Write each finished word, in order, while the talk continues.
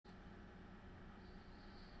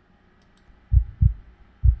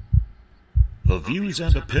The views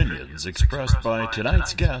and opinions expressed by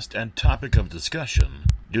tonight's guest and topic of discussion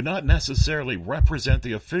do not necessarily represent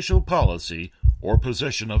the official policy or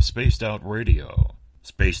position of Spaced Out Radio,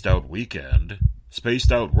 Spaced Out Weekend,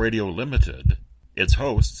 Spaced Out Radio Limited, its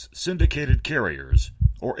hosts, syndicated carriers,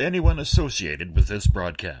 or anyone associated with this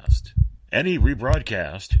broadcast. Any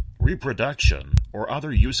rebroadcast, reproduction, or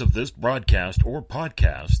other use of this broadcast or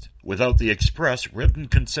podcast without the express written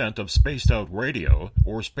consent of Spaced Out Radio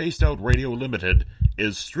or Spaced Out Radio Limited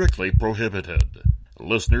is strictly prohibited.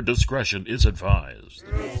 Listener discretion is advised.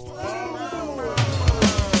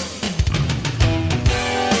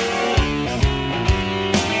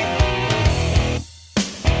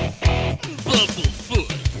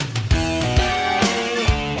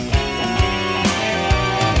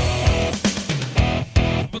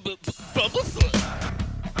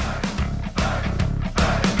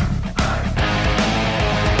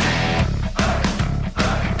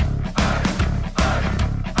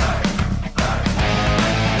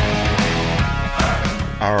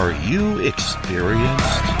 Are you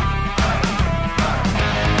experienced?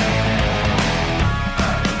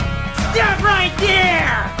 Stop right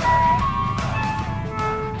there!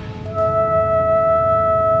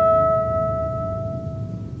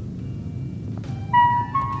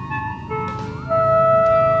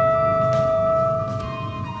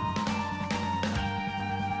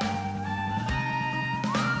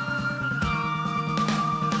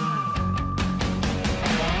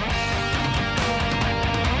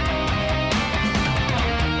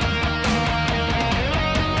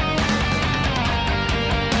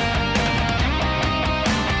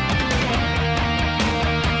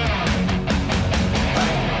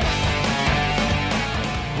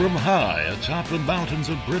 From high atop the mountains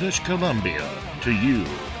of British Columbia to you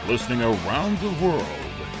listening around the world,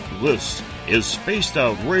 this is Spaced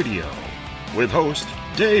Out Radio with host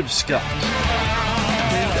Dave Scott.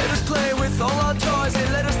 They let us play with all our toys, they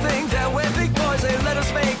let us think that we're big boys, they let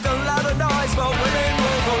us make the louder noise, but we ain't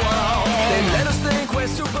rule the world. They let us think we're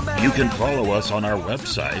Superman. You can follow us on our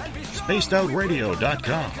website,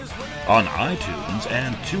 spacedoutradio.com, on iTunes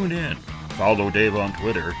and TuneIn. Follow Dave on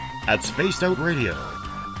Twitter at Spaced Out Radio,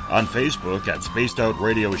 on Facebook at Spaced Out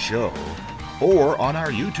Radio Show, or on our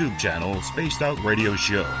YouTube channel, Spaced Out Radio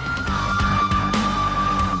Show. I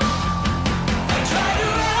try to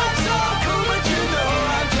act so cool, but you know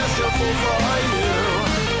I'm just a fool for you.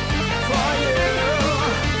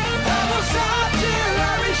 I will stop till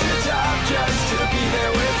I reach the top just to be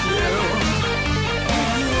there with you.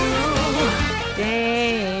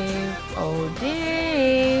 Dave, oh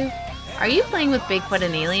Dave, are you playing with Bigfoot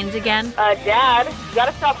and aliens again? Dad, you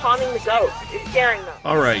gotta stop haunting the ghost. It's scaring them.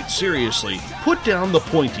 All right, seriously, put down the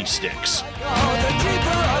pointy sticks. Oh, the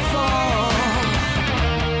deeper I fall.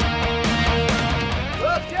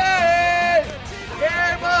 Okay!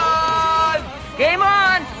 Game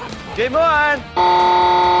on! Game on!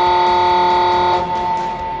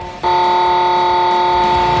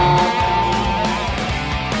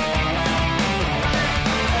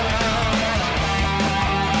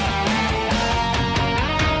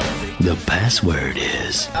 The password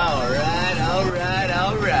is... All right.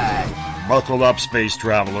 Buckle up, space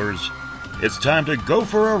travelers. It's time to go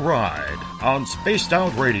for a ride on Spaced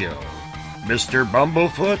Out Radio. Mr.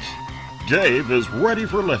 Bumblefoot, Dave is ready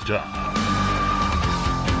for liftoff. I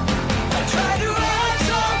try to act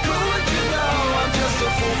so cool, but you know I'm just a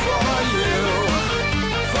fool for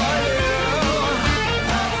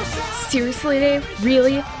you. Seriously, Dave?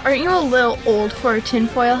 Really? Aren't you a little old for a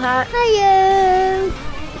tinfoil hat? Hello,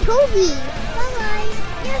 Toby. Bye-bye.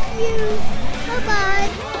 Love you. Bye-bye.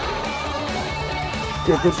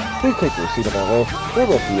 Please take your seat about row. We're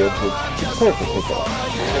with you. It's clear for takeoff.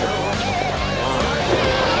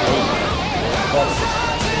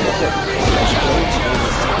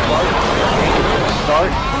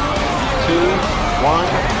 Start. 2, 1.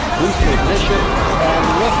 Boost ignition and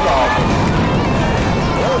lift off.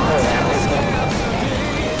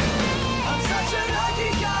 I'm such a lucky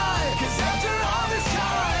guy, 'cause after all this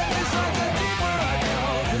time, it's like the deeper I go,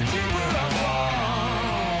 the deeper I fall.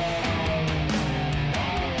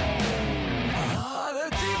 The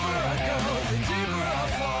deeper I go, the deeper I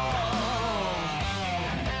fall.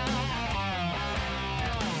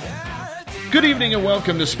 Yeah, the deeper Good evening and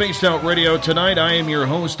welcome to Spaced Out Radio. Tonight I am your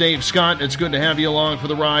host, Dave Scott. It's good to have you along for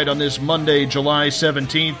the ride on this Monday, July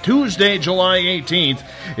 17th, Tuesday, July 18th.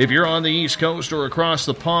 If you're on the East Coast or across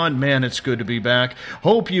the pond, man, it's good to be back.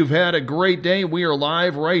 Hope you've had a great day. We are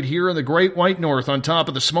live right here in the Great White North on top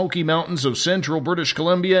of the Smoky Mountains of central British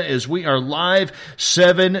Columbia as we are live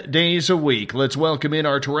 7 days a week. Let's welcome in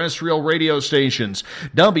our terrestrial radio stations.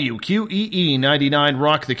 WQEE 99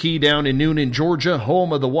 Rock the Key down in Noonan, Georgia,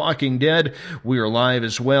 home of The Walking Dead. We are live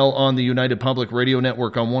as well on the United Public Radio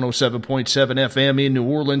Network on 107.7 FM in New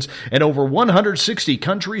Orleans and over 160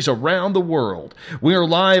 countries around the world. We are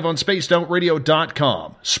live on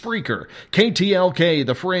SpacedOutRadio.com, Spreaker, KTLK,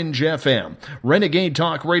 The Fringe FM, Renegade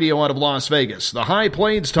Talk Radio out of Las Vegas, the High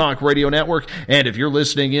Plains Talk Radio Network, and if you're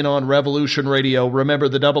listening in on Revolution Radio, remember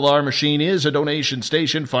the Double R Machine is a donation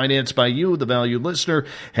station financed by you, the valued listener.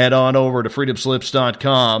 Head on over to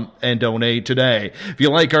freedomslips.com and donate today. If you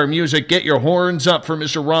like our music, get your horns up for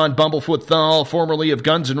Mr. Ron Bumblefoot Thal, formerly of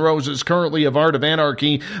Guns N' Roses, currently of Art of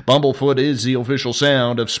Anarchy. Bumblefoot is the official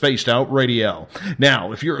sound of Spaced Out Radio.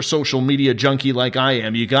 Now, if you're a social media junkie like I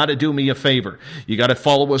am, you got to do me a favor. You got to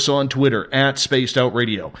follow us on Twitter at Spaced Out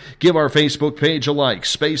Radio. Give our Facebook page a like,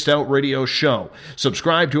 Spaced Out Radio Show.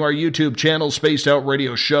 Subscribe to our YouTube channel, Spaced Out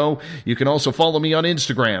Radio Show. You can also follow me on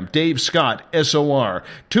Instagram, Dave Scott, SOR.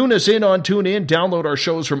 Tune us in on TuneIn. Download our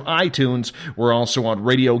shows from iTunes. We're also on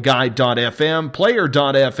RadioGuide.fm,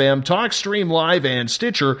 Player.fm, TalkStream Live, and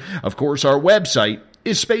Stitcher. Of course, our website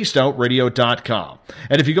is SpacedOutRadio.com.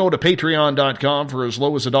 And if you go to Patreon.com for as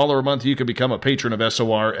low as $1 a month, you can become a patron of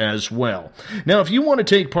SOR as well. Now, if you want to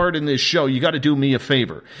take part in this show, you got to do me a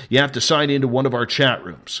favor. You have to sign into one of our chat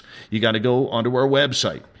rooms. You got to go onto our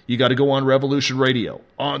website. You got to go on Revolution Radio,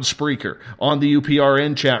 on Spreaker, on the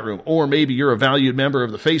UPRN chat room, or maybe you're a valued member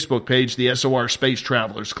of the Facebook page, the SOR Space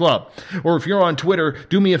Travelers Club. Or if you're on Twitter,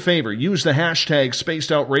 do me a favor, use the hashtag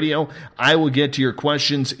Spaced Out Radio. I will get to your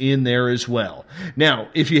questions in there as well. Now,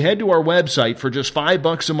 if you head to our website for just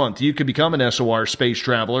 $5 a month, you can become an SOR Space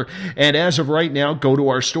Traveler. And as of right now, go to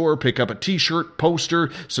our store, pick up a t-shirt, poster,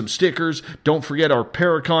 some stickers. Don't forget our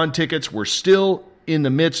Paracon tickets. We're still in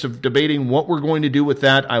the midst of debating what we're going to do with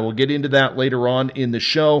that. I will get into that later on in the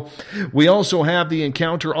show. We also have the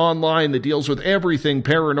Encounter Online that deals with everything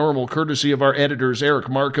paranormal, courtesy of our editors, Eric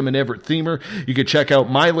Markham and Everett Thiemer. You can check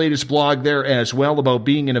out my latest blog there as well about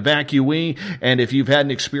being an evacuee. And if you've had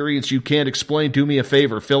an experience you can't explain, do me a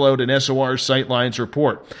favor, fill out an SOR Sightlines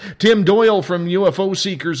report. Tim Doyle from UFO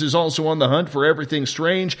Seekers is also on the hunt for everything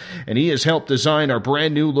strange, and he has helped design our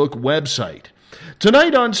brand new look website.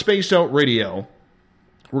 Tonight on Spaced Out Radio,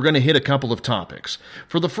 we're going to hit a couple of topics.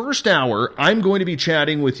 For the first hour, I'm going to be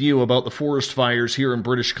chatting with you about the forest fires here in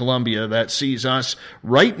British Columbia that sees us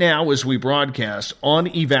right now as we broadcast on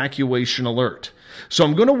evacuation alert. So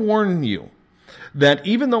I'm going to warn you that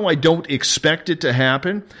even though I don't expect it to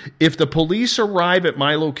happen, if the police arrive at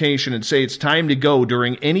my location and say it's time to go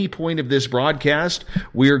during any point of this broadcast,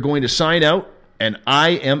 we are going to sign out, and I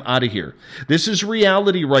am out of here. This is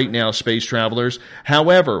reality right now, space travelers.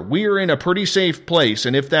 However, we are in a pretty safe place,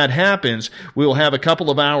 and if that happens, we'll have a couple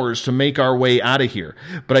of hours to make our way out of here.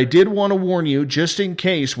 But I did want to warn you, just in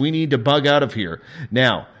case we need to bug out of here.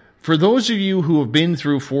 Now, for those of you who have been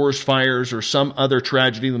through forest fires or some other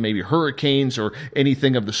tragedy, maybe hurricanes or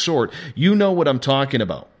anything of the sort, you know what I'm talking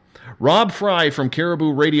about. Rob Fry from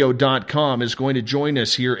CaribouRadio.com is going to join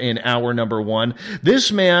us here in hour number 1.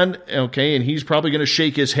 This man, okay, and he's probably going to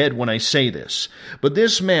shake his head when I say this, but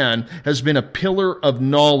this man has been a pillar of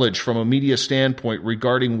knowledge from a media standpoint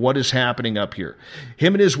regarding what is happening up here.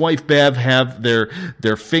 Him and his wife Bev have their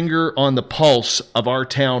finger on the pulse of our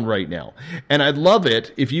town right now. And I'd love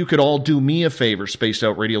it if you could all do me a favor, Spaced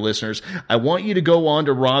Out Radio listeners. I want you to go on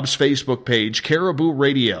to Rob's Facebook page, Caribou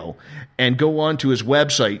Radio, and go on to his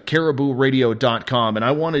website, CaribouRadio.com. And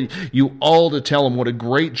I want you all to tell him what a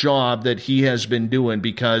great job that he has been doing,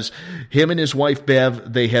 because him and his wife,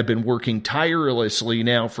 Bev, they have been working tirelessly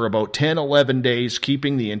now for about 10, 11 days,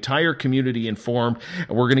 keeping the entire community informed.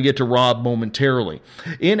 And we're going to get to Rob momentarily.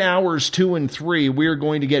 In hours 2 and 3, we're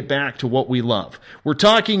going to get back to what we love. We're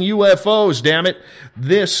talking UFOs, damn it.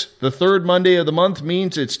 This, the third Monday of the month,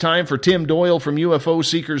 means it's time for Tim Doyle from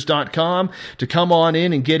UFOseekers.com to come on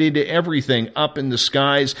in and get into everything up in the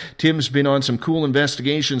skies. Tim's been on some cool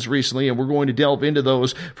investigations recently, and we're going to delve into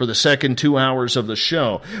those for the second 2 hours of the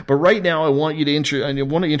show. But right now, I want to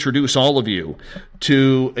introduce all of you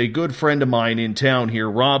to a good friend of mine in town here,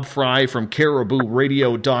 Rob Fry from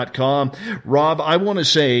CaribouRadio.com. Rob, I want to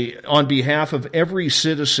say, on behalf of every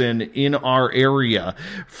citizen in our area,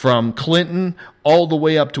 from Clinton all the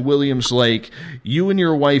way up to Williams Lake. You and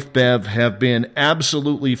your wife, Bev, have been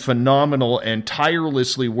absolutely phenomenal and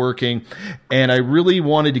tirelessly working, and I really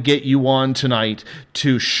wanted to get you on tonight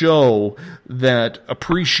to show that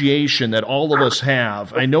appreciation that all of us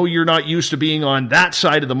have. I know you're not used to being on that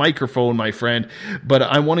side of the microphone, my friend, but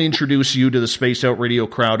I want to introduce you to the Spaced Out Radio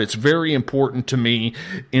crowd. It's very important to me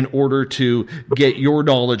in order to get your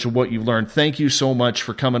knowledge of what you've learned. Thank you so much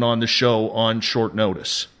for coming on the show on short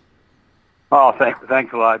notice. Oh,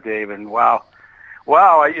 thanks a lot, Dave. And wow,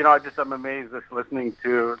 I'm amazed just listening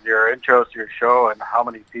to your intros to your show and how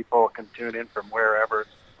many people can tune in from wherever.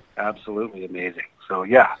 Absolutely amazing. So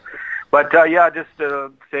yeah, but just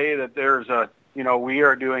to say that there's we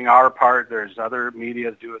are doing our part. There's other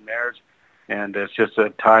media doing theirs, and it's just a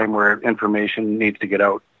time where information needs to get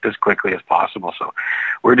out as quickly as possible. So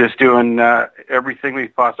we're just doing everything we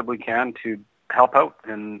possibly can to help out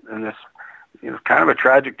in this. Kind of a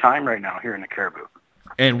tragic time right now here in the Cariboo.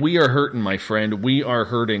 And we are hurting, my friend. We are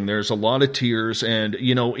hurting. There's a lot of tears. And,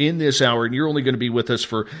 in this hour, and you're only going to be with us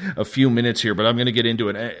for a few minutes here, but I'm going to get into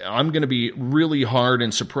it. I'm going to be really hard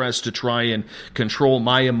and suppressed to try and control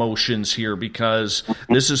my emotions here because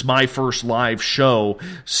this is my first live show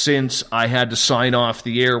since I had to sign off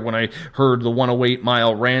the air when I heard the 108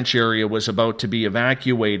 Mile Ranch area was about to be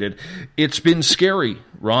evacuated. It's been scary,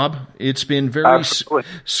 Rob. It's been very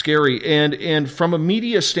scary. And from a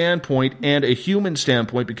media standpoint and a human standpoint,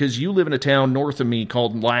 because you live in a town north of me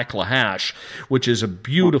called Lac La Hache, which is a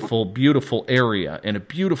beautiful, beautiful area and a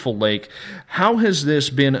beautiful lake. How has this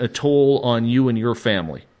been a toll on you and your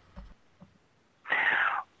family?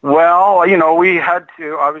 Well, we had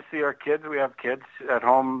to, obviously our kids, we have kids at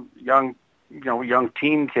home, young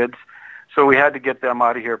teen kids. So we had to get them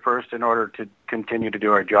out of here first in order to continue to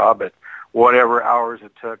do our job at whatever hours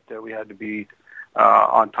it took that we had to be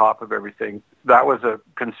on top of everything. That was a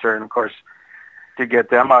concern, of course, to get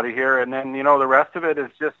them out of here. And then, the rest of it is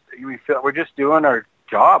just, we're just doing our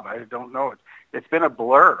job. I don't know. It's been a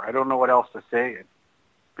blur. I don't know what else to say.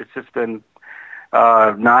 It's just been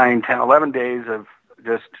 9, 10, 11 days of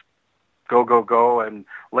just go, and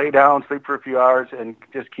lay down, sleep for a few hours, and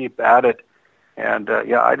just keep at it. And,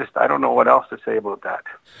 I don't know what else to say about that.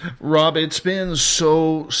 Rob, it's been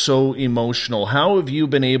so emotional. How have you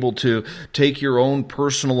been able to take your own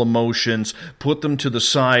personal emotions, put them to the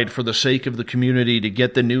side for the sake of the community to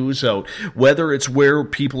get the news out, whether it's where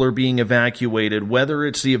people are being evacuated, whether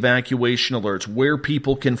it's the evacuation alerts, where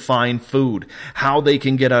people can find food, how they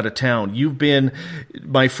can get out of town? You've been,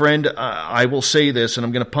 my friend, I will say this, and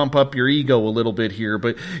I'm going to pump up your ego a little bit here,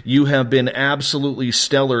 but you have been absolutely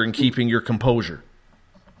stellar in keeping your composure.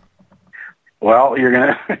 Well, you're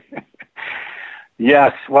going to...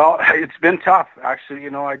 Yes, well, it's been tough. Actually,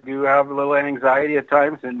 I do have a little anxiety at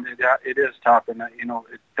times, and it is tough, and,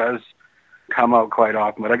 it does come out quite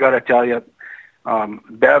often. But I got to tell you,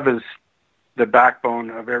 Bev is the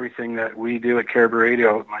backbone of everything that we do at Cariboo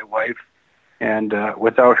Radio, my wife, and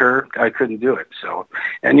without her, I couldn't do it. So,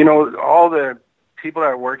 and, all the people that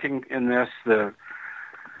are working in this,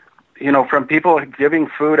 from people giving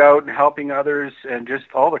food out and helping others and just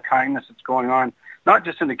all the kindness that's going on, not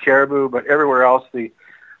just in the Cariboo, but everywhere else,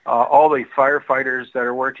 all the firefighters that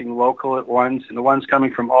are working local at ones and the ones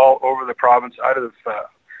coming from all over the province,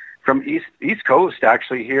 from East Coast,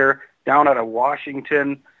 actually, here, down out of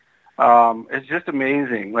Washington. It's just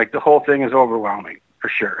amazing. Like, the whole thing is overwhelming, for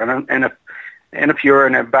sure. And if you're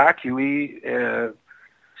an evacuee,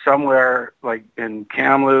 somewhere like in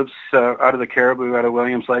Kamloops, out of the Cariboo, out of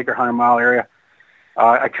Williams Lake or 100 Mile area,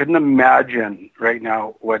 I couldn't imagine right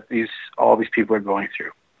now what all these people are going through.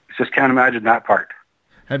 I just can't imagine that part.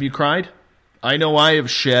 Have you cried? I know I have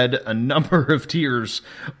shed a number of tears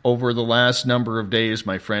over the last number of days,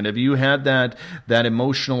 my friend. Have you had that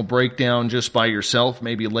emotional breakdown just by yourself,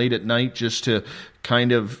 maybe late at night, just to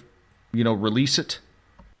kind of, release it?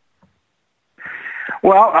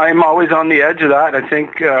 Well, I'm always on the edge of that. I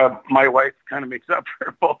think my wife kind of makes up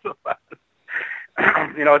for both of us.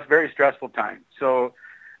 It's a very stressful time. So,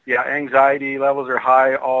 yeah, anxiety levels are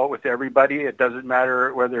high all with everybody. It doesn't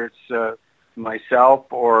matter whether it's myself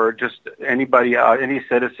or just anybody, any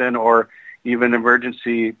citizen or even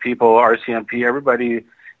emergency people, RCMP. Everybody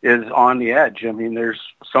is on the edge. I mean, there's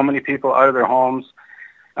so many people out of their homes.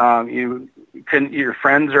 Your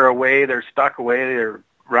friends are away. They're stuck away. They're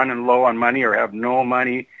running low on money or have no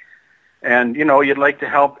money. And, you'd like to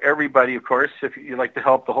help everybody, of course, if you'd like to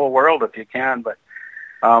help the whole world if you can. But,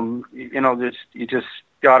 you just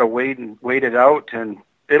got to wait it out, and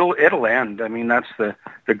it'll end. I mean, that's the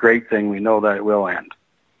great thing. We know that it will end.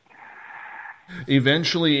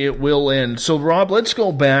 Eventually it will end. So, Rob, let's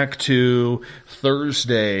go back to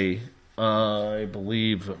Thursday. I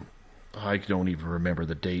believe, I don't even remember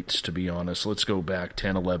the dates, to be honest. Let's go back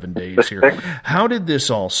 10, 11 days here. How did this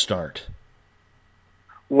all start?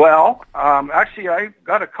 Well, actually, I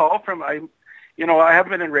got a call from, I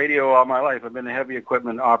haven't been in radio all my life. I've been a heavy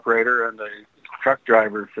equipment operator and a truck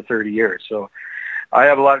driver for 30 years. So I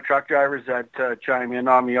have a lot of truck drivers that chime in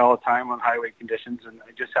on me all the time on highway conditions, and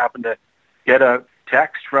I just happened to get a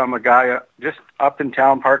text from a guy just up in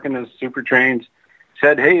town parking his super trains,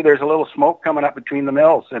 said, hey, there's a little smoke coming up between the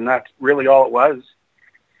mills, and that's really all it was.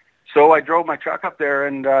 So I drove my truck up there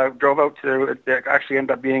and drove out to, it actually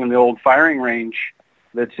ended up being in the old firing range.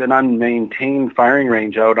 That's an unmaintained firing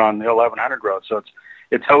range out on the 1100 road. So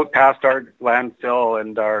it's out past our landfill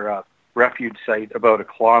and our refuge site about a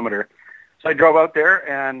kilometer. So I drove out there,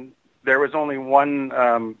 and there was only one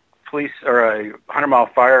police or a 100-mile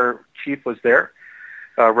fire chief was there,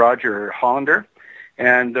 Roger Hollander,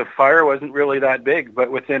 and the fire wasn't really that big,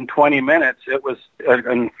 but within 20 minutes, it was an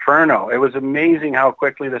inferno. It was amazing how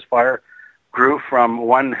quickly this fire grew from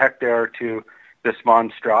 1 hectare to this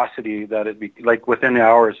monstrosity that like within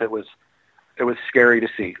hours, it was scary to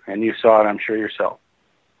see, and you saw it, I'm sure, yourself.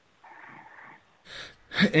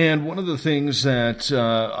 And one of the things that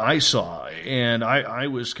I saw, and I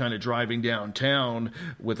was kind of driving downtown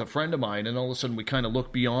with a friend of mine, and all of a sudden we kind of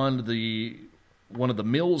looked beyond one of the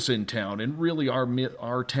mills in town, and really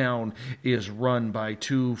our town is run by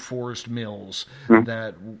 2 forest mills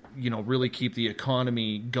that really keep the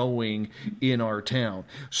economy going in our town.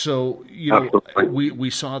 So we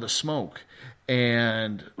saw the smoke.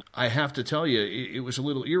 And I have to tell you, it was a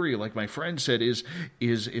little eerie. Like my friend said, is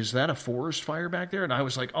that a forest fire back there? And I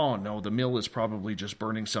was like, oh, no, the mill is probably just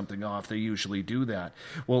burning something off. They usually do that.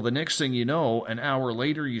 Well, the next thing you know, an hour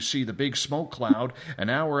later, you see the big smoke cloud. An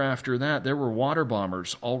hour after that, there were water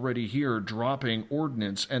bombers already here dropping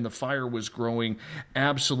ordnance, and the fire was growing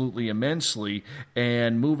absolutely immensely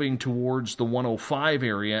and moving towards the 105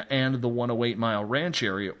 area and the 108 Mile Ranch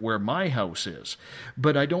area where my house is.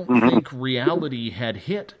 But I don't think reality had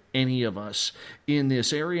hit any of us in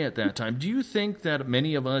this area at that time. Do you think that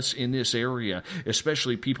many of us in this area,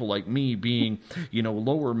 especially people like me being,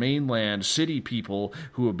 lower mainland city people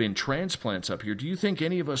who have been transplants up here, do you think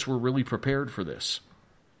any of us were really prepared for this?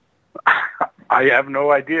 I have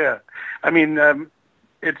no idea. I mean, I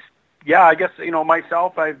guess,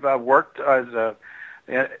 myself, I've worked I've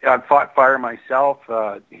fought fire myself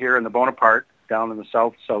here in the Bonaparte, down in the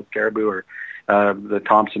South Caribou, or the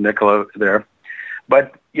Thompson-Nicola there.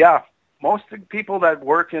 But yeah, most of the people that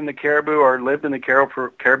work in the Caribou or lived in the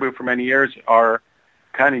Caribou for many years are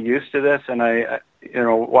kind of used to this, and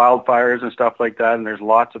wildfires and stuff like that. And there's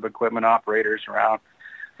lots of equipment operators around,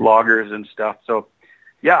 loggers and stuff. So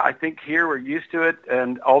yeah, I think here we're used to it.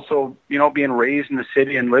 And also, being raised in the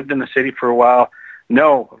city and lived in the city for a while.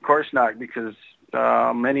 No, of course not, because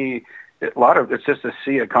it's just a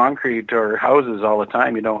sea of concrete or houses all the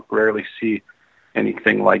time. You don't rarely see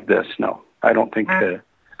anything like this. No, I don't think,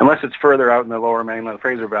 unless it's further out in the lower mainland,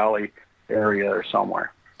 Fraser Valley area or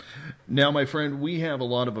somewhere. Now, my friend, we have a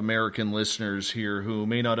lot of American listeners here who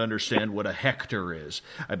may not understand what a hectare is.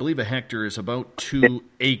 I believe a hectare is about 2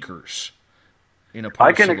 acres in a parcel.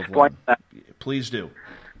 I can explain that. Please do.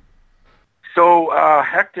 So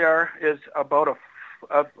hectare is about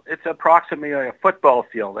it's approximately a football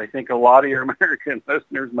field. I think a lot of your American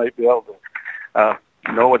listeners might be able to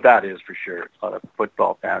know what that is for sure. A lot of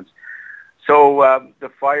football fans. So the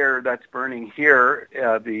fire that's burning here,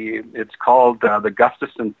 it's called the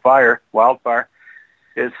Gustafson wildfire,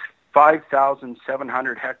 is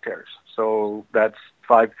 5,700 hectares. So that's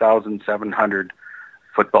 5,700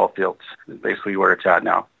 football fields, is basically where it's at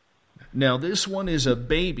now. Now, this one is a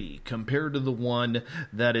baby compared to the one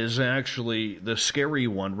that is actually the scary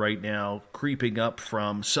one right now creeping up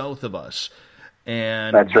from south of us.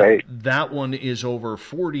 And that's right. That one is over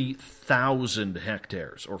 40,000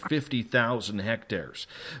 hectares or 50,000 hectares.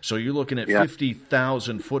 So you're looking at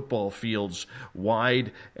 50,000 football fields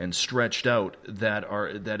wide and stretched out that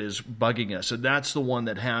is bugging us. And that's the one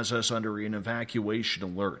that has us under an evacuation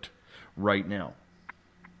alert right now.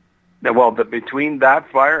 Well, between that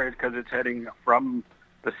fire, because it's heading from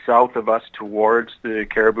the south of us towards the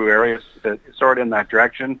Caribou area, it's sort of in that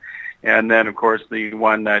direction. And then, of course, the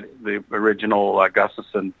original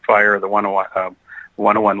Gustafson fire, the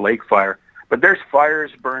 101 Lake fire. But there's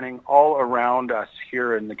fires burning all around us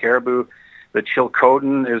here in the Caribou. The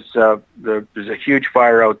Chilcotin there's a huge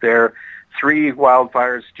fire out there. 3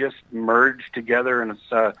 wildfires just merged together, and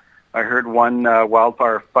it's I heard one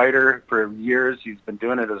wildfire fighter for years. He's been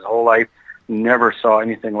doing it his whole life. Never saw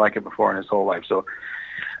anything like it before in his whole life. So,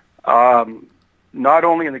 not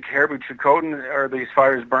only in the Caribou Chilcotin are these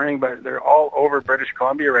fires burning, but they're all over British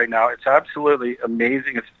Columbia right now. It's absolutely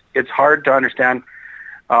amazing. It's hard to understand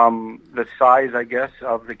the size, I guess,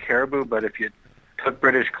 of the caribou, but if you took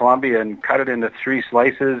British Columbia and cut it into 3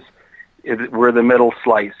 slices, we're the middle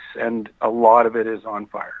slice, and a lot of it is on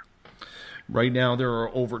fire. Right now, there are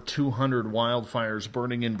over 200 wildfires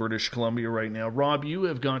burning in British Columbia right now. Rob, you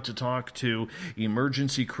have got to talk to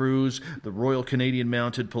emergency crews, the Royal Canadian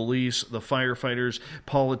Mounted Police, the firefighters,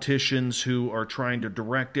 politicians who are trying to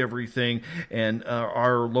direct everything, and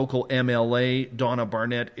our local MLA, Donna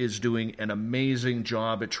Barnett, is doing an amazing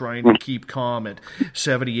job at trying to keep calm at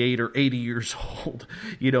 78 or 80 years old.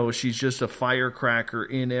 You know, she's just a firecracker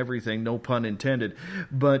in everything, no pun intended.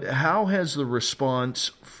 But how has the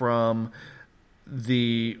response from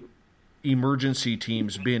the emergency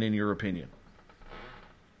teams been, in your opinion?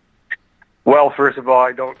 Well, first of all,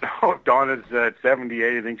 I don't know if Donna's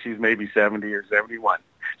 78. I think she's maybe 70 or 71.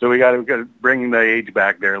 So we got to bring the age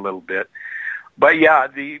back there a little bit. But yeah,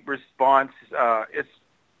 the response,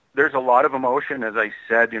 there's a lot of emotion, as I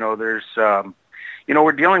said. There's,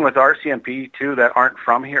 we're dealing with RCMP too that aren't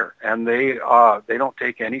from here, and they don't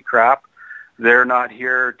take any crap. They're not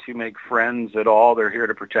here to make friends at all. They're here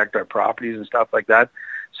to protect our properties and stuff like that.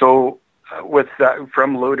 So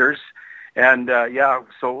from looters, and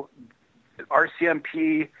so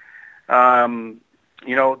RCMP,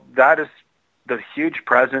 that is the huge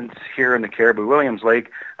presence here in the Caribou. Williams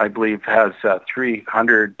Lake, I believe, has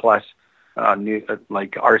 300 plus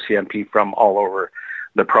RCMP from all over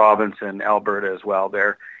the province and Alberta as well.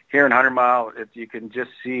 They're here in 100 Mile. You can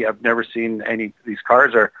just see. I've never seen any. These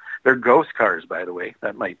cars they're ghost cars, by the way.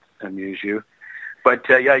 That might amuse you. But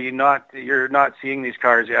you're not seeing these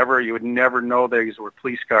cars ever. You would never know these were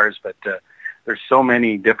police cars. But there's so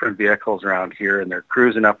many different vehicles around here, and they're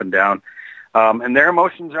cruising up and down. And their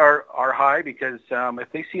emotions are high because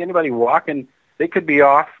if they see anybody walking, they could be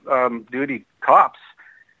off-duty cops,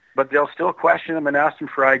 but they'll still question them and ask them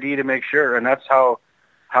for ID to make sure. And that's how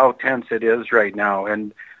tense it is right now.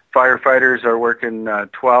 And firefighters are working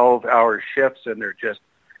 12-hour shifts, and they're just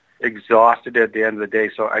exhausted at the end of the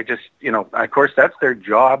day. So I just, of course, that's their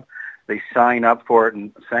job. They sign up for it,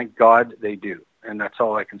 and thank God they do. And that's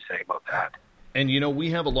all I can say about that. And,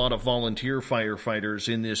 we have a lot of volunteer firefighters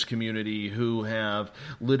in this community who have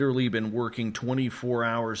literally been working 24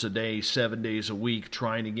 hours a day, 7 days a week,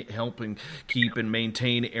 trying to help and keep and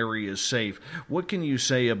maintain areas safe. What can you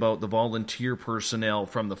say about the volunteer personnel,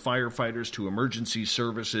 from the firefighters to emergency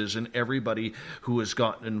services and everybody who has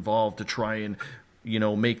gotten involved to try and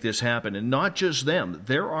make this happen? And not just them.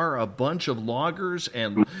 There are a bunch of loggers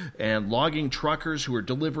and logging truckers who are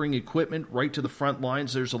delivering equipment right to the front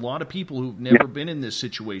lines. There's a lot of people who've never been in this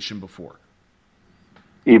situation before.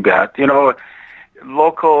 You bet.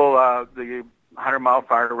 Local, the 100 Mile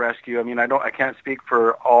Fire Rescue, I can't speak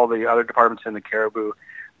for all the other departments in the Caribou,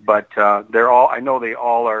 but I know they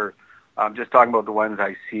all are, just talking about the ones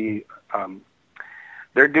I see,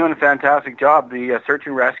 they're doing a fantastic job. The search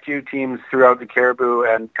and rescue teams throughout the Caribou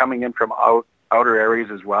and coming in from outer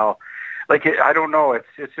areas as well. I don't know.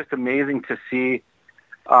 It's just amazing to see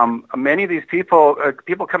many of these people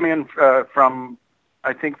coming in from,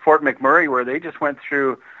 I think, Fort McMurray, where they just went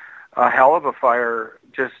through a hell of a fire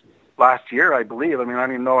just last year, I believe. I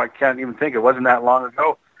don't even know. I can't even think. It wasn't that long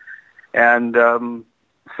ago. And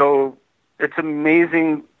so it's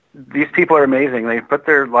amazing. These people are amazing. They put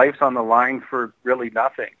their lives on the line for really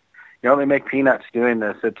nothing. They make peanuts doing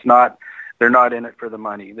this. They're not in it for the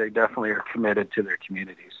money. They definitely are committed to their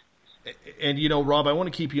communities. And, Rob, I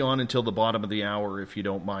want to keep you on until the bottom of the hour, if you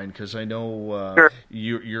don't mind, because I know sure.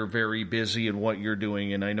 You're very busy in what you're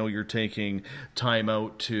doing, and I know you're taking time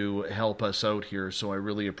out to help us out here, so I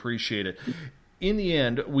really appreciate it. In the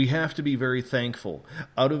end, we have to be very thankful.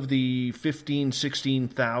 Out of the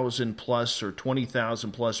 16,000 plus or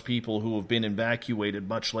 20,000 plus people who have been evacuated,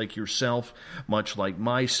 much like yourself, much like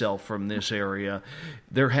myself from this area,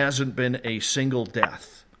 there hasn't been a single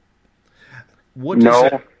death. What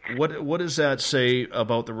does that say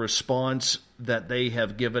about the response that they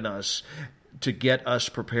have given us to get us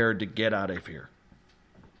prepared to get out of here?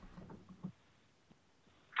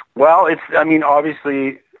 Well,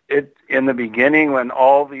 obviously, in the beginning, when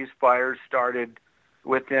all these fires started,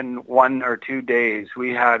 within 1 or 2 days,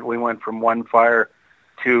 we went from one fire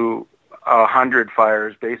to 100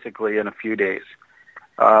 fires basically in a few days.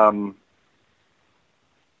 I'm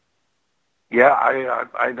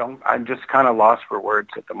just kind of lost for words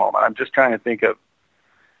at the moment. I'm just trying to think of,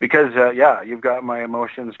 because you've got my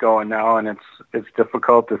emotions going now, and it's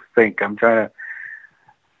difficult to think. I'm trying to.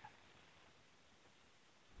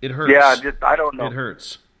 It hurts. Yeah, I don't know. It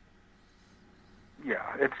hurts. Yeah,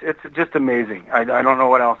 it's just amazing. I don't know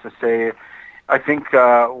what else to say. I think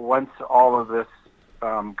once all of this,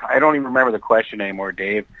 I don't even remember the question anymore,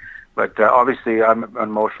 Dave, but obviously I'm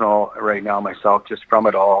emotional right now myself just from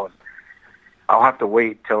it all. I'll have to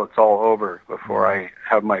wait till it's all over before I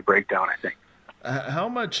have my breakdown, I think. How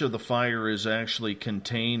much of the fire is actually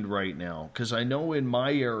contained right now? Because I know in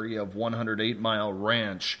my area of 108 Mile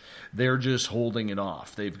Ranch, they're just holding it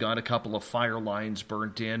off. They've got a couple of fire lines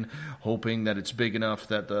burnt in, hoping that it's big enough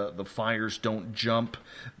that the fires don't jump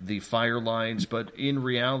the fire lines. But in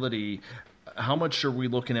reality, how much are we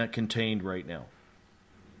looking at contained right now?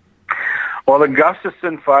 Well, the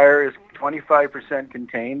Gustafson fire is 25%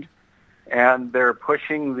 contained, and they're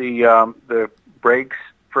pushing the brakes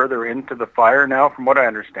further into the fire now, from what I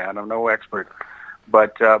understand. I'm no expert,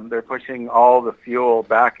 but they're pushing all the fuel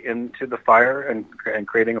back into the fire and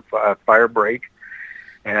creating a fire break,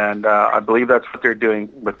 and I believe that's what they're doing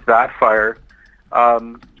with that fire.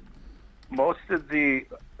 Most of the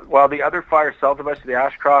other fire south of us, the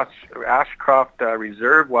Ashcroft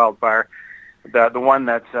Reserve wildfire, the one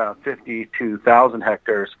that's 52,000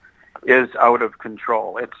 hectares, is out of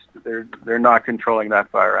control. They're not controlling that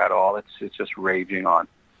fire at all. It's just raging on.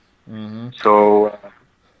 Mm-hmm. So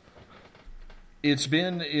it's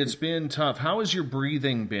been tough. How has your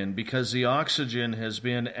breathing been? Because the oxygen has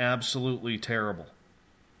been absolutely terrible.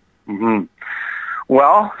 Mm-hmm.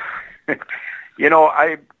 Well,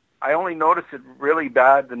 I only noticed it really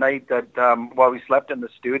bad the night that while we slept in the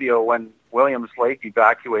studio when Williams Lake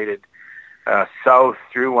evacuated south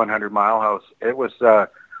through 100 Mile House. It was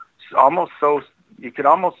almost so you could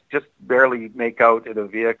almost just barely make out the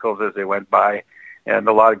vehicles as they went by, and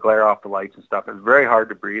a lot of glare off the lights and stuff. It was very hard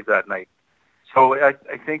to breathe that night. So I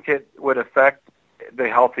think it would affect the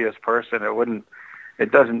healthiest person.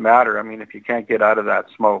 It doesn't matter. I mean, if you can't get out of that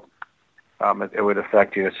smoke, it would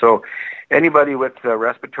affect you. So anybody with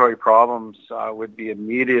respiratory problems would be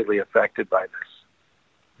immediately affected by this.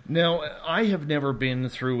 Now, I have never been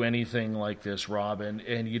through anything like this, Rob, and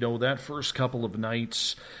that first couple of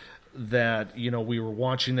nights that, we were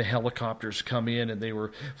watching the helicopters come in and they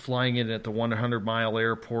were flying in at the 100 Mile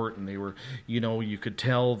airport, and they were, you could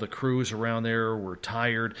tell the crews around there were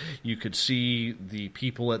tired. You could see the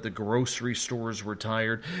people at the grocery stores were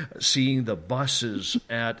tired. Seeing the buses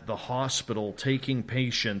at the hospital taking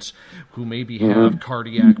patients who maybe have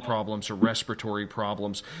cardiac problems or respiratory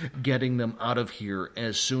problems, getting them out of here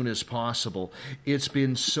as soon as possible. It's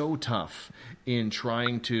been so tough in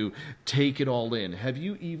trying to take it all in. Have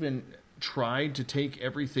you even tried to take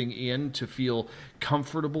everything in to feel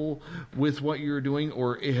comfortable with what you're doing,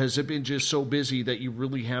 or has it been just so busy that you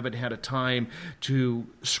really haven't had a time to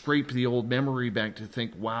scrape the old memory back to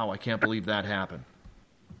think, wow, I can't believe that happened?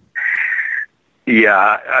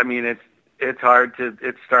 Yeah, I mean, it's hard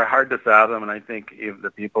to fathom, and I think if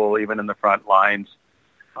the people even in the front lines,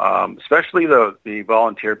 especially the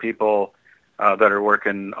volunteer people that are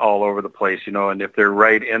working all over the place, and if they're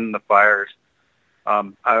right in the fires,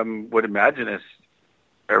 I would imagine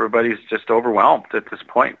everybody's just overwhelmed at this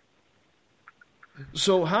point.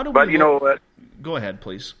 So how do we... But you know what? Go ahead,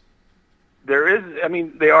 please.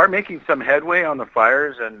 They are making some headway on the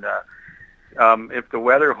fires, and if the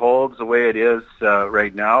weather holds the way it is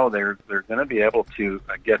right now, they're going to be able to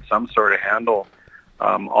get some sort of handle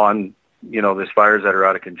on, these fires that are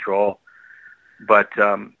out of control. But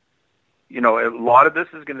a lot of this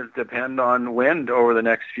is going to depend on wind over the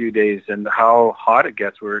next few days and how hot it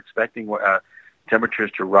gets. We're expecting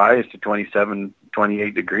temperatures to rise to 27,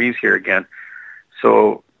 28 degrees here again.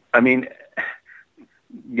 So, people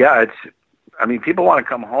want to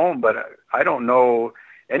come home, but I don't know.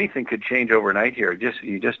 Anything could change overnight here.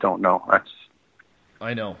 You just don't know.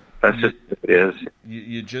 I know. That's just what it is.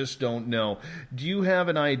 You just don't know. Do you have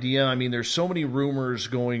an idea? There's so many rumors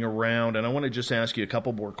going around, and I want to just ask you a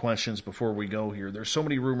couple more questions before we go here. There's so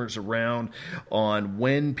many rumors around on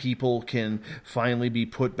when people can finally be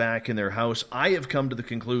put back in their house. I have come to the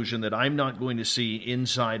conclusion that I'm not going to see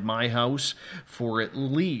inside my house for at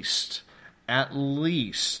least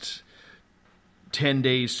 10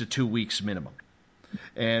 days to 2 weeks minimum.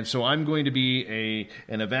 And so I'm going to be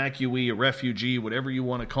an evacuee, a refugee, whatever you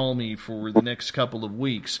want to call me, for the next couple of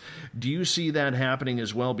weeks. Do you see that happening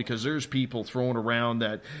as well? Because there's people throwing around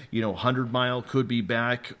that, 100 Mile could be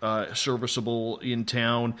back serviceable in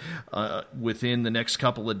town within the next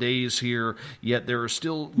couple of days here. Yet there are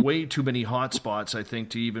still way too many hot spots, I think,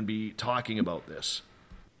 to even be talking about this.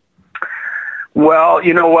 Well,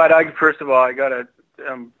 you know what? First of all, I got to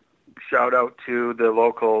shout out to the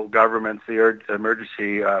local governments, the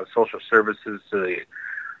emergency social services, the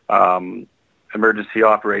emergency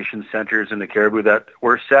operations centers in the Caribou that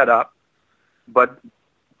were set up but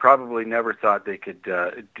probably never thought they could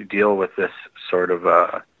deal with this sort of.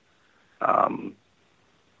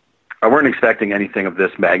 I weren't expecting anything of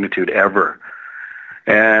this magnitude ever,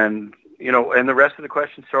 and and the rest of the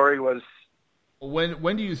question, sorry, was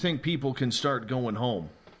when do you think people can start going home?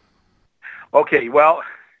 Okay, well,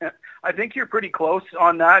 I think you're pretty close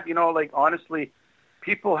on that. Honestly,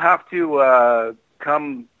 people have to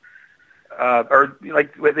come, or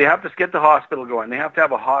they have to get the hospital going. They have to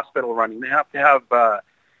have a hospital running. They have to have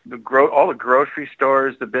all the grocery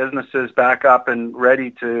stores, the businesses back up and ready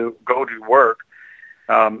to go to work.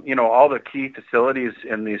 All the key facilities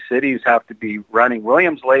in these cities have to be running.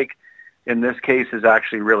 Williams Lake, in this case, is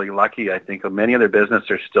actually really lucky. I think many of their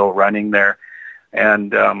businesses are still running there.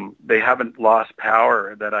 And they haven't lost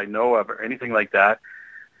power that I know of or anything like that.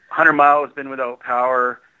 100 Mile has been without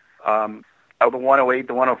power. The 108,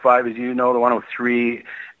 the 105, as you know, the 103,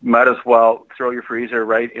 might as well throw your freezer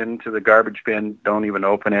right into the garbage bin. Don't even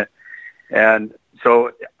open it. And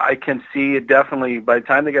so I can see it definitely, by the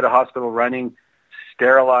time they get a hospital running,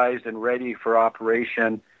 sterilized and ready for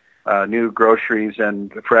operation, new groceries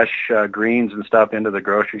and fresh greens and stuff into the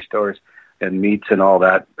grocery stores and meats and all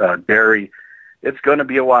that, dairy, it's going to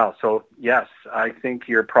be a while. So, yes, I think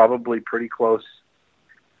you're probably pretty close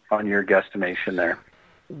on your guesstimation there.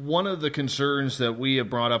 One of the concerns that we have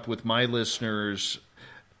brought up with my listeners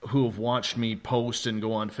who have watched me post and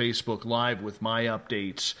go on Facebook Live with my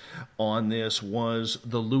updates on this was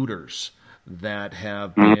the looters that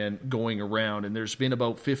have been going around, and there's been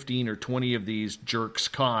about 15 or 20 of these jerks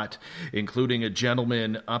caught, including a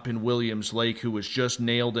gentleman up in Williams Lake who was just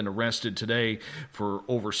nailed and arrested today for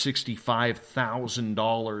over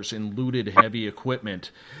 $65,000 in looted heavy equipment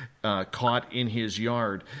caught in his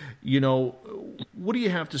yard. What do you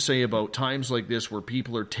have to say about times like this where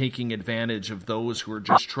people are taking advantage of those who are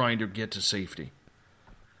just trying to get to safety?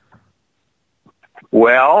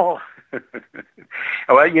 Well,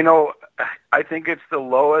 I think it's the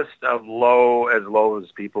lowest of low as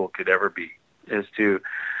people could ever be, is to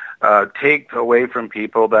take away from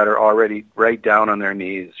people that are already right down on their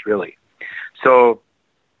knees, really. So,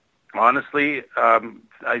 honestly,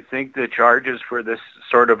 I think the charges for this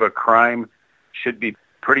sort of a crime should be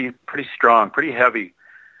pretty strong, pretty heavy.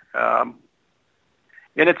 And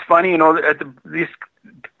it's funny, these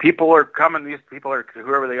people are coming,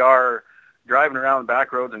 whoever they are, driving around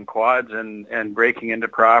back roads and quads and breaking into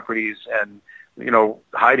properties and,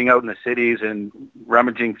 hiding out in the cities and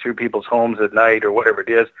rummaging through people's homes at night or whatever it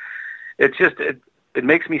is. It's just, it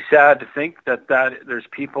makes me sad to think that there's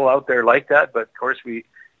people out there like that. But of course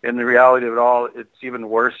in the reality of it all, it's even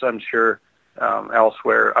worse, I'm sure,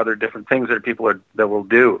 elsewhere, other different things that will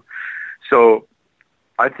do. So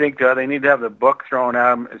I think they need to have the book thrown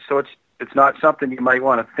at them. So it's not something you might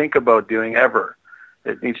want to think about doing ever.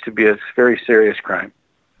 It needs to be a very serious crime.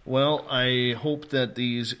 Well, I hope that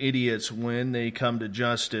these idiots, when they come to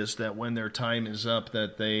justice, that when their time is up,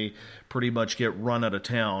 that they pretty much get run out of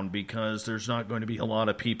town, because there's not going to be a lot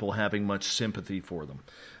of people having much sympathy for them.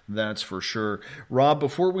 That's for sure. Rob,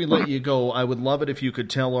 before we let you go, I would love it if you could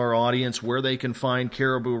tell our audience where they can find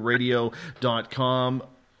CaribouRadio.com,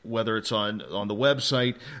 whether it's on the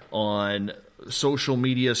website, on social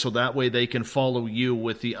media, so that way they can follow you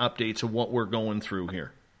with the updates of what we're going through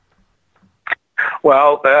here.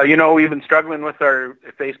 Well, we've been struggling with our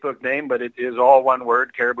Facebook name, but it is all one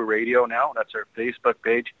word, Caribou Radio now. That's our Facebook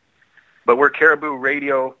page. But we're Caribou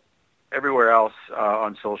Radio everywhere else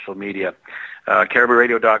on social media.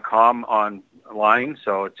 CaribouRadio.com online,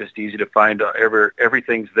 so it's just easy to find.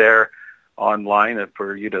 Everything's there online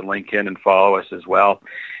for you to link in and follow us as well.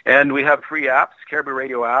 And we have free apps, Caribou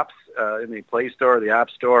Radio apps, in the Play Store, the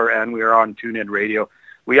App Store, and we are on TuneIn Radio.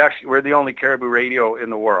 We're the only Caribou Radio in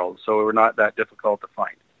the world, so we're not that difficult to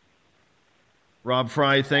find. Rob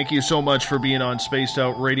Fry, thank you so much for being on Spaced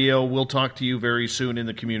Out Radio. We'll talk to you very soon in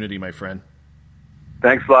the community, my friend.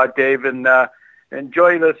 Thanks a lot, Dave, and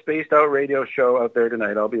enjoy the Spaced Out Radio show out there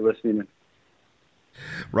tonight. I'll be listening in.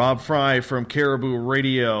 Rob Fry from Caribou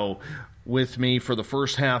Radio with me for the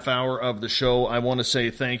first half hour of the show. I want to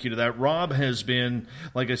say thank you to that. Rob has been,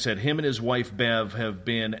 like I said, him and his wife Bev have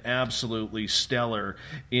been absolutely stellar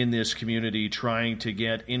in this community, trying to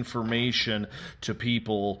get information to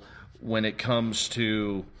people when it comes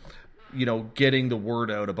to, getting the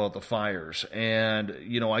word out about the fires. And,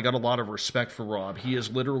 I got a lot of respect for Rob. He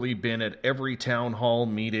has literally been at every town hall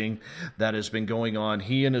meeting that has been going on.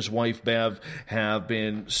 He and his wife, Bev, have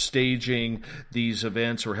been staging these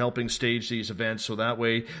events, or helping stage these events, so that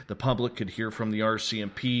way the public could hear from the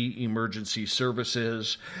RCMP, emergency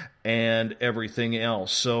services, and everything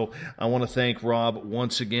else. So I want to thank Rob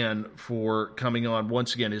once again for coming on.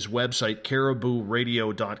 Once again, his website,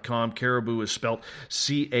 caribooradio.com. Caribou is spelled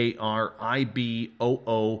Cariboo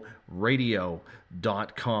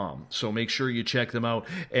radio.com. So make sure you check them out.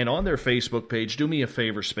 And on their Facebook page, do me a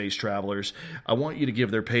favor, Space Travelers. I want you to give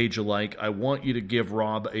their page a like. I want you to give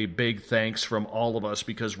Rob a big thanks from all of us,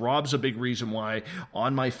 because Rob's a big reason why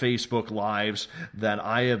on my Facebook Lives that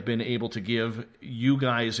I have been able to give you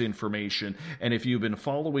guys information. And if you've been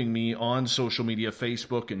following me on social media,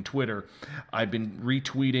 Facebook and Twitter, I've been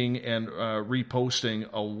retweeting and reposting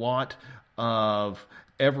a lot of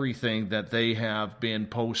everything that they have been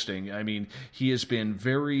posting. I mean, he has been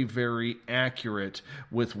very, very accurate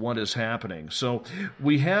with what is happening. So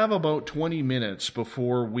we have about 20 minutes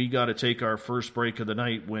before we got to take our first break of the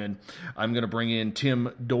night, when I'm going to bring in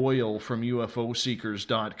Tim Doyle from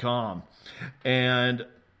UFOseekers.com. And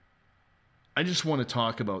I just want to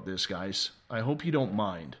talk about this, guys. I hope you don't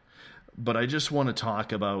mind, but I just want to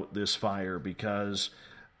talk about this fire, because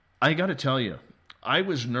I got to tell you, I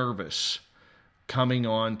was nervous coming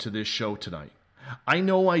on to this show tonight. I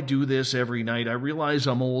know I do this every night. I realize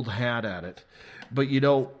I'm old hat at it. But, you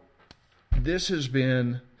know, this has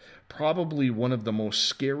been probably one of the most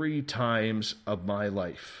scary times of my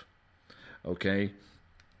life. Okay?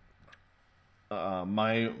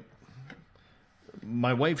 My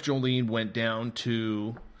wife Jolene went down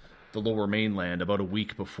to the Lower Mainland about a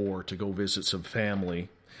week before to go visit some family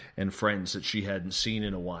and friends that she hadn't seen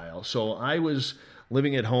in a while. So I was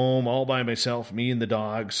living at home all by myself, me and the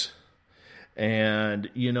dogs. And,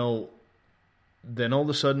 you know, then all of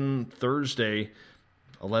a sudden, Thursday,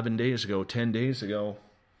 10 days ago,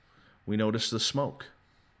 we noticed the smoke.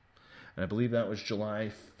 And I believe that was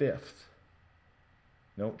July 5th.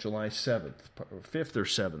 No, July 7th. 5th or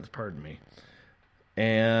 7th, pardon me.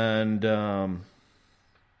 And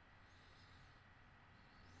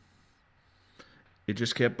it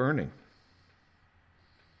just kept burning.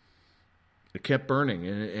 It kept burning,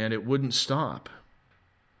 and it wouldn't stop.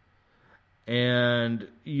 And,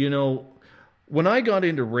 you know, when I got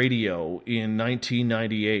into radio in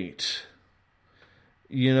 1998,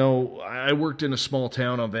 you know, I worked in a small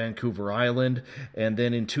town on Vancouver Island, and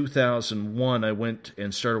then in 2001, I went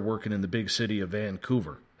and started working in the big city of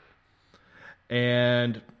Vancouver.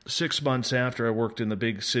 And 6 months after I worked in the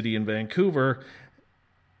big city in Vancouver,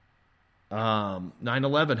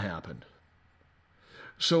 9/11 happened.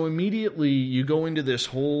 So immediately you go into this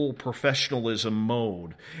whole professionalism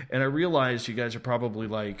mode. And I realize you guys are probably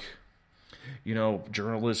like, you know,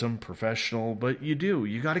 journalism, professional, but you do.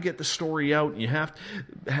 You got to get the story out, and you have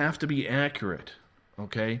to be accurate,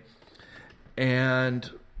 okay? And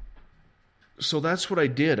so that's what I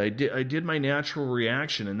did. I did my natural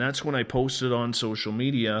reaction, and that's when I posted on social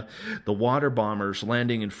media the water bombers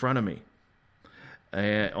landing in front of me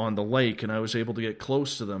on the lake, and I was able to get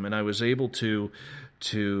close to them, and I was able to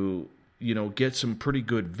you know, get some pretty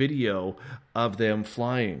good video of them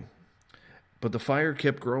flying. But the fire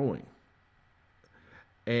kept growing.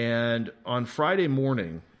 And on Friday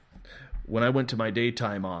morning, when I went to my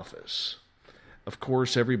daytime office, of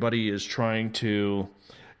course everybody is trying to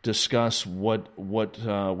discuss what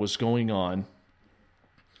was going on.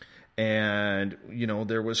 And, you know,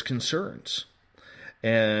 there was concerns.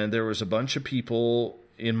 And there was a bunch of people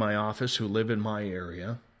in my office who live in my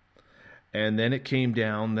area. And then it came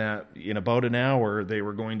down that in about an hour, they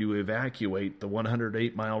were going to evacuate the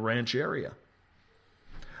 108 Mile Ranch area.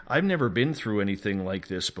 I've never been through anything like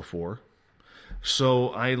this before.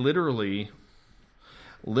 So I literally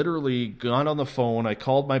got on the phone. I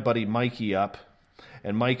called my buddy Mikey up.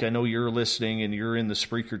 And Mike, I know you're listening and you're in the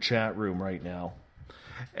Spreaker chat room right now.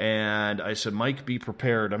 And I said, Mike, be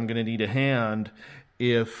prepared. I'm going to need a hand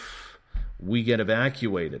if we get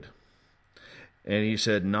evacuated. And he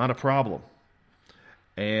said, not a problem.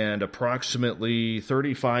 And approximately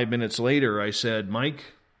 35 minutes later, I said, Mike,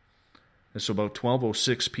 it's about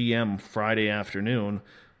 12:06 p.m. Friday afternoon.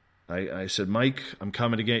 I said, Mike, I'm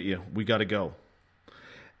coming to get you. We got to go.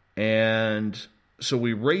 And so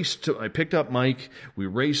we raced I picked up Mike. We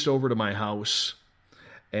raced over to my house.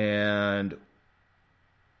 And,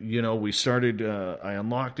 you know, we started, I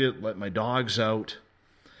unlocked it, let my dogs out.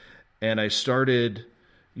 And I started,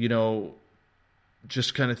 you know,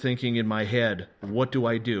 just kind of thinking in my head, what do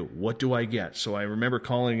I do? What do I get? So I remember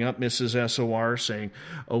calling up Mrs. SOR saying,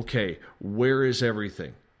 okay, where is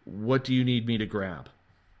everything? What do you need me to grab?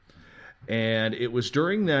 And it was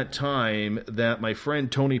during that time that my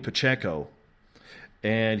friend Tony Pacheco,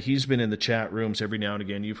 and he's been in the chat rooms every now and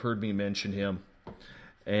again. You've heard me mention him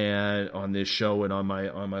and on this show and on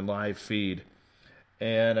my live feed.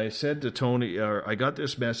 And I said to Tony, or I got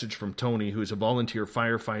this message from Tony, who's a volunteer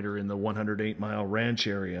firefighter in the 108 Mile Ranch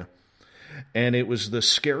area. And it was the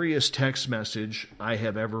scariest text message I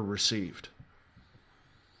have ever received.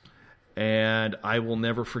 And I will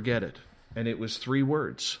never forget it. And it was 3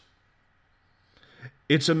 words.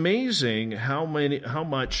 It's amazing how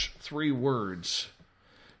much 3 words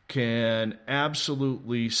can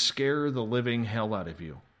absolutely scare the living hell out of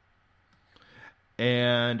you.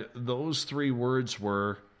 And those 3 words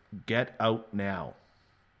were, get out now.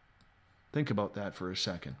 Think about that for a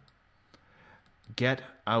second. Get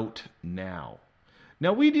out now.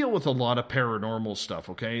 Now, we deal with a lot of paranormal stuff,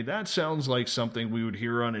 okay? That sounds like something we would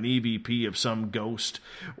hear on an EVP of some ghost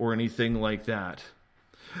or anything like that.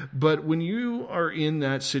 But when you are in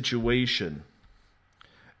that situation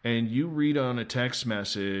and you read on a text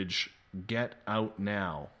message, get out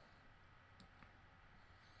now,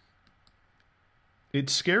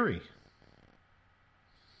 it's scary.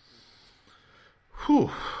 Whew.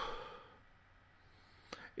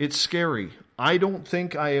 It's scary. I don't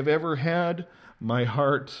think I have ever had my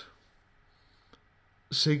heart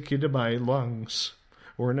sink into my lungs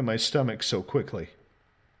or into my stomach so quickly.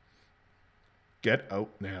 Get out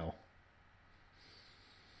now.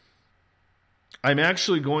 I'm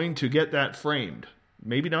actually going to get that framed.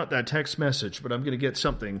 Maybe not that text message, but I'm going to get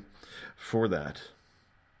something for that.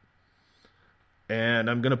 And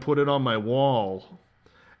I'm going to put it on my wall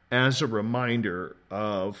as a reminder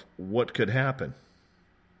of what could happen.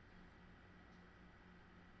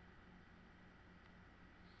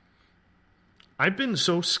 I've been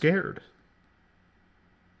so scared.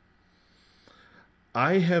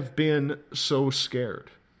 I have been so scared.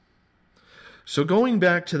 So going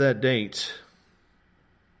back to that date,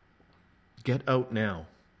 get out now.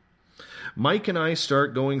 Mike and I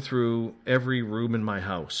start going through every room in my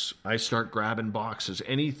house. I start grabbing boxes.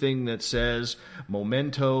 Anything that says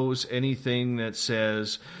mementos, anything that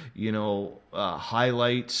says,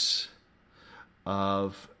 highlights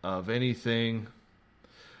of anything.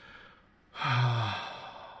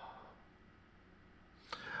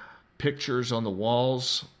 Pictures on the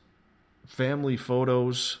walls, family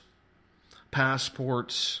photos,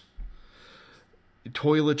 passports,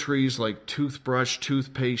 toiletries like toothbrush,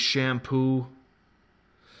 toothpaste, shampoo,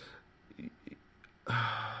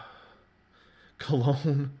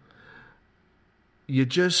 cologne. You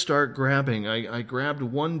just start grabbing. I grabbed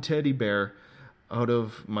one teddy bear out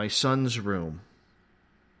of my son's room.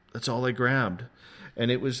 That's all I grabbed. And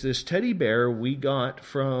it was this teddy bear we got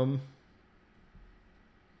from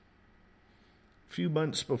a few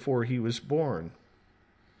months before he was born.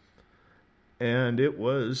 And it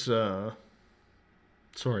was...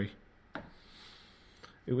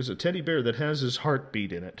 It was a teddy bear that has his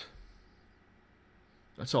heartbeat in it.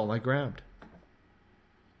 That's all I grabbed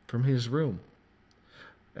from his room.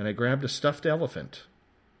 And I grabbed a stuffed elephant.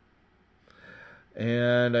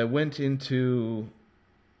 And I went into,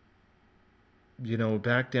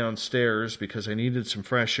 back downstairs because I needed some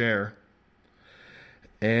fresh air.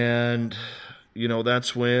 And,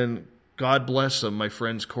 that's when, God bless them, my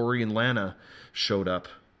friends Corey and Lana showed up.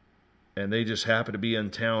 And they just happened to be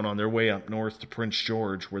in town on their way up north to Prince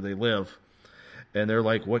George, where they live. And they're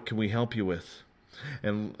like, what can we help you with?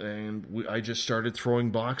 And I just started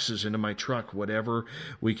throwing boxes into my truck, whatever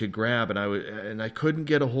we could grab. And I couldn't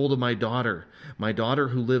get a hold of my daughter. My daughter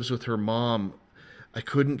who lives with her mom, I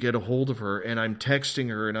couldn't get a hold of her. And I'm texting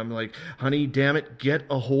her, and I'm like, honey, damn it, get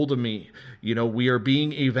a hold of me. We are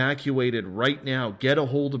being evacuated right now. Get a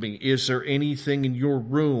hold of me. Is there anything in your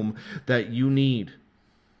room that you need?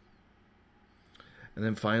 And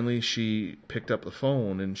then finally she picked up the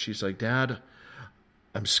phone and she's like, Dad,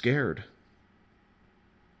 I'm scared.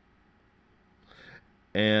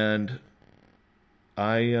 And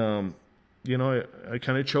I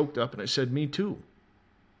kind of choked up and I said, me too.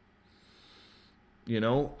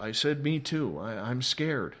 I said, me too. I'm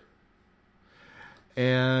scared.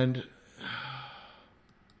 And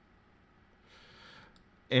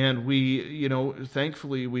we,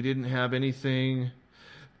 thankfully we didn't have anything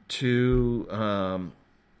to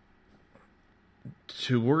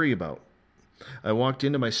worry about. I walked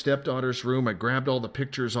into my stepdaughter's room. I grabbed all the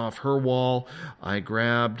pictures off her wall. I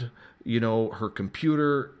grabbed, her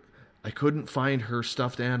computer. I couldn't find her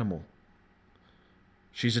stuffed animal.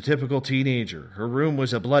 She's a typical teenager. Her room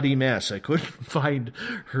was a bloody mess. I couldn't find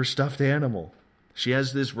her stuffed animal. She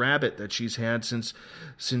has this rabbit that she's had since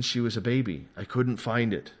she was a baby. I couldn't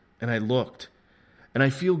find it. And I looked. And I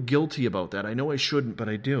feel guilty about that. I know I shouldn't, but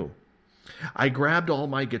I do. I grabbed all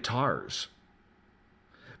my guitars.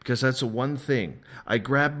 Because that's the one thing. I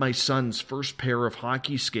grabbed my son's first pair of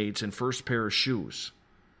hockey skates and first pair of shoes.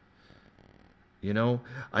 You know,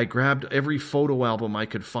 I grabbed every photo album I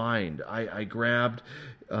could find. I grabbed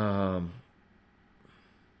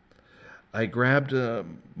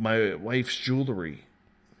my wife's jewelry.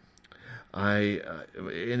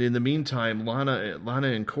 And in the meantime, Lana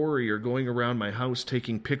and Corey are going around my house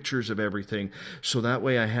taking pictures of everything, so that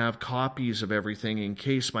way I have copies of everything in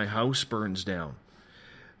case my house burns down.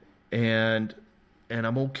 And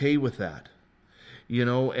I'm okay with that. You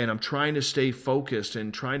know, and I'm trying to stay focused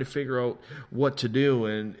and trying to figure out what to do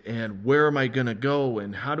and where am I going to go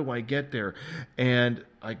and how do I get there. And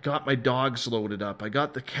I got my dogs loaded up. I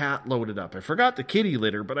got the cat loaded up. I forgot the kitty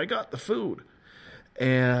litter, but I got the food.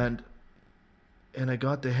 And I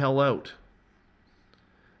got the hell out.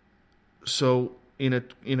 So in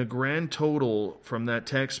a grand total from that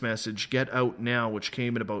text message, get out now, which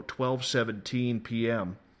came at about 12:17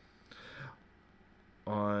 p.m.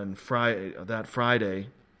 on Friday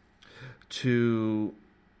to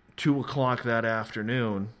 2 o'clock that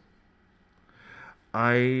afternoon,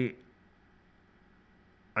 I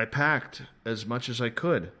packed as much as I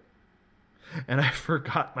could, and I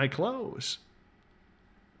forgot my clothes.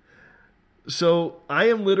 So I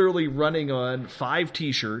am literally running on 5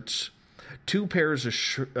 t-shirts, 2 pairs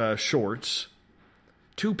of shorts,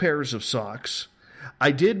 2 pairs of socks.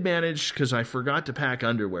 I did manage, because I forgot to pack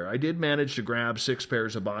underwear, I did manage to grab 6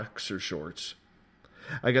 pairs of boxer shorts.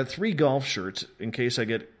 I got 3 golf shirts in case I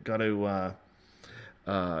got to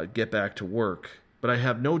get back to work. But I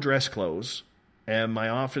have no dress clothes, and my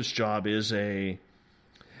office job is I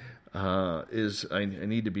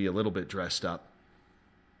need to be a little bit dressed up.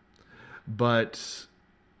 But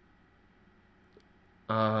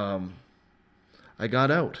I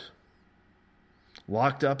got out,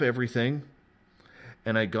 locked up everything,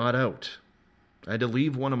 and I got out. I had to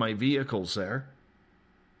leave one of my vehicles there,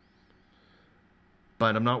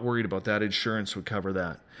 but I'm not worried about that. Insurance would cover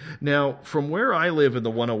that. Now, from where I live in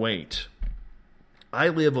the 108, I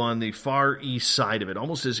live on the far east side of it,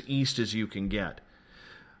 almost as east as you can get.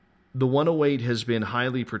 The 108 has been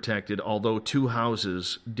highly protected, although 2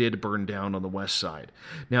 houses did burn down on the west side.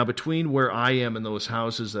 Now, between where I am and those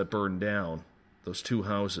houses that burned down, those 2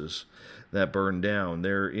 houses that burned down,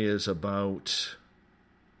 there is about,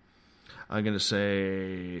 I'm going to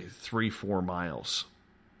say, 3-4 miles.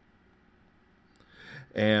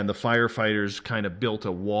 And the firefighters kind of built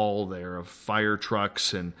a wall there of fire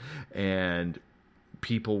trucks and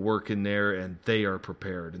people working there, and they are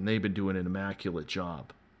prepared, and they've been doing an immaculate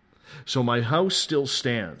job. So my house still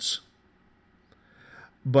stands,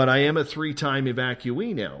 but I am a 3-time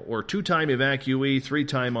evacuee now, or 2-time evacuee,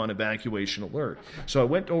 3-time on evacuation alert. So I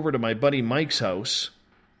went over to my buddy Mike's house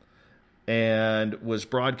and was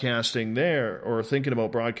broadcasting there, or thinking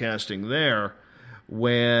about broadcasting there,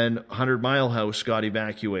 when 100 Mile House got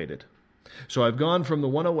evacuated. So I've gone from the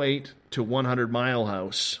 108 to 100 Mile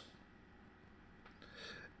House.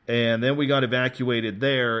 And then we got evacuated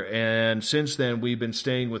there, and since then we've been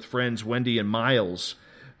staying with friends Wendy and Miles,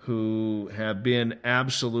 who have been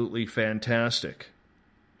absolutely fantastic.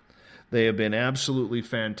 They have been absolutely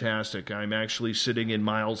fantastic. I'm actually sitting in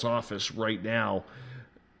Miles' office right now,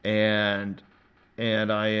 and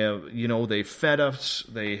I have, you know, they've fed us,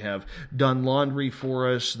 they have done laundry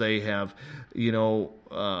for us, they have, you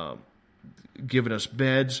know, given us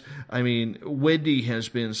beds. I mean, Wendy has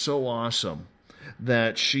been so awesome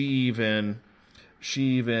that she even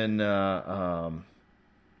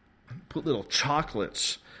put little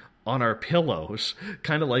chocolates on our pillows,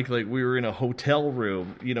 kind of like we were in a hotel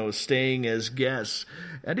room, you know, staying as guests.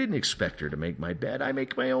 I didn't expect her to make my bed. I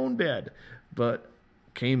make my own bed. But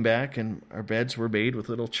came back and our beds were made with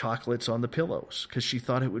little chocolates on the pillows because she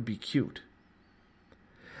thought it would be cute.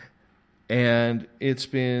 And it's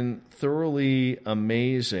been thoroughly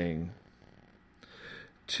amazing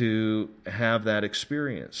to have that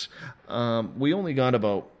experience. We only got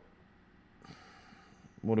about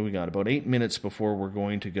 8 minutes before we're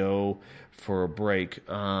going to go for a break.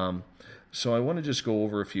 So I want to just go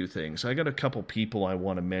over a few things. I got a couple people I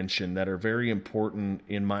want to mention that are very important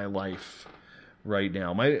in my life right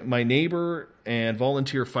now. My neighbor and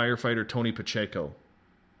volunteer firefighter, Tony Pacheco.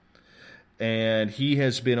 And he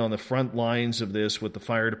has been on the front lines of this with the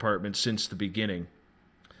fire department since the beginning.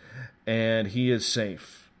 And he is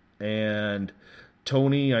safe. And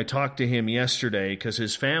Tony, I talked to him yesterday because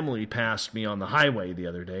his family passed me on the highway the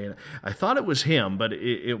other day. And I thought it was him, but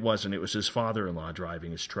it wasn't. It was his father-in-law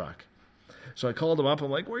driving his truck. So I called him up.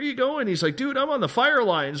 I'm like, where are you going? He's like, dude, I'm on the fire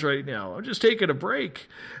lines right now. I'm just taking a break.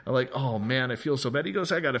 I'm like, oh, man, I feel so bad. He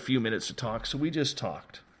goes, I got a few minutes to talk. So we just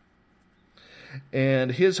talked.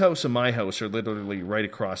 And his house and my house are literally right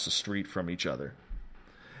across the street from each other.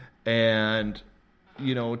 And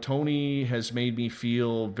Tony has made me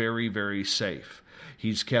feel very, very safe.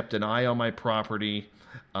 He's kept an eye on my property.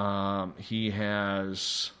 He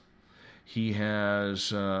has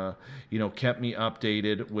kept me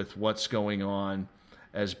updated with what's going on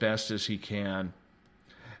as best as he can.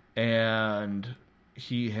 And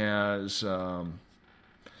he has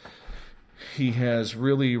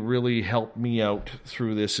really, really helped me out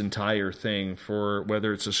through this entire thing, for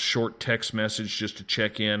whether it's a short text message just to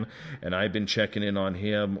check in, and I've been checking in on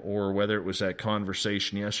him, or whether it was that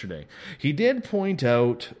conversation yesterday. He did point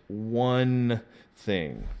out one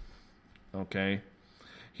thing, okay?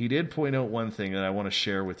 He did point out one thing that I want to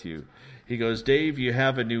share with you. He goes, "Dave, you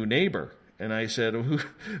have a new neighbor." And I said,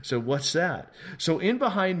 "So what's that?" So in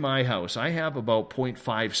behind my house, I have about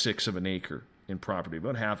 0.56 of an acre in property,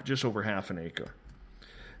 just over half an acre.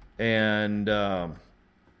 And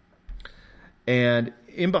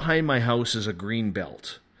in behind my house is a green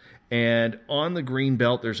belt. And on the green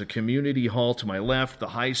belt, there's a community hall to my left. The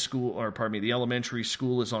the elementary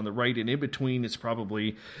school is on the right. And in between, it's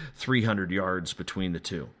probably 300 yards between the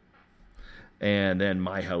two. And then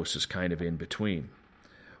my house is kind of in between.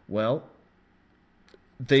 Well,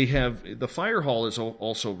 the fire hall is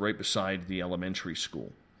also right beside the elementary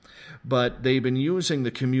school. But they've been using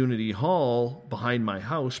the community hall behind my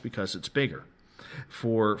house because it's bigger,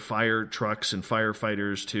 for fire trucks and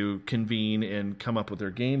firefighters to convene and come up with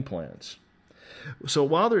their game plans. So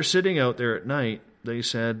while they're sitting out there at night, they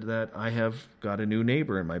said that I have got a new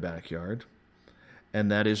neighbor in my backyard,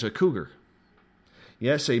 and that is a cougar.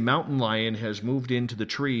 Yes, a mountain lion has moved into the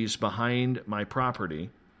trees behind my property,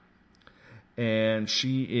 and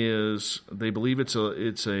she is, they believe it's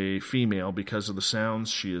a female because of the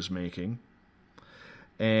sounds she is making,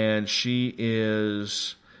 and she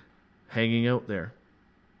is hanging out there.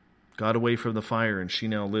 Got away from the fire, and she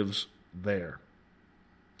now lives there.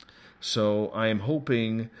 So I am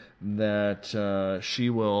hoping that she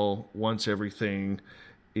will, once everything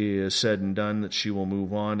is said and done, that she will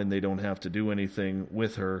move on and they don't have to do anything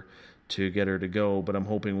with her to get her to go. But I'm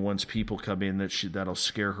hoping once people come in that'll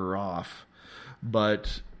scare her off.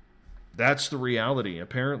 But that's the reality.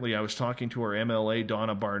 Apparently, I was talking to our MLA,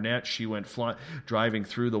 Donna Barnett. She went driving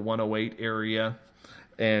through the 108 area,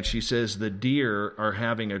 and she says the deer are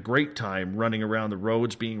having a great time running around the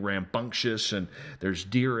roads, being rambunctious, and there's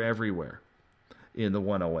deer everywhere in the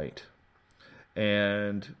 108.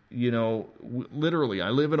 And, literally, I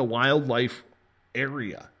live in a wildlife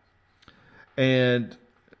area. And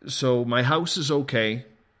so my house is okay.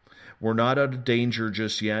 We're not out of danger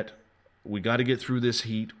just yet. We got to get through this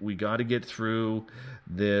heat. We got to get through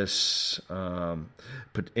this,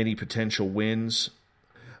 any potential winds.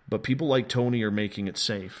 But people like Tony are making it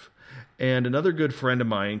safe. And another good friend of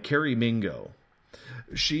mine, Carrie Mingo,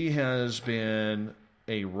 she has been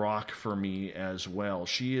a rock for me as well.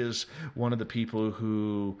 She is one of the people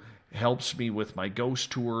who helps me with my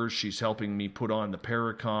ghost tours. She's helping me put on the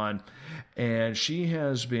Paracon. And she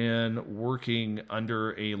has been working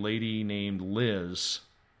under a lady named Liz,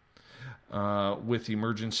 with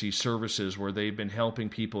emergency services, where they've been helping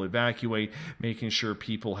people evacuate, making sure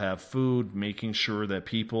people have food, making sure that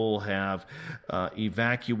people have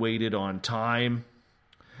evacuated on time.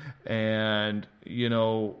 And,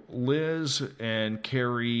 Liz and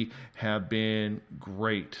Carrie have been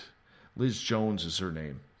great. Liz Jones is her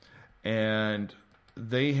name. And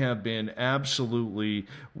they have been absolutely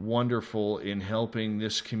wonderful in helping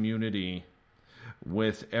this community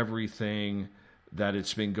with everything that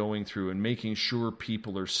it's been going through, and making sure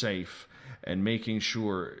people are safe, and making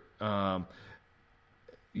sure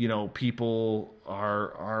people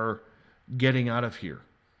are getting out of here.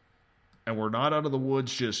 And we're not out of the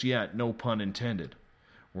woods just yet, no pun intended.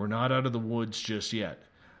 We're not out of the woods just yet.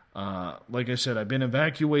 Like I said, I've been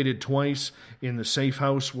evacuated twice in the safe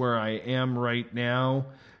house where I am right now,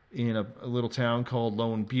 in a little town called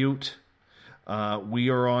Lone Butte. We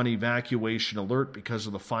are on evacuation alert because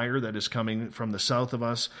of the fire that is coming from the south of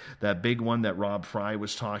us, that big one that Rob Fry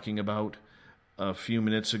was talking about a few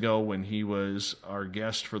minutes ago when he was our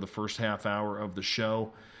guest for the first half hour of the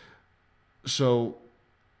show. So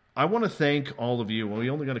I want to thank all of you. Well, we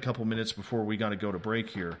only got a couple minutes before we got to go to break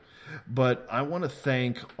here, but I want to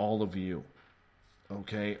thank all of you,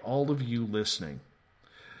 okay, all of you listening.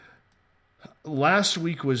 Last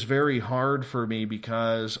week was very hard for me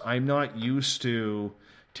because I'm not used to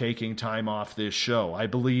taking time off this show. I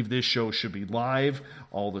believe this show should be live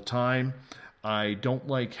all the time. I don't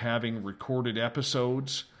like having recorded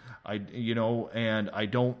episodes. And I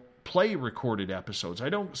don't play recorded episodes. I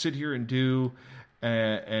don't sit here and do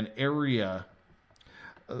an area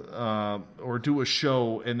or do a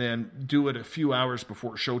show and then do it a few hours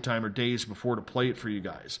before showtime or days before to play it for you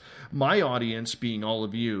guys. My audience, being all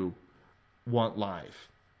of you, want live.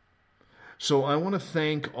 So I want to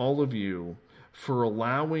thank all of you for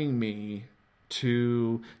allowing me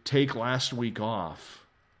to take last week off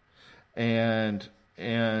and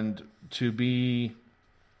to be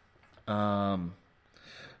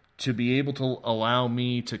able to allow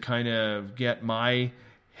me to kind of get my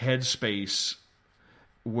headspace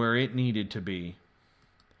where it needed to be,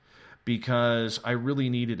 because I really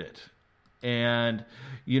needed it. And,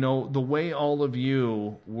 the way all of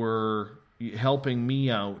you were helping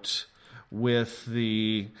me out with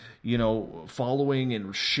the, following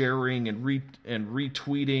and sharing and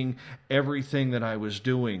retweeting everything that I was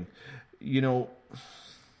doing, to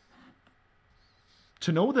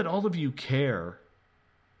know that all of you care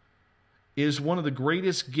is one of the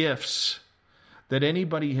greatest gifts that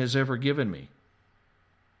anybody has ever given me.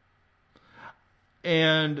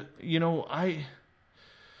 And, I'm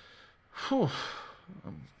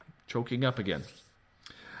choking up again.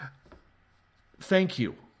 Thank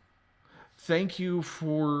you. Thank you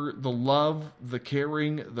for the love, the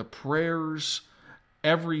caring, the prayers,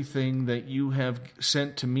 everything that you have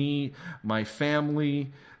sent to me, my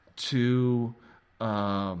family, to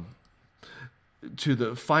the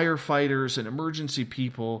firefighters and emergency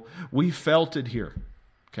people. We felt it here,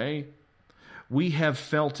 okay? We have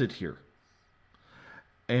felt it here.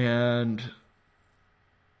 And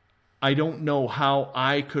I don't know how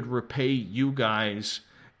I could repay you guys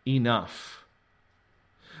enough.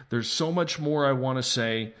 There's so much more I want to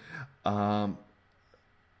say. We're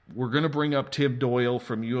going to bring up Tim Doyle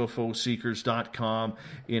from UFOseekers.com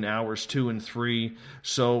in hours 2 and 3.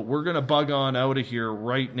 So we're going to bug on out of here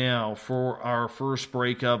right now for our first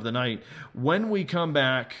break of the night. When we come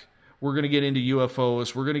back, we're going to get into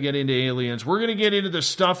UFOs. We're going to get into aliens. We're going to get into the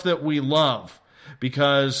stuff that we love.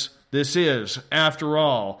 Because this is, after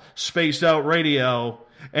all, Spaced Out Radio,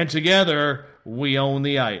 and together we own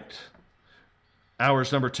the IT.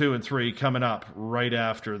 Hours number 2 and 3 coming up right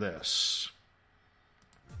after this.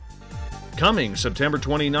 Coming September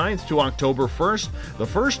 29th to October 1st, the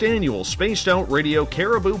first annual Spaced Out Radio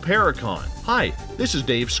Caribou Paracon. Hi, this is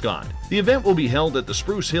Dave Scott. The event will be held at the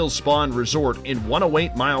Spruce Hills Spa and Resort in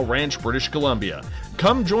 108 Mile Ranch, British Columbia.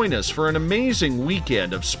 Come join us for an amazing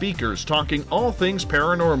weekend of speakers talking all things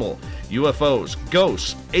paranormal, UFOs,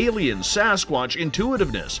 ghosts, aliens, Sasquatch,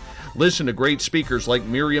 intuitiveness. Listen to great speakers like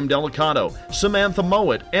Miriam Delicato, Samantha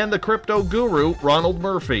Mowat, and the crypto guru Ronald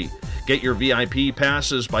Murphy. Get your VIP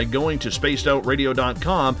passes by going to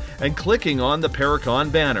spacedoutradio.com and clicking on the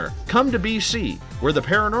Paracon banner. Come to BC, where the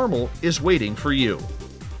paranormal is waiting for you.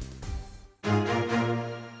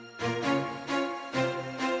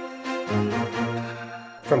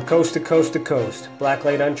 From coast to coast to coast,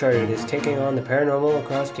 Blacklight Uncharted is taking on the paranormal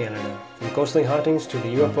across Canada. From ghostly hauntings to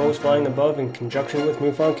the UFOs flying above in conjunction with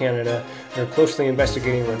MUFON Canada, we're closely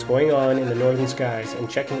investigating what's going on in the northern skies and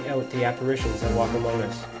checking out the apparitions that walk among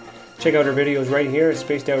us. Check out our videos right here at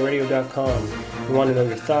spacedoutradio.com. We want to know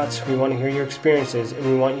your thoughts, we want to hear your experiences, and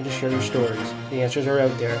we want you to share your stories. The answers are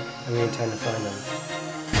out there, and we intend to find them.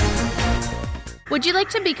 Would you like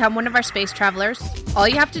to become one of our space travelers? All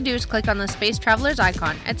you have to do is click on the Space Travelers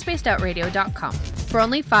icon at spacedoutradio.com. For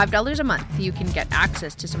only $5 a month, you can get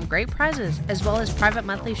access to some great prizes, as well as private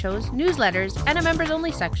monthly shows, newsletters, and a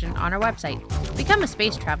members-only section on our website. Become a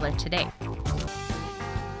space traveler today.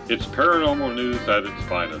 It's paranormal news at its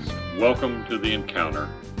finest. Welcome to The Encounter.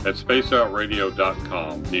 At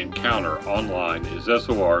spacedoutradio.com, The Encounter online is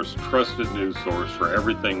SOR's trusted news source for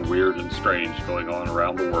everything weird and strange going on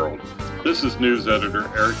around the world. This is news editor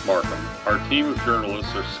Eric Markham. Our team of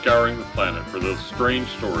journalists are scouring the planet for those strange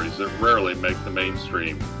stories that rarely make the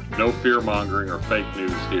mainstream. No fear-mongering or fake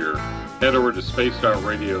news here. Head over to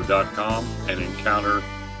spacedoutradio.com and encounter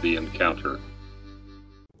The Encounter.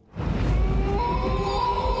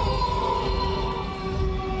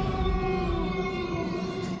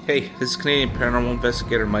 Hey, this is Canadian paranormal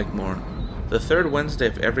investigator Mike Moore. The third Wednesday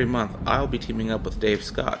of every month, I'll be teaming up with Dave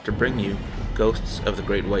Scott to bring you Ghosts of the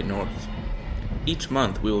Great White North. Each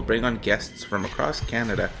month, we will bring on guests from across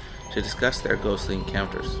Canada to discuss their ghostly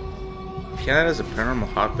encounters. Canada is a paranormal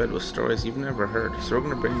hotbed with stories you've never heard, so we're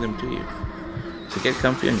going to bring them to you. So get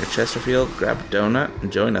comfy on your Chesterfield, grab a donut,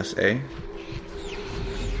 and join us, eh?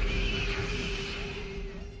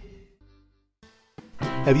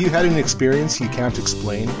 Have you had an experience you can't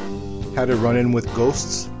explain? Had a run-in with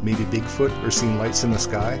ghosts, maybe Bigfoot, or seen lights in the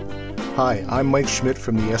sky? Hi, I'm Mike Schmidt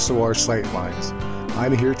from the SOR Sightlines.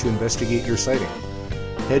 I'm here to investigate your sighting.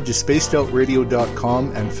 Head to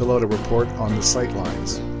spacedoutradio.com and fill out a report on the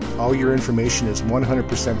Sightlines. All your information is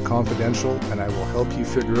 100% confidential, and I will help you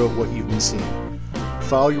figure out what you've been seeing.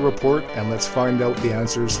 File your report, and let's find out the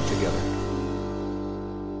answers together.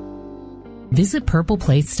 Visit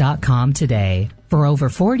purpleplates.com today. For over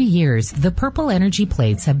 40 years, the Purple Energy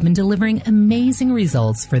Plates have been delivering amazing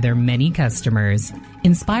results for their many customers.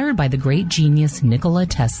 Inspired by the great genius Nikola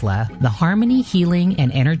Tesla, the harmony, healing,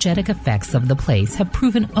 and energetic effects of the plates have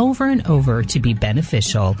proven over and over to be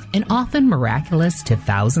beneficial and often miraculous to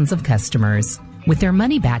thousands of customers. With their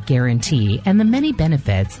money-back guarantee and the many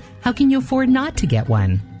benefits, how can you afford not to get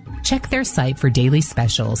one? Check their site for daily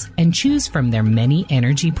specials and choose from their many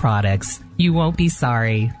energy products. You won't be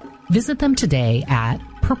sorry. Visit them today at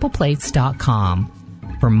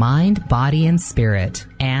purpleplates.com for mind, body, and spirit,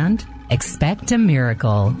 and expect a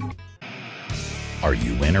miracle. Are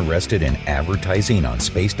you interested in advertising on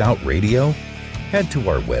Spaced Out Radio? Head to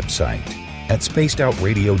our website at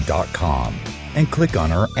spacedoutradio.com and click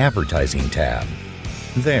on our advertising tab.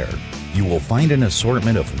 There, you will find an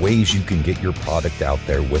assortment of ways you can get your product out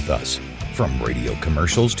there with us, from radio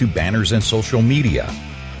commercials to banners and social media.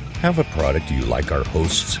 Have a product you like our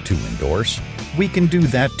hosts to endorse? We can do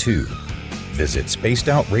that too. Visit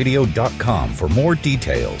spacedoutradio.com for more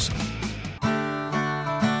details.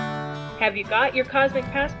 Have you got your Cosmic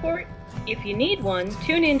Passport? If you need one,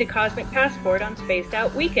 tune in to Cosmic Passport on Spaced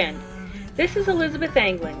Out Weekend. This is Elizabeth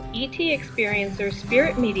Anglin, ET experiencer,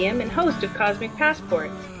 spirit medium, and host of Cosmic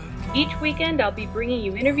Passport. Each weekend I'll be bringing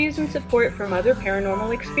you interviews and support from other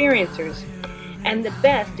paranormal experiencers, and the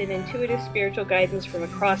best in intuitive spiritual guidance from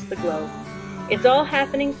across the globe. It's all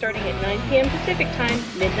happening starting at 9 p.m. Pacific Time,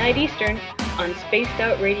 midnight Eastern, on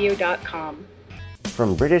spacedoutradio.com.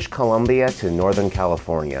 From British Columbia to Northern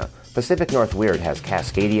California, Pacific North Weird has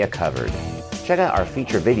Cascadia covered. Check out our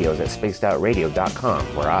feature videos at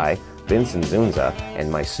spacedoutradio.com, where I, Vincent Zunza, and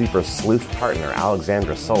my super sleuth partner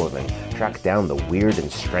Alexandra Sullivan track down the weird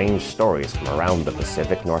and strange stories from around the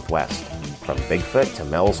Pacific Northwest. From Bigfoot to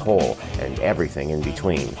Mel's Hole and everything in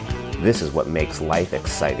between. This is what makes life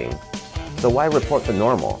exciting. So why report the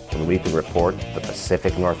normal when we can report the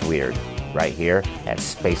Pacific North Weird right here at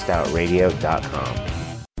spacedoutradio.com.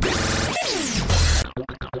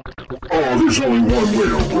 Oh, there's only one way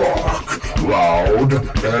to rock. Loud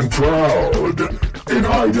and proud. In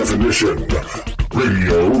high definition.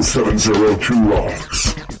 Radio 702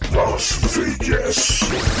 rocks. Las Vegas.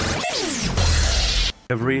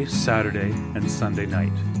 Every Saturday and Sunday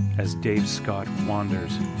night, as Dave Scott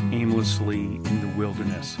wanders aimlessly in the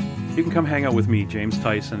wilderness, you can come hang out with me, James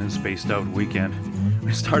Tyson, in Spaced Out Weekend.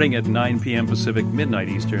 Starting at 9 p.m. Pacific, midnight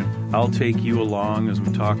Eastern, I'll take you along as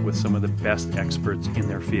we talk with some of the best experts in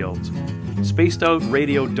their fields.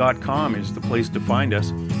 SpacedOutRadio.com is the place to find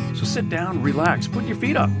us. So sit down, relax, put your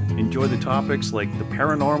feet up, enjoy the topics like the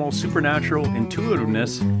paranormal, supernatural,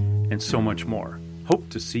 intuitiveness, and so much more. Hope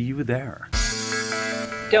to see you there.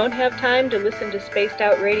 Don't have time to listen to Spaced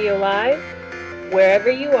Out Radio live? Wherever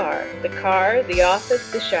you are, the car, the office,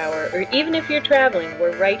 the shower, or even if you're traveling,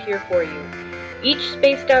 we're right here for you. Each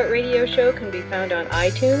Spaced Out Radio show can be found on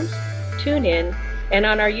iTunes, TuneIn, and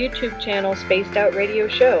on our YouTube channel, Spaced Out Radio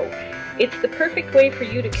Show. It's the perfect way for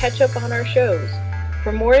you to catch up on our shows.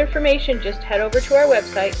 For more information, just head over to our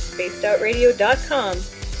website, spacedoutradio.com,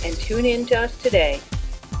 and tune in to us today.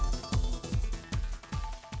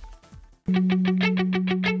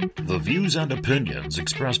 The views and opinions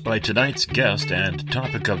expressed by tonight's guest and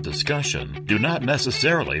topic of discussion do not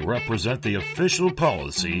necessarily represent the official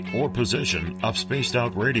policy or position of Spaced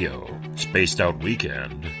Out Radio, Spaced Out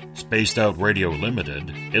Weekend, Spaced Out Radio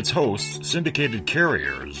Limited, its hosts, syndicated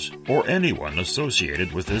carriers, or anyone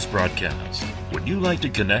associated with this broadcast. Would you like to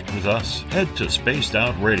connect with us? Head to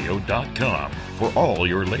spacedoutradio.com for all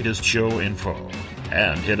your latest show info.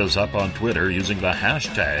 And hit us up on Twitter using the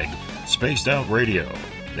hashtag Spaced Out Radio.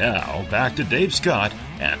 Now, back to Dave Scott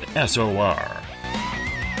and SOR.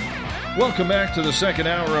 Welcome back to the second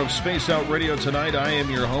hour of Spaced Out Radio tonight. I am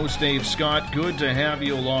your host, Dave Scott. Good to have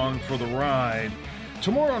you along for the ride.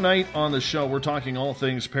 Tomorrow night on the show, we're talking all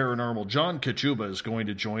things paranormal. John Kachuba is going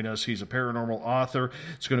to join us. He's a paranormal author.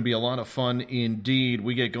 It's going to be a lot of fun indeed.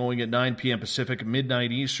 We get going at 9 p.m. Pacific,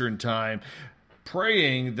 midnight Eastern time,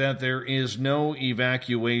 praying that there is no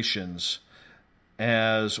evacuations,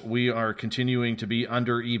 as we are continuing to be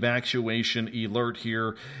under evacuation alert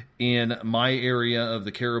here in my area of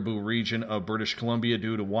the Caribou region of British Columbia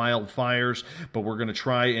due to wildfires. But we're going to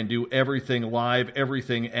try and do everything live,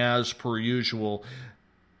 everything as per usual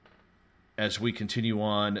as we continue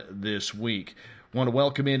on this week. Want to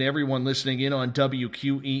welcome in everyone listening in on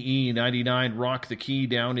WQEE 99 Rock the Key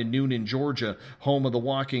down in Noonan, Georgia, home of The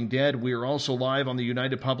Walking Dead. We are also live on the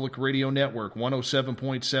United Public Radio Network, 107.7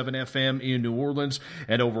 FM in New Orleans,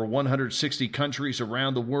 and over 160 countries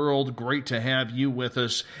around the world. Great to have you with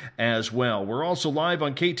us as well. We're also live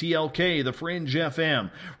on KTLK, The Fringe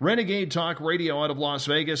FM, Renegade Talk Radio out of Las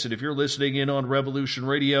Vegas, and if you're listening in on Revolution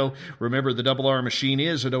Radio, remember the Double R Machine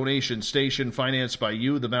is a donation station financed by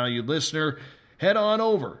you, the valued listener. Head on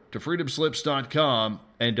over to freedomslips.com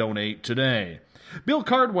and donate today. Bill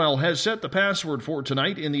Cardwell has set the password for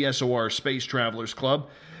tonight in the SOR Space Travelers Club.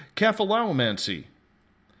 Cephalomancy.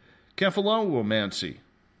 Cephalomancy.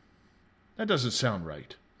 That doesn't sound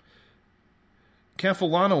right.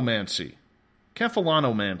 Cephalomancy.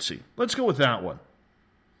 Cephalomancy. Let's go with that one.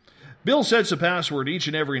 Bill sets a password each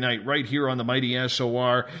and every night right here on the mighty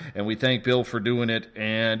SOR, and we thank Bill for doing it.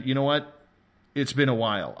 And you know what? It's been a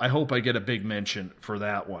while. I hope I get a big mention for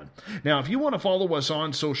that one. Now, if you want to follow us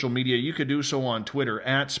on social media, you can do so on Twitter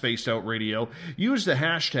at Spaced Out Radio. Use the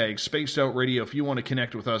hashtag Spaced Out Radio if you want to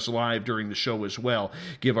connect with us live during the show as well.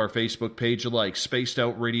 Give our Facebook page a like, Spaced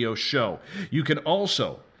Out Radio Show. You can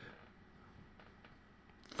also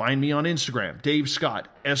find me on Instagram, Dave Scott,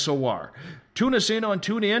 SOR. Tune us in on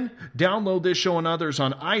TuneIn. Download this show and others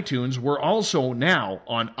on iTunes. We're also now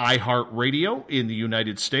on iHeartRadio in the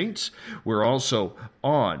United States. We're also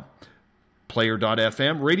on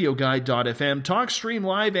Player.fm, RadioGuide.fm, TalkStream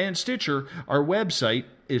Live, and Stitcher. Our website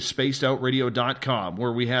is spacedoutradio.com,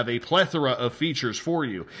 where we have a plethora of features for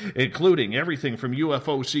you, including everything from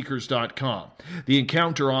UFOseekers.com, The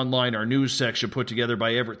Encounter Online, our news section put together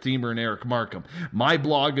by Everett Thiemer and Eric Markham. My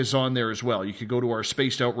blog is on there as well. You can go to our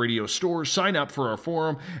Spaced Out Radio store, sign up for our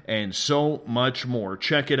forum, and so much more.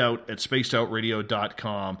 Check it out at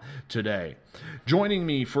spacedoutradio.com today. Joining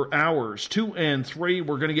me for hours 2 and 3,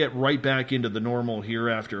 we're going to get right back into the normal here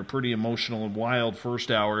after a pretty emotional and wild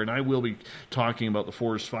first hour, and I will be talking about the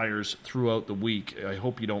forest fires throughout the week. I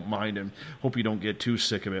hope you don't mind and hope you don't get too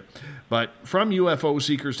sick of it. But from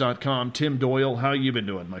UFOseekers.com, Tim Doyle, how you been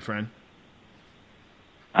doing, my friend?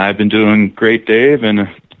 I've been doing great, Dave, and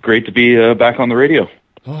great to be back on the radio.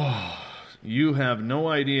 Oh, you have no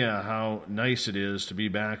idea how nice it is to be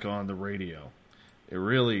back on the radio. It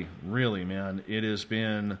really, really, man, it has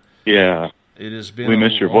been... Yeah. It has been... We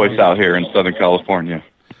miss your voice out here in Southern California.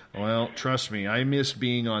 Well, trust me, I miss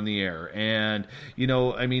being on the air. And, you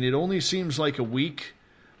know, I mean, it only seems like a week.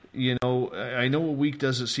 You know, I know a week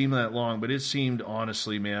doesn't seem that long, but it seemed,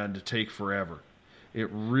 honestly, man, to take forever. It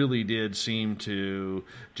really did seem to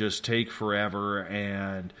just take forever,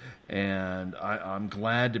 and I'm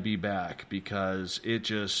glad to be back because it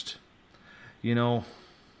just, you know...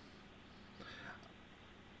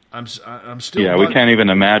 I'm still. Yeah, we can't even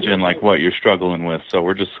imagine like what you're struggling with. So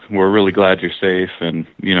we're really glad you're safe, and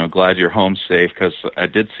glad you're home safe, because I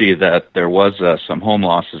did see that there was some home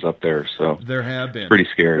losses up there. So there have been. Pretty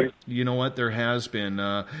scary. You know what? There has been.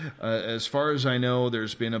 As far as I know,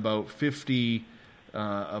 there's been about 50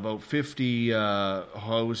 houses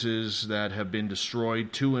that have been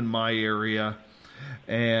destroyed. 2 in my area.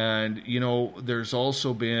 And there's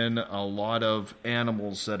also been a lot of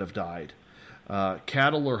animals that have died.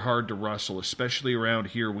 Cattle are hard to rustle, especially around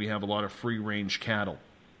here. We have a lot of free-range cattle,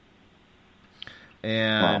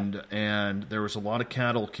 and there was a lot of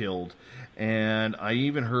cattle killed. And I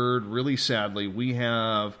even heard, really sadly, we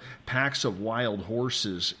have packs of wild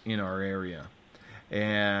horses in our area,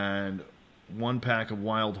 and one pack of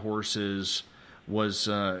wild horses was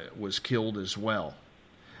killed as well.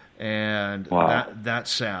 And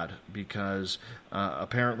that's sad because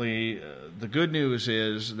apparently the good news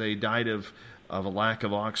is they died of a lack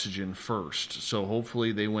of oxygen first. So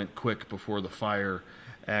hopefully they went quick before the fire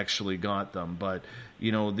actually got them. But,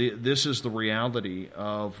 this is the reality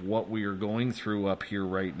of what we are going through up here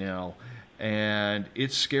right now. And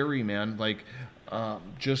it's scary, man. Like,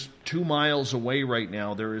 just 2 miles away right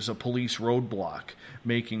now, there is a police roadblock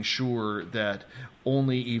making sure that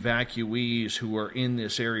only evacuees who are in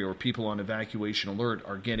this area or people on evacuation alert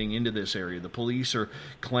are getting into this area. The police are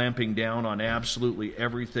clamping down on absolutely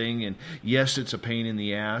everything, and yes, it's a pain in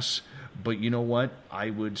the ass, but you know what?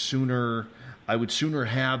 I would sooner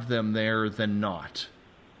have them there than not.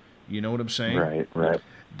 You know what I'm saying? Right.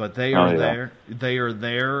 But they are there. They are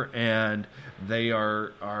there, and they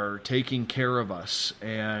are taking care of us.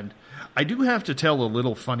 And I do have to tell a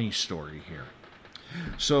little funny story here.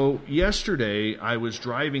 So yesterday I was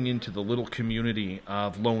driving into the little community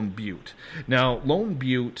of Lone Butte. Now, Lone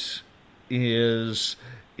Butte is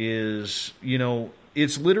it's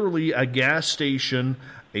literally a gas station,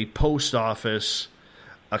 a post office,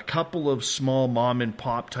 a couple of small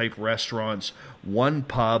mom-and-pop type restaurants, one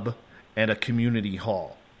pub, and a community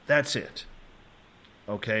hall. That's it.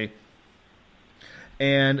 Okay?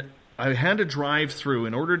 And I had to drive through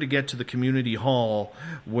in order to get to the community hall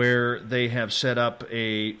where they have set up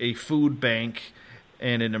a food bank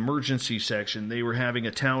and an emergency section. They were having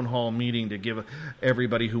a town hall meeting to give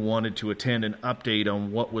everybody who wanted to attend an update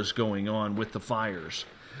on what was going on with the fires.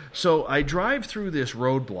 So I drive through this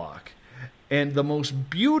roadblock, and the most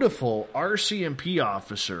beautiful RCMP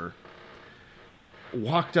officer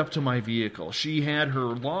walked up to my vehicle. She had her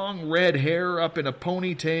long red hair up in a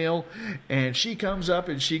ponytail, and she comes up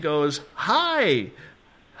and she goes, "Hi,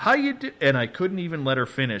 how you do?" And I couldn't even let her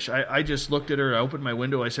finish. I just looked at her, I opened my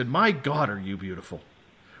window, I said, "My God, are you beautiful?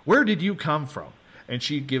 Where did you come from?" And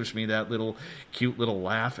she gives me that little cute little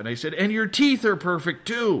laugh, and I said, "And your teeth are perfect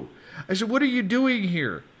too." I said, "What are you doing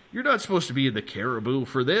here? You're not supposed to be in the Caribou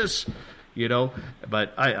for this." You know,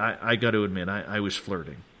 but I got to admit, I was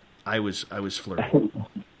flirting. I was flirting,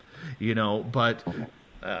 you know, but,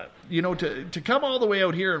 you know, to come all the way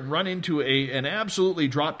out here and run into an absolutely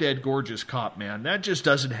drop-dead gorgeous cop, man, that just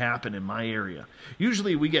doesn't happen in my area.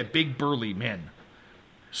 Usually we get big burly men.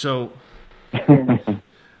 So it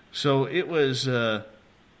was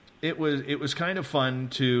kind of fun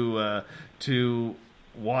to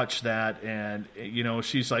watch that, and, you know,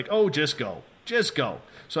 she's like, "Oh, just go.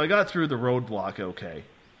 So I got through the roadblock okay.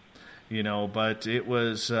 You know, but it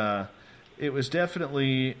was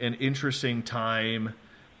definitely an interesting time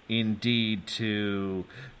indeed to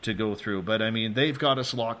go through. But I mean, they've got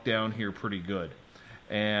us locked down here pretty good,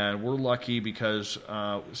 and we're lucky because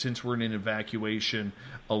since we're in an evacuation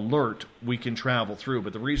alert, we can travel through.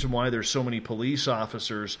 But the reason why there's so many police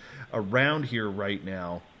officers around here right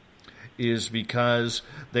now is because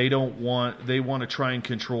they want to try and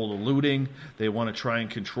control the looting. They want to try and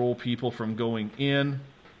control people from going in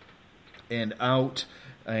and out,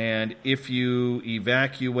 and if you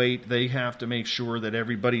evacuate, they have to make sure that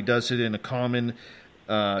everybody does it in a calm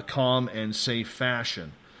and safe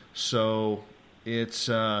fashion. So it's,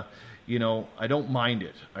 you know, I don't mind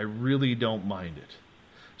it. I really don't mind it.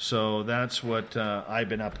 So that's what I've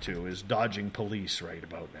been up to, is dodging police right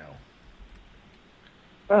about now.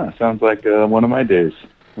 Sounds like one of my days.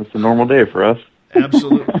 It's a normal day for us.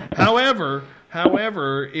 Absolutely. However,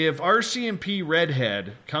 if RCMP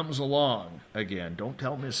Redhead comes along again, don't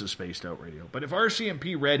tell Mrs. Spaced Out Radio, but if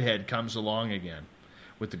RCMP Redhead comes along again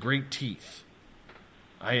with the great teeth,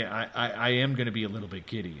 I am going to be a little bit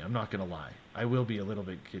giddy. I'm not going to lie. I will be a little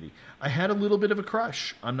bit giddy. I had a little bit of a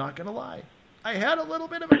crush. I'm not going to lie. I had a little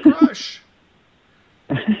bit of a crush.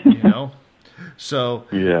 You know? So,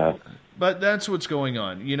 yeah. But that's what's going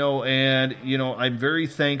on, you know, and, you know, I'm very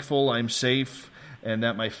thankful I'm safe and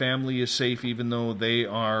that my family is safe, even though they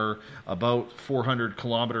are about 400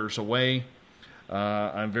 kilometers away.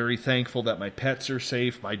 I'm very thankful that my pets are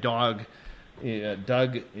safe. My dog,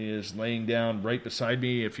 Doug, is laying down right beside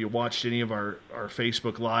me. If you watched any of our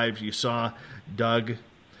Facebook Lives, you saw Doug.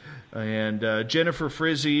 And Jennifer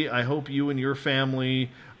Frizzy, I hope you and your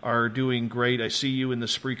family are doing great. I see you in the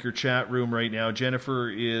Spreaker chat room right now. Jennifer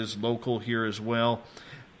is local here as well.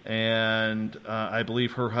 And I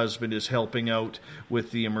believe her husband is helping out with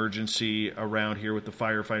the emergency around here with the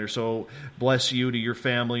firefighter. So bless you to your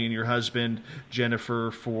family and your husband, Jennifer,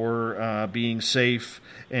 for being safe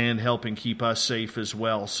and helping keep us safe as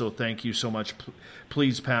well. So thank you so much.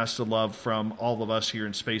 Please pass the love from all of us here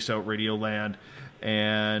in Spaced Out Radio Land.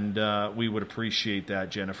 And we would appreciate that,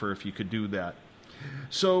 Jennifer, if you could do that.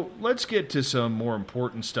 So let's get to some more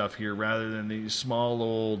important stuff here rather than these small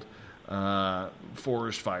old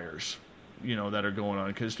forest fires, you know, that are going on.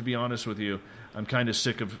 Because to be honest with you, I'm kind of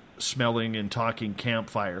sick of smelling and talking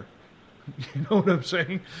campfire. You know what I'm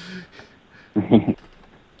saying?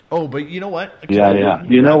 Oh, but you know what? Yeah.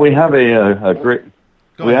 You know, we have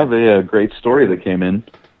a great story that came in.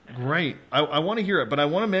 Great. I want to hear it, but I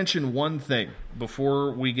want to mention one thing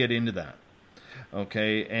before we get into that.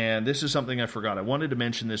 Okay, and this is something I forgot. I wanted to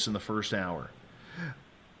mention this in the first hour.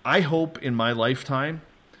 I hope in my lifetime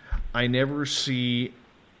I never see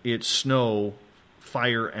it snow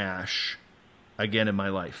fire ash again in my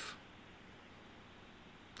life.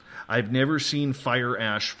 I've never seen fire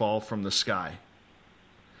ash fall from the sky.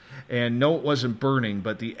 And no, it wasn't burning,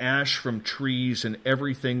 but the ash from trees and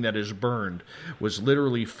everything that is burned was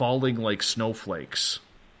literally falling like snowflakes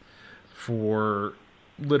for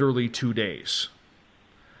literally 2 days.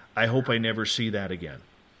 I hope I never see that again.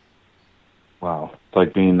 Wow. It's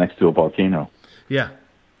like being next to a volcano. Yeah.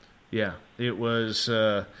 It was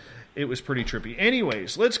pretty trippy.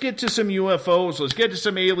 Anyways, let's get to some UFOs. Let's get to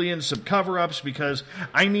some aliens, some cover-ups, because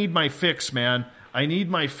I need my fix, man. I need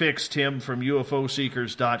my fix, Tim, from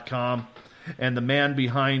UFOseekers.com and the man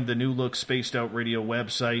behind the New Look Spaced Out Radio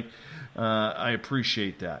website. I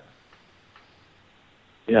appreciate that.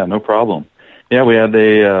 Yeah, no problem. Yeah, we had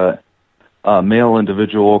a male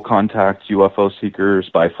individual contact UFO Seekers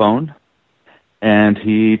by phone, and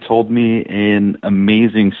he told me an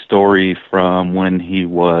amazing story from when he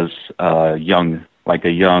was young, like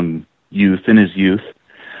a young youth in his youth.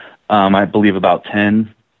 I believe about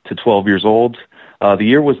 10 to 12 years old. The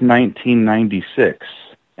year was 1996,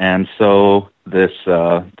 and so this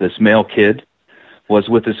male kid was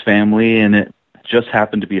with his family, and it just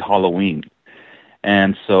happened to be Halloween.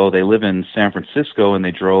 And so they live in San Francisco, and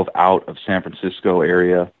they drove out of San Francisco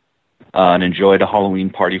area and enjoyed a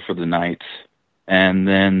Halloween party for the night. And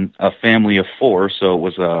then a family of 4, so it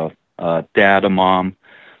was a dad, a mom,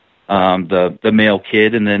 the male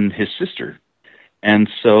kid, and then his sister. And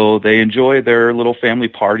so they enjoy their little family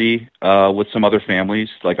party with some other families,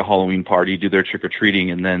 like a Halloween party, do their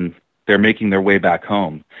trick-or-treating, and then they're making their way back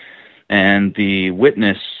home. And the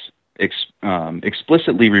witness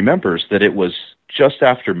explicitly remembers that it was just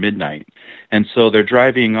after midnight. And so they're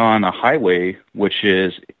driving on a highway, which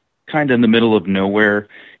is kind of in the middle of nowhere.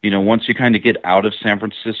 You know, once you kind of get out of San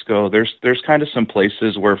Francisco, there's kind of some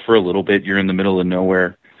places where for a little bit you're in the middle of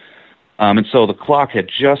nowhere. And so the clock had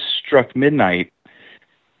just struck midnight,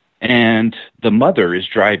 and the mother is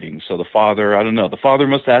driving. So the father, I don't know, the father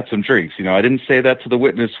must have had some drinks. You know, I didn't say that to the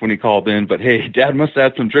witness when he called in, but hey, dad must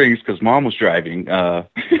have had some drinks because mom was driving.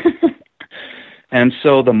 And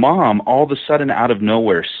so the mom, all of a sudden out of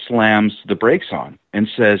nowhere, slams the brakes on and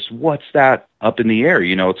says, "What's that up in the air?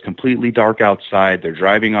 You know, it's completely dark outside. They're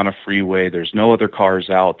driving on a freeway. There's no other cars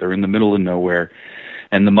out. They're in the middle of nowhere."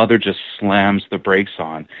 And the mother just slams the brakes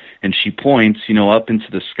on. And she points, you know, up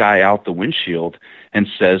into the sky out the windshield and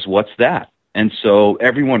says, "What's that?" And so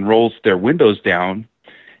everyone rolls their windows down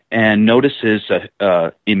and notices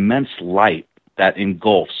a immense light that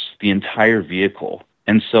engulfs the entire vehicle.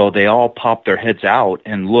 And so they all pop their heads out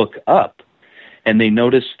and look up, and they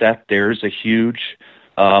notice that there's a huge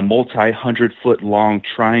multi-100-foot-long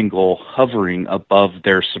triangle hovering above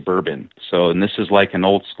their Suburban. So, and this is like an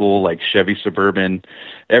old school, like Chevy Suburban.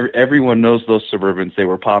 Everyone knows those Suburbans. They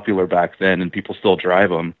were popular back then, and people still drive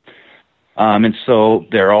them. And so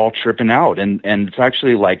they're all tripping out, and it's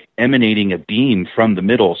actually like emanating a beam from the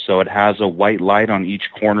middle. So it has a white light on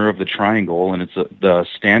each corner of the triangle, and it's the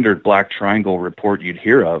standard black triangle report you'd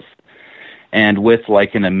hear of. And with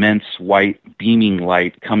like an immense white beaming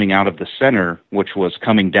light coming out of the center, which was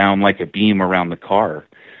coming down like a beam around the car.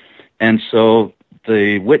 And so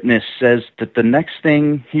the witness says that the next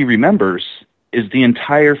thing he remembers is the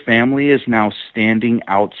entire family is now standing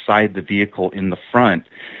outside the vehicle in the front.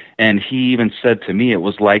 And he even said to me it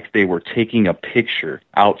was like they were taking a picture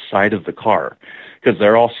outside of the car, because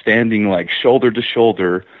they're all standing like shoulder to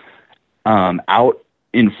shoulder out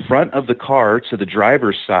in front of the car to the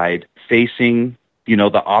driver's side, facing, you know,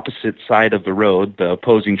 the opposite side of the road, the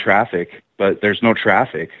opposing traffic, but there's no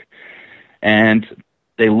traffic. And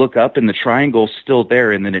they look up and the triangle's still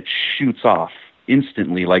there, and then it shoots off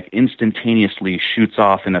instantly, like instantaneously shoots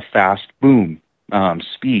off in a fast boom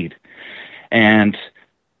speed. And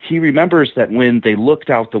he remembers that when they looked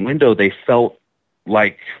out the window, they felt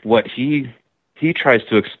like what he tries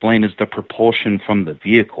to explain is the propulsion from the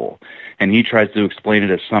vehicle. And he tries to explain it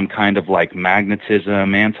as some kind of like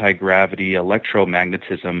magnetism, anti-gravity,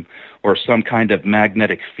 electromagnetism, or some kind of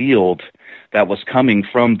magnetic field that was coming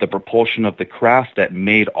from the propulsion of the craft that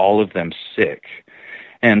made all of them sick.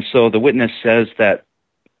 And so the witness says that,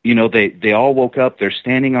 you know, they all woke up, they're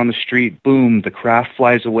standing on the street, boom, the craft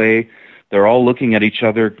flies away. They're all looking at each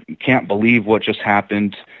other, can't believe what just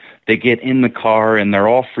happened. They get in the car and they're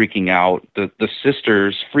all freaking out. The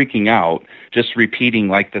sister's freaking out, just repeating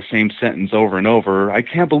like the same sentence over and over. "I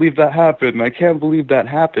can't believe that happened. I can't believe that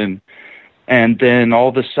happened." And then all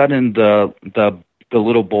of a sudden the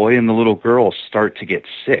little boy and the little girl start to get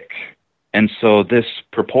sick. And so this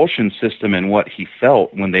propulsion system and what he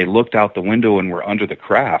felt when they looked out the window and were under the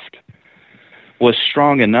craft was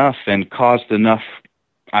strong enough and caused enough,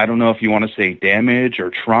 I don't know if you want to say damage or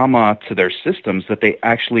trauma to their systems, that they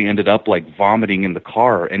actually ended up like vomiting in the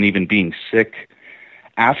car and even being sick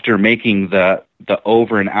after making the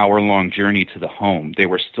over an hour-long journey to the home. They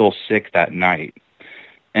were still sick that night.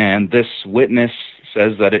 And this witness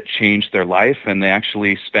says that it changed their life, and they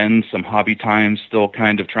actually spend some hobby time still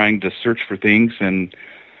kind of trying to search for things. And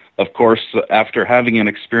of course, after having an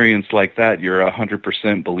experience like that, you're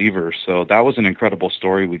 100% believer. So that was an incredible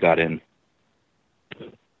story we got in.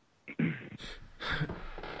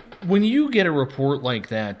 When you get a report like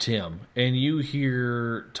that, Tim, and you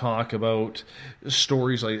hear talk about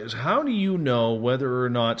stories like this, how do you know whether or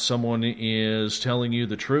not someone is telling you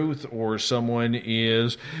the truth or someone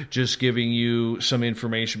is just giving you some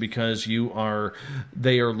information because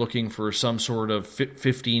they are looking for some sort of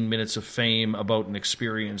 15 minutes of fame about an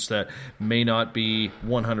experience that may not be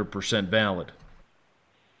 100% valid?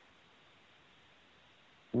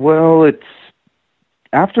 Well, it's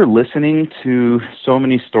after listening to so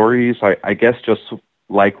many stories, I guess just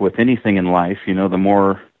like with anything in life, the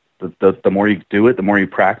more the more you do it, the more you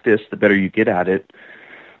practice, the better you get at it.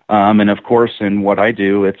 And of course, in what I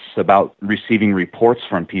do, it's about receiving reports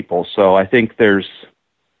from people. So I think there's,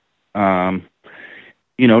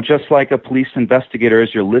 just like a police investigator,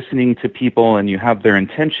 as you're listening to people and you have their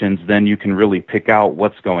intentions, then you can really pick out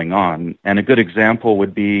what's going on. And a good example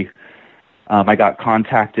would be, I got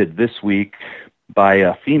contacted this week by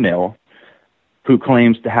a female who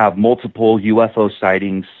claims to have multiple UFO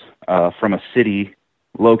sightings from a city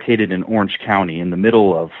located in Orange County in the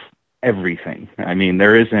middle of everything. I mean,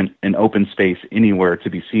 there isn't an open space anywhere to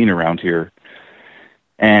be seen around here,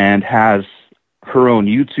 and has her own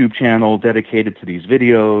YouTube channel dedicated to these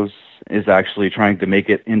videos, is actually trying to make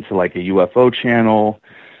it into like a UFO channel,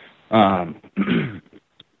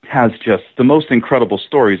 has just the most incredible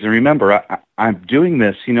stories. And remember, I'm doing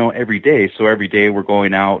this, every day. So every day we're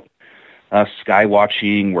going out sky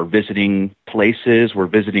watching, we're visiting places, we're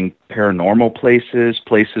visiting paranormal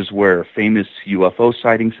places where famous UFO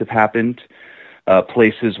sightings have happened,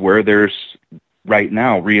 places where there's right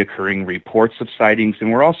now reoccurring reports of sightings,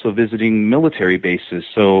 and we're also visiting military bases.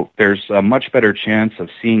 So there's a much better chance of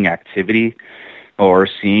seeing activity or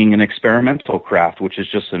seeing an experimental craft, which is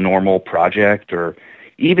just a normal project, or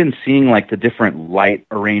even seeing like the different light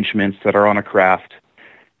arrangements that are on a craft.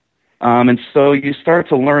 And so you start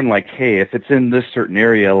to learn like, hey, if it's in this certain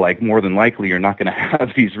area, like more than likely you're not going to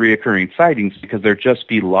have these reoccurring sightings because there'll just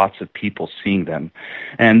be lots of people seeing them.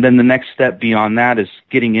 And then the next step beyond that is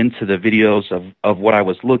getting into the videos of what I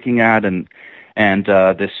was looking at. And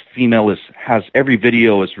this female has every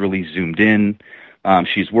video is really zoomed in.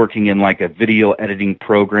 She's working in like a video editing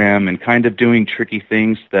program and kind of doing tricky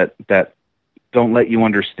things that don't let you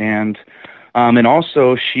understand. And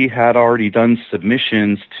also, she had already done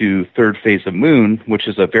submissions to Third Phase of Moon, which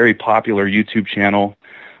is a very popular YouTube channel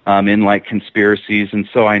in like conspiracies. And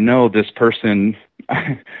so I know this person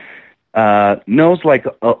knows like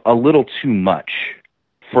a little too much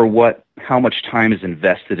for how much time is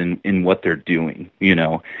invested in what they're doing,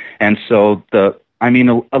 And so a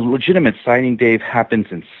legitimate sighting, Dave, happens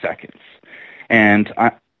in seconds. And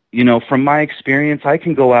from my experience, I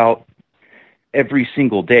can go out every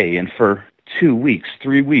single day, and for 2 weeks,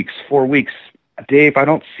 3 weeks, 4 weeks, Dave, I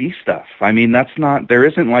don't see stuff. I mean, there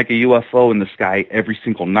isn't like a UFO in the sky every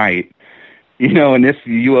single night, and if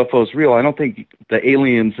the UFO is real, I don't think the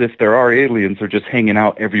aliens, if there are aliens, are just hanging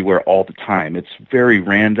out everywhere all the time. It's very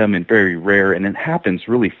random and very rare, and it happens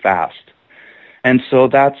really fast. And so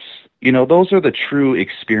that's, those are the true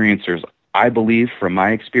experiencers, I believe, from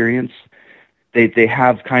my experience. They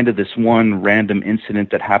have kind of this one random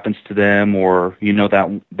incident that happens to them, or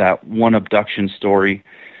that one abduction story.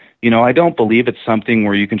 I don't believe it's something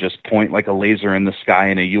where you can just point like a laser in the sky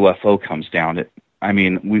and a UFO comes down.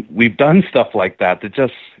 We've done stuff like that.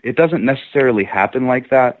 It doesn't necessarily happen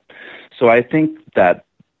like that. So I think that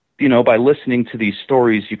by listening to these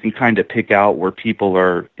stories, you can kind of pick out where people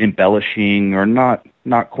are embellishing or not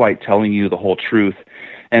quite telling you the whole truth.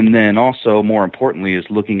 And then also, more importantly, is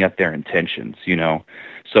looking at their intentions,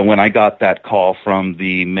 So when I got that call from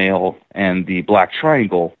the male and the black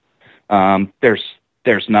triangle,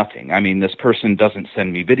 there's nothing. I mean, this person doesn't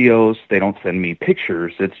send me videos. They don't send me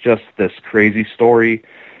pictures. It's just this crazy story.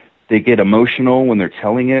 They get emotional when they're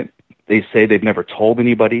telling it. They say they've never told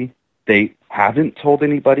anybody. They haven't told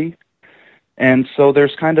anybody. And so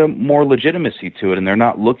there's kind of more legitimacy to it, and they're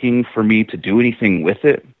not looking for me to do anything with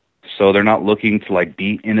it. So they're not looking to like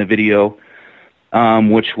be in a video,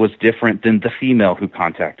 which was different than the female who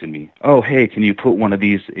contacted me. Oh, hey, can you put one of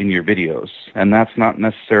these in your videos? And that's not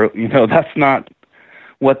necessarily, that's not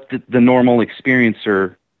what the normal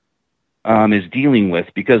experiencer is dealing with.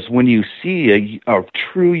 Because when you see a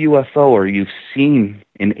true UFO or you've seen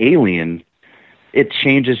an alien, it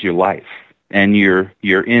changes your life. And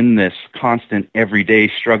you're in this constant everyday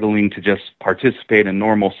struggling to just participate in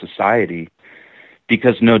normal society.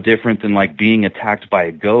 Because no different than like being attacked by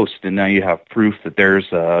a ghost, and now you have proof that there's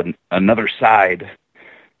another side.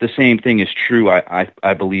 The same thing is true,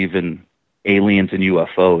 I believe, in aliens and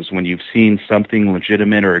UFOs. When you've seen something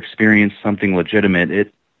legitimate or experienced something legitimate,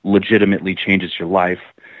 it legitimately changes your life.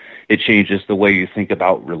 It changes the way you think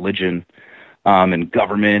about religion, and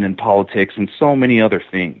government and politics and so many other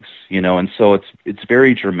things, and so it's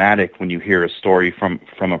very dramatic when you hear a story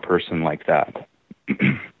from a person like that.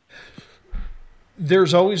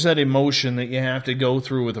 There's always that emotion that you have to go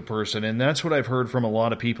through with a person, and that's what I've heard from a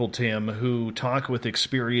lot of people, Tim, who talk with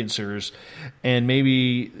experiencers, and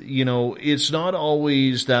maybe, it's not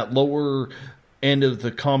always that lower end of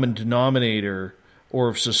the common denominator or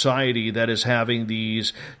of society that is having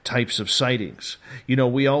these types of sightings.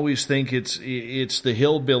 We always think it's the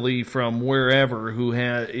hillbilly from wherever who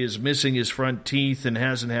is missing his front teeth and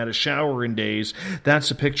hasn't had a shower in days. That's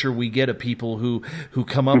the picture we get of people who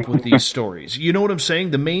come up with these stories. You know what I'm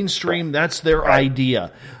saying? The mainstream, that's their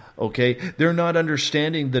idea. Okay, they're not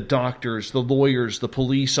understanding the doctors, the lawyers, the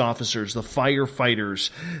police officers, the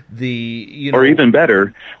firefighters, Or even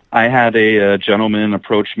better, I had a gentleman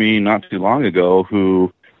approach me not too long ago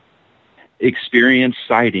who experienced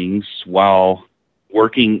sightings while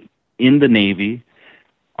working in the Navy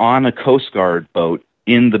on a Coast Guard boat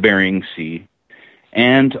in the Bering Sea,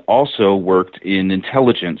 and also worked in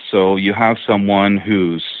intelligence. So you have someone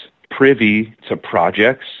who's privy to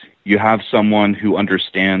projects. You have someone who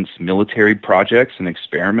understands military projects and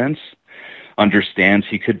experiments, understands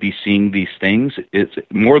he could be seeing these things. It's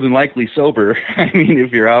more than likely sober,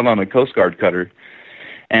 if you're out on a Coast Guard cutter.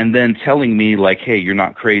 And then telling me, like, hey, you're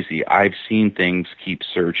not crazy. I've seen things, keep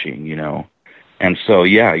searching, And so,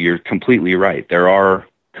 yeah, you're completely right. There are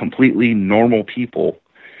completely normal people.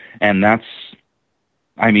 And that's,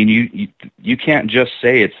 you can't just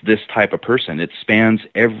say it's this type of person. It spans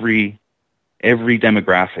every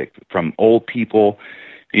demographic, from old people.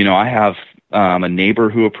 I have a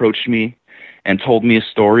neighbor who approached me and told me a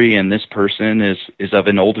story, and this person is of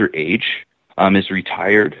an older age, is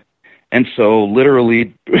retired. And so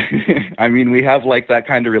literally, we have like that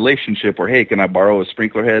kind of relationship where, hey, can I borrow a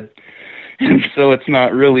sprinkler head? And so it's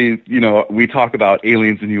not really, we talk about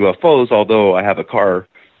aliens and UFOs, although I have a car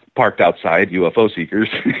parked outside, UFO seekers.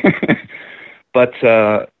 But,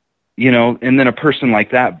 and then a person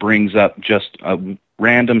like that brings up just a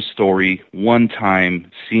random story, one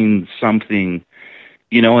time, seen something,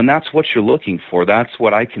 and that's what you're looking for. That's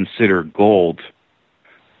what I consider gold,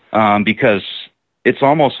 because it's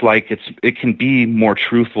almost like it can be more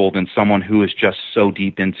truthful than someone who is just so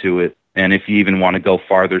deep into it. And if you even want to go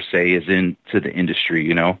farther, say, is into the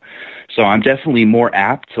industry, So I'm definitely more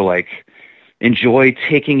apt to, enjoy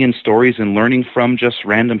taking in stories and learning from just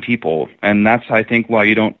random people. And that's, I think, why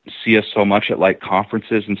you don't see us so much at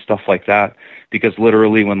conferences and stuff like that, because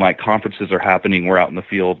literally when conferences are happening, we're out in the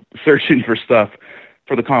field searching for stuff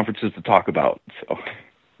for the conferences to talk about. So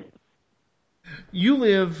you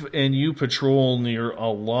live and you patrol near a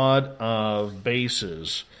lot of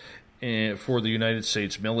bases for the United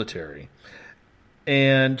States military.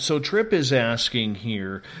 And so Trip is asking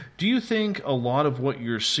here, do you think a lot of what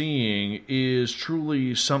you're seeing is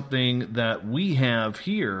truly something that we have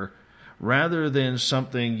here rather than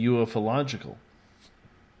something ufological?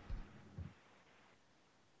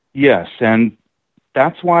 Yes, and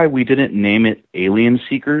that's why we didn't name it Alien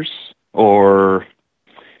Seekers or,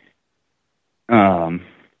 and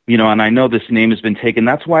I know this name has been taken.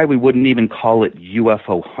 That's why we wouldn't even call it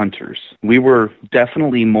UFO Hunters. We were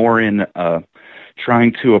definitely more in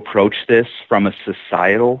trying to approach this from a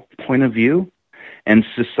societal point of view, and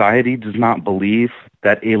society does not believe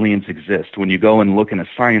that aliens exist. When you go and look in a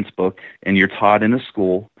science book and you're taught in a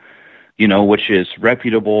school, which is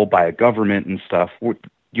reputable by a government and stuff,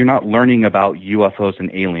 you're not learning about UFOs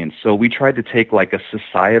and aliens. So we tried to take a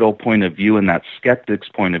societal point of view and that skeptic's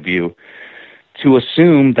point of view to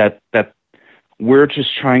assume that we're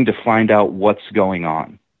just trying to find out what's going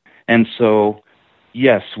on. And so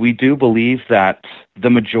yes, we do believe that the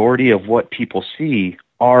majority of what people see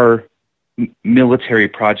are military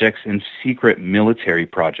projects and secret military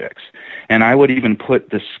projects. And I would even put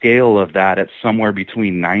the scale of that at somewhere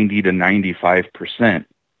between 90 to 95%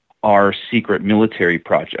 are secret military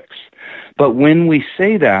projects. But when we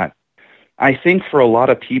say that, I think for a lot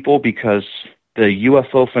of people, because the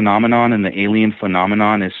UFO phenomenon and the alien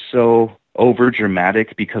phenomenon is so over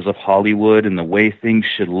dramatic because of Hollywood and the way things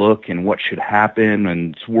should look and what should happen,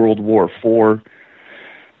 and it's World War IV,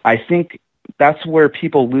 I think that's where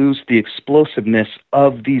people lose the explosiveness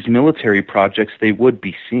of these military projects they would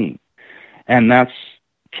be seeing. And that's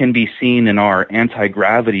can be seen in our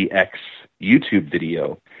Anti-Gravity X YouTube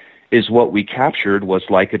video, is what we captured was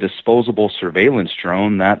like a disposable surveillance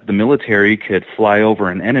drone that the military could fly over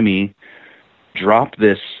an enemy, drop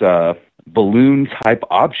this balloon-type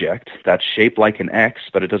object that's shaped like an X,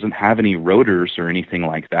 but it doesn't have any rotors or anything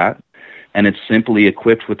like that, and it's simply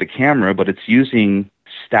equipped with a camera, but it's using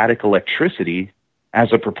static electricity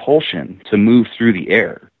as a propulsion to move through the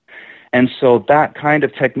air. And so that kind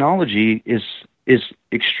of technology is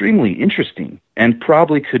extremely interesting and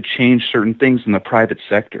probably could change certain things in the private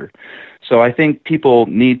sector. So I think people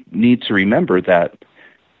need to remember that,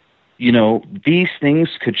 you know, these things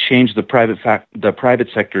could change the private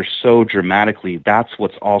sector so dramatically. That's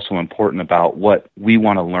what's also important about what we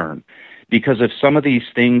want to learn. Because if some of these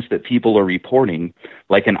things that people are reporting,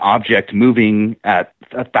 like an object moving at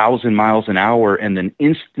 1,000 miles an hour and then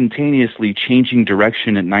instantaneously changing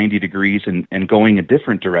direction at 90 degrees and going a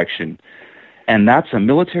different direction, and that's a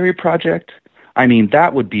military project, I mean,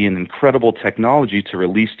 that would be an incredible technology to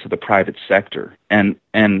release to the private sector. And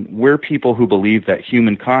we're people who believe that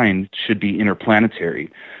humankind should be interplanetary.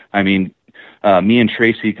 I mean, me and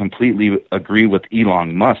Tracy completely agree with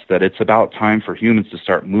Elon Musk that it's about time for humans to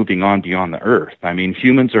start moving on beyond the Earth. I mean,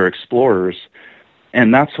 humans are explorers,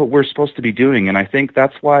 and that's what we're supposed to be doing. And I think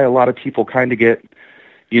that's why a lot of people kind of get,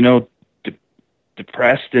 you know,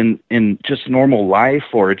 depressed in just normal life,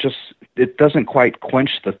 or it doesn't quite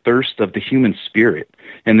quench the thirst of the human spirit.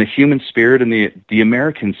 And the human spirit and the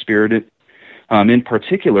American spirit, in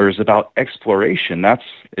particular, is about exploration.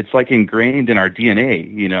 It's like ingrained in our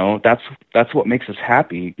DNA. You know, that's what makes us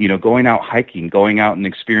happy. You know, going out hiking, going out and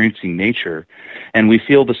experiencing nature, and we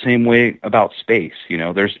feel the same way about space. You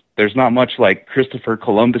know, there's not much like Christopher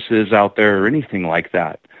Columbus's out there or anything like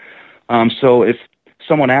that. So if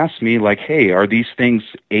someone asks me, like, hey, are these things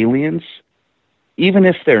aliens? Even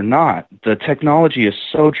if they're not, the technology is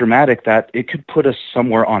so dramatic that it could put us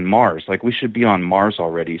somewhere on Mars. Like, we should be on Mars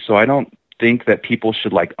already. So I don't think that people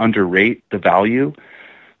should, like, underrate the value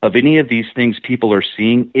of any of these things people are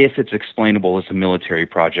seeing if it's explainable as a military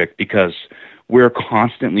project, because we're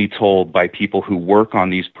constantly told by people who work on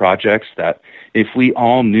these projects that if we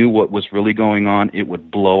all knew what was really going on, it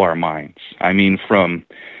would blow our minds. I mean,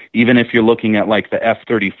 even if you're looking at, like, the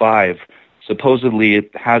F-35, supposedly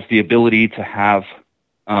it has the ability to have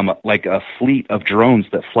like a fleet of drones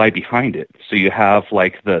that fly behind it. So you have,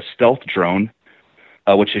 like, the stealth drone,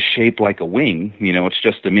 which is shaped like a wing. You know, it's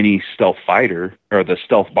just a mini stealth fighter, or the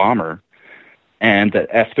stealth bomber. And the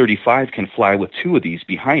F-35 can fly with two of these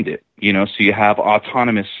behind it. You know, so you have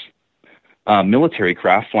autonomous military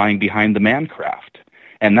craft flying behind the manned craft.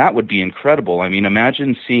 And that would be incredible. I mean,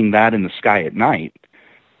 imagine seeing that in the sky at night.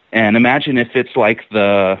 And imagine if it's like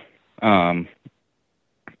the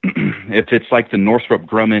Northrop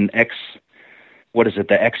Grumman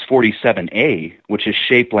the X-47A, which is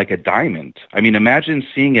shaped like a diamond. I mean, imagine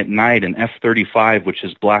seeing at night an F-35 which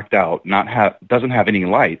is blacked out, doesn't have any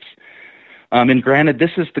lights. And granted,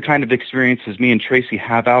 this is the kind of experiences me and Tracy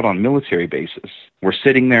have out on military bases. We're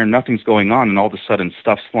sitting there, nothing's going on, and all of a sudden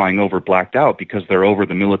stuff's flying over blacked out because they're over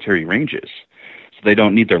the military ranges. So they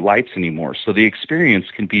don't need their lights anymore. So the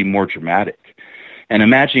experience can be more dramatic. And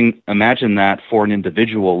imagine that for an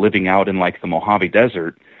individual living out in, like, the Mojave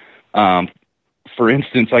Desert. For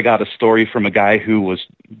instance, I got a story from a guy who was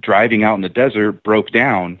driving out in the desert, broke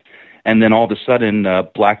down, and then all of a sudden a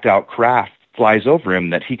blacked out craft flies over him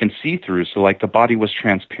that he can see through, so, like, the body was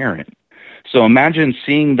transparent. So imagine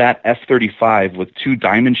seeing that F-35 with two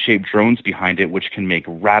diamond-shaped drones behind it which can make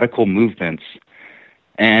radical movements.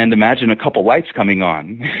 And imagine a couple lights coming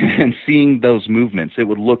on and seeing those movements. It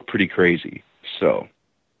would look pretty crazy. So,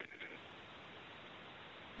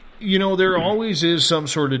 you know, there always is some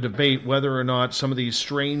sort of debate whether or not some of these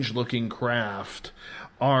strange-looking craft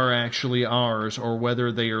are actually ours or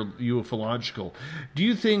whether they are ufological. Do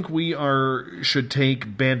you think we should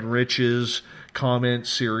take Ben Rich's comment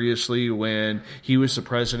seriously when he was the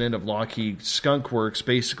president of Lockheed Skunk Works,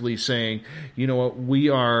 basically saying, you know what, we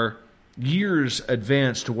are years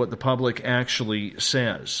advanced to what the public actually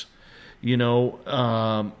says? You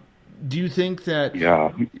know, do you think that,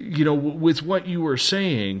 you know, with what you were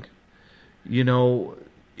saying, you know,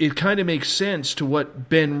 it kind of makes sense to what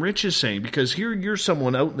Ben Rich is saying? Because here you're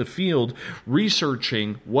someone out in the field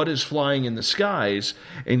researching what is flying in the skies,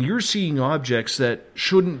 and you're seeing objects that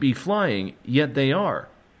shouldn't be flying, yet they are.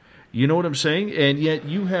 You know what I'm saying? And yet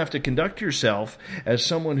you have to conduct yourself as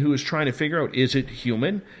someone who is trying to figure out, is it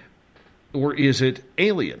human or is it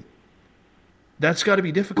alien? That's got to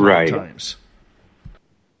be difficult at times.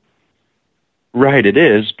 Right, it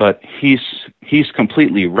is, but he's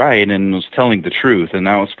completely right and was telling the truth, and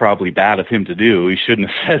that was probably bad of him to do. He shouldn't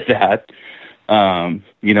have said that.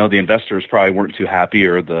 You know, the investors probably weren't too happy,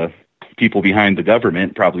 or the people behind the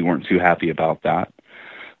government probably weren't too happy about that.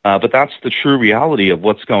 But that's the true reality of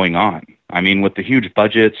what's going on. I mean, with the huge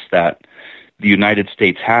budgets that the United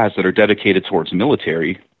States has that are dedicated towards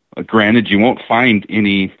military, granted, you won't find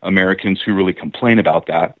any Americans who really complain about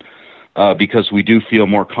that. because we do feel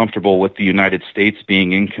more comfortable with the United States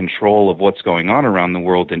being in control of what's going on around the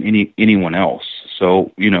world than anyone else.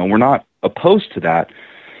 So, we're not opposed to that.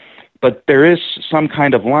 But there is some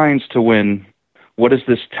kind of lines to what is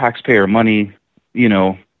this taxpayer money,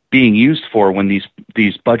 being used for when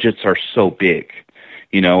these budgets are so big,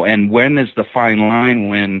 and when is the fine line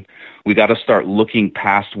when we got to start looking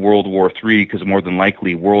past World War III, because more than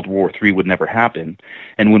likely World War III would never happen.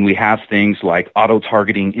 And when we have things like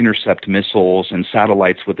auto-targeting intercept missiles and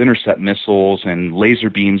satellites with intercept missiles and laser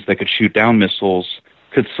beams that could shoot down missiles,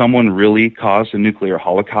 could someone really cause a nuclear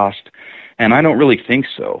holocaust? And I don't really think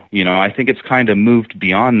so. I think it's kind of moved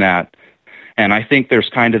beyond that. And I think there's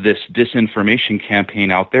kind of this disinformation campaign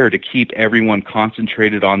out there to keep everyone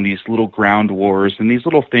concentrated on these little ground wars and these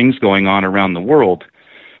little things going on around the world,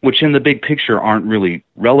 which in the big picture aren't really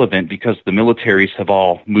relevant because the militaries have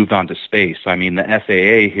all moved on to space. I mean, the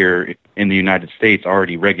FAA here in the United States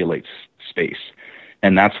already regulates space,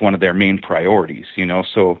 and that's one of their main priorities,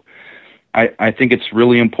 So I think it's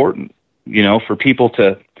really important, for people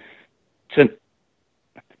to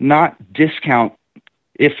not discount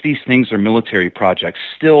if these things are military projects,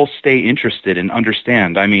 still stay interested and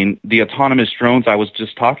understand. I mean, the autonomous drones I was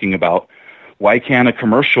just talking about, why can't a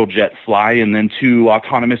commercial jet fly and then 2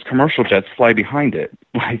 autonomous commercial jets fly behind it?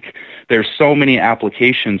 Like, there's so many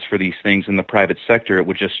applications for these things in the private sector. It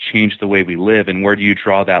would just change the way we live. And where do you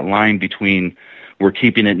draw that line between we're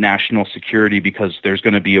keeping it national security because there's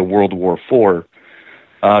going to be a World War IV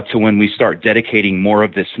to when we start dedicating more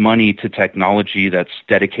of this money to technology that's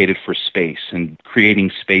dedicated for space and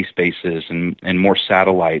creating space bases and more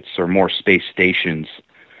satellites or more space stations?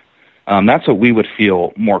 That's what we would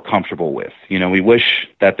feel more comfortable with. We wish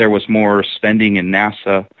that there was more spending in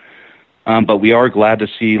NASA, but we are glad to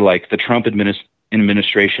see the Trump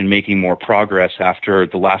administration making more progress after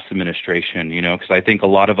the last administration, because I think a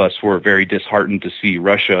lot of us were very disheartened to see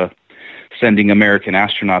Russia sending American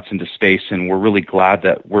astronauts into space, and we're really glad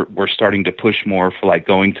that we're starting to push more for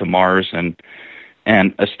going to Mars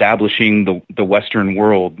and establishing the Western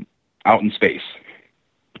world out in space.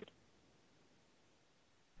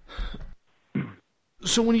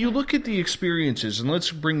 So when you look at the experiences, and let's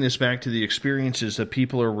bring this back to the experiences that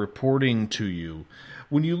people are reporting to you,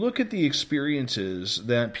 when you look at the experiences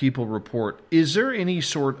that people report, is there any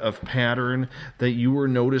sort of pattern that you were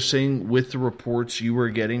noticing with the reports you were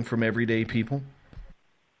getting from everyday people?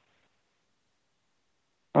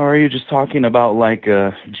 Are you just talking about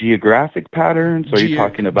geographic patterns? Or are you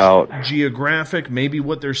talking about geographic, maybe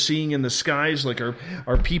what they're seeing in the skies? Like are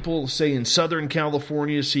people, say, in Southern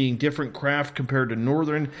California seeing different craft compared to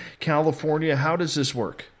Northern California? How does this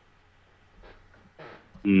work?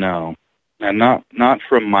 No, and not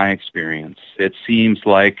from my experience. It seems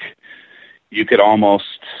like you could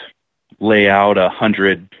almost lay out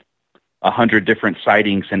 100 different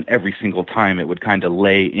sightings, and every single time it would kind of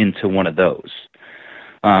lay into one of those.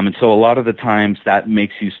 And so a lot of the times that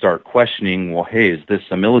makes you start questioning, well, hey, is this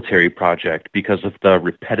a military project because of the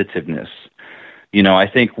repetitiveness? I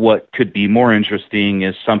think what could be more interesting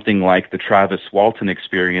is something like the Travis Walton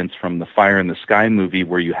experience from the Fire in the Sky movie,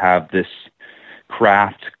 where you have this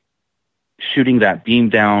craft shooting that beam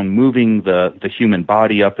down, moving the human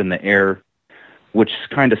body up in the air, which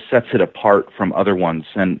kind of sets it apart from other ones.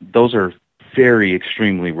 And those are very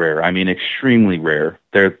extremely rare. I mean, extremely rare.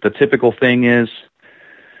 The typical thing is,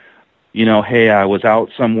 hey, I was out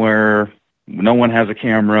somewhere, no one has a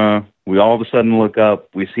camera, we all of a sudden look up,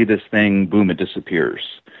 we see this thing, boom, it disappears.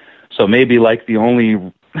 So maybe the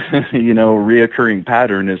only, reoccurring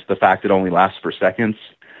pattern is the fact it only lasts for seconds,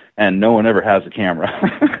 and no one ever has a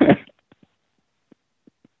camera.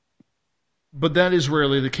 But that is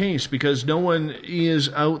rarely the case because no one is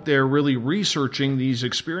out there really researching these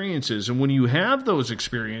experiences. And when you have those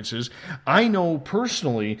experiences, I know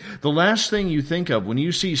personally, the last thing you think of when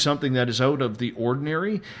you see something that is out of the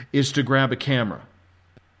ordinary is to grab a camera.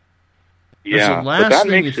 That's the last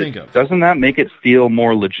thing you think of. Doesn't that make it feel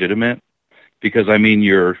more legitimate? Because, I mean,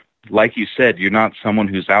 you're, like you said, you're not someone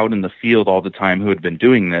who's out in the field all the time who had been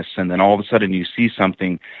doing this, and then all of a sudden you see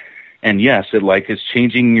something, and yes, it is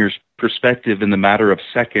changing your perspective in the matter of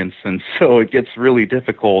seconds, and so it gets really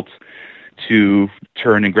difficult to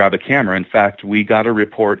turn and grab a camera. In fact, we got a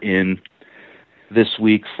report in this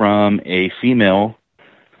week from a female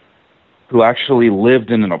who actually lived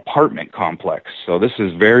in an apartment complex. So this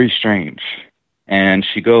is very strange. And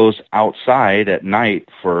she goes outside at night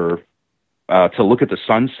to look at the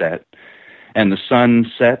sunset, and the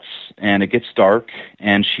sun sets and it gets dark,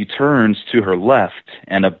 and she turns to her left,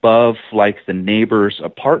 and above the neighbor's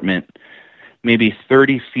apartment, maybe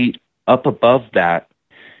 30 feet up above that,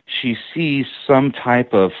 she sees some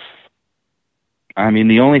type of I mean,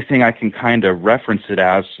 the only thing I can kind of reference it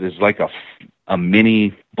as is like a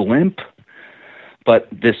mini blimp. But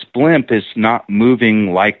this blimp is not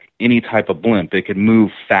moving like any type of blimp. It could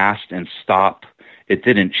move fast and stop. It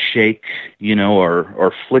didn't shake,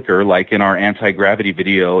 or flicker like in our anti-gravity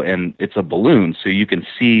video, and it's a balloon. So you can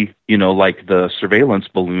see, like the surveillance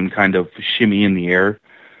balloon kind of shimmy in the air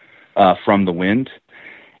from the wind.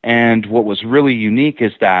 And what was really unique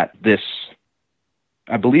is that this,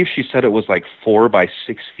 I believe she said it was like 4 by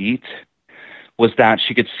 6 feet, was that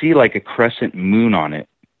she could see like a crescent moon on it.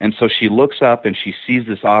 And so she looks up and she sees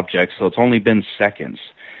this object, so it's only been seconds.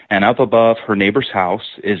 And up above her neighbor's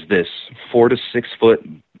house is this 4 to 6 foot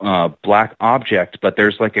black object, but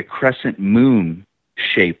there's like a crescent moon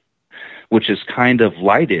shape, which is kind of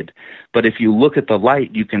lighted. But if you look at the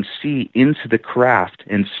light, you can see into the craft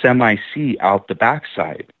and semi-see out the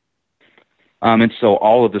backside. And so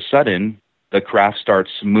all of a sudden, the craft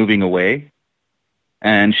starts moving away.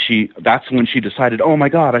 And that's when she decided, oh my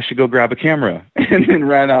God, I should go grab a camera, and then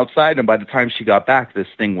ran outside. And by the time she got back, this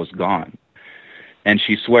thing was gone. And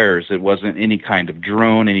she swears it wasn't any kind of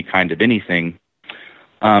drone, any kind of anything.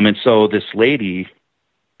 And so this lady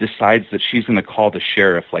decides that she's going to call the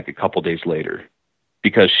sheriff like a couple days later,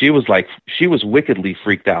 because she was wickedly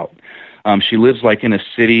freaked out. She lives like in a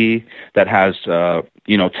city that has,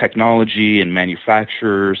 technology and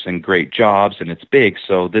manufacturers and great jobs, and it's big.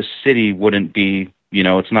 So this city wouldn't be,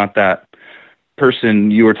 it's not that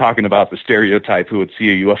person you were talking about, the stereotype who would see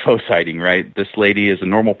a UFO sighting, right? This lady is a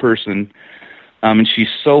normal person. And she's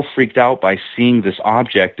so freaked out by seeing this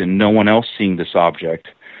object and no one else seeing this object.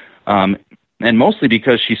 And mostly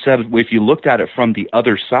because she said if you looked at it from the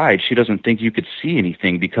other side, she doesn't think you could see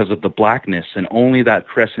anything because of the blackness, and only that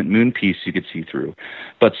crescent moon piece you could see through.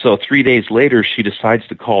 But so 3 days later, she decides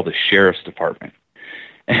to call the sheriff's department.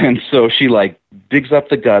 And so she digs up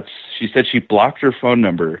the guts. She said she blocked her phone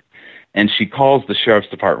number, and she calls the sheriff's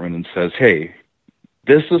department and says, hey,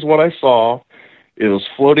 this is what I saw. It was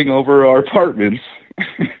floating over our apartments.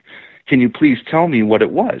 Can you please tell me what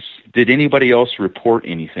it was? Did anybody else report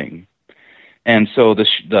anything? And so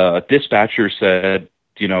the dispatcher said,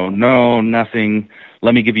 no, nothing.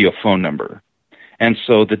 Let me give you a phone number. And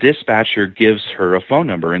so the dispatcher gives her a phone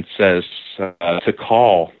number and says to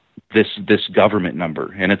call this government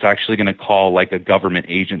number. And it's actually going to call like a government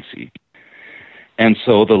agency. And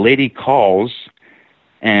so the lady calls,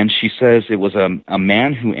 and she says it was a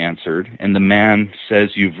man who answered. And the man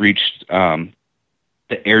says, you've reached the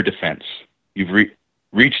air defense. You've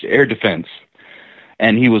reached air defense.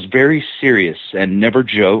 And he was very serious and never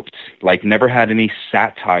joked, never had any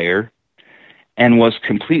satire, and was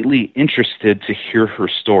completely interested to hear her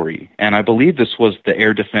story. And I believe this was the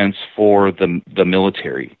air defense for the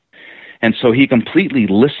military. And so he completely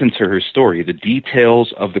listened to her story, the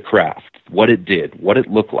details of the craft, what it did, what it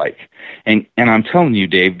looked like. And I'm telling you,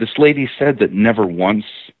 Dave, this lady said that never once,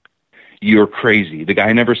 you're crazy. The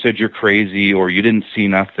guy never said you're crazy or you didn't see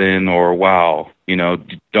nothing or wow,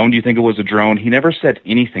 don't you think it was a drone? He never said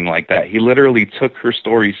anything like that. He literally took her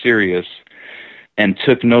story serious and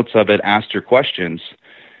took notes of it, asked her questions,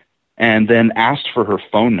 and then asked for her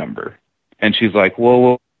phone number. And she's like,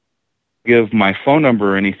 well, give my phone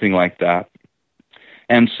number or anything like that.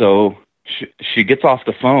 And so she gets off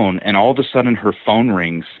the phone, and all of a sudden her phone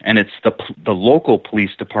rings, and it's the local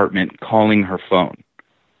police department calling her phone.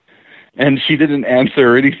 And she didn't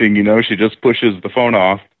answer anything, she just pushes the phone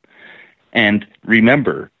off. And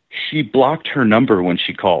remember, she blocked her number when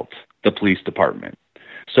she called the police department.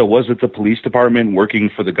 So was it the police department working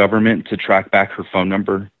for the government to track back her phone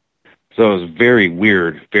number? So it was very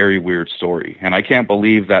weird story. And I can't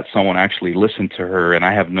believe that someone actually listened to her, and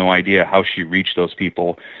I have no idea how she reached those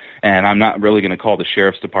people. And I'm not really going to call the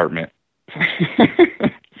sheriff's department.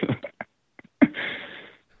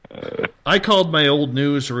 I called my old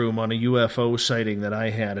newsroom on a UFO sighting that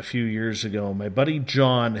I had a few years ago. My buddy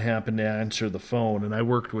John happened to answer the phone, and I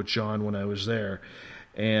worked with John when I was there.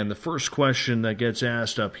 And the first question that gets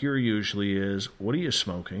asked up here usually is, what are you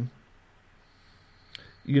smoking?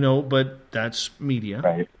 But that's media.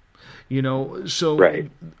 Right. So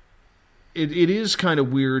right. It is kind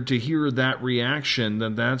of weird to hear that reaction,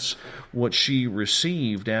 that's what she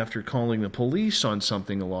received after calling the police on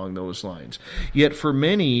something along those lines. Yet for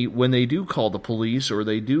many, when they do call the police or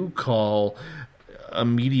they do call a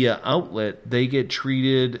media outlet, they get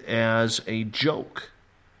treated as a joke,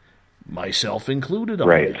 myself included on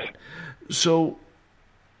right. that. So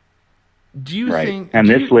do you right. think... And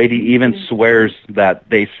this lady even swears that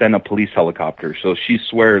they sent a police helicopter. So she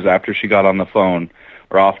swears after she got on the phone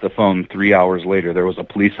or off the phone 3 hours later, there was a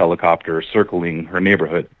police helicopter circling her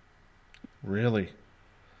neighborhood. Really?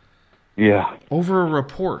 Yeah. Over a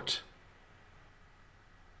report.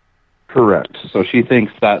 Correct. So she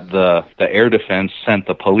thinks that the air defense sent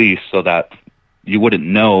the police so that you wouldn't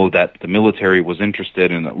know that the military was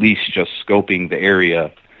interested in at least just scoping the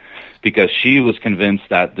area, because she was convinced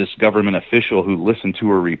that this government official who listened to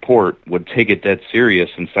her report would take it dead serious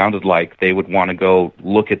and sounded like they would want to go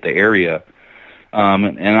look at the area.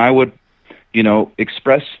 And I would,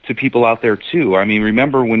 express to people out there too. I mean,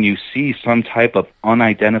 remember when you see some type of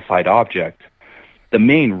unidentified object, the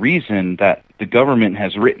main reason that the government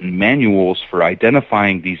has written manuals for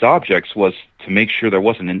identifying these objects was to make sure there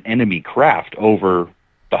wasn't an enemy craft over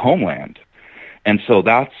the homeland. And so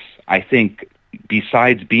that's, I think,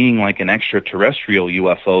 besides being like an extraterrestrial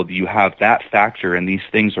UFO, you have that factor, and these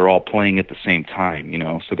things are all playing at the same time,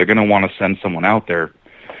 So they're going to want to send someone out there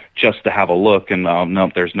just to have a look, and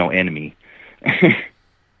no, there's no enemy.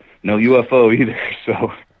 No UFO either,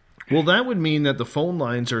 so... Well, that would mean that the phone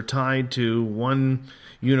lines are tied to one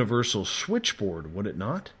universal switchboard, would it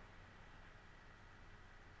not?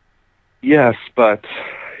 Yes, but,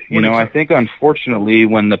 I think unfortunately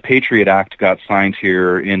when the Patriot Act got signed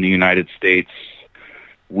here in the United States,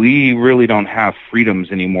 we really don't have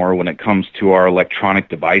freedoms anymore when it comes to our electronic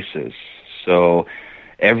devices. So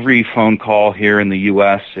every phone call here in the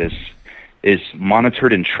U.S. is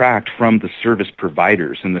monitored and tracked from the service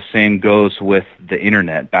providers, and the same goes with the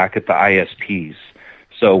internet back at the ISPs.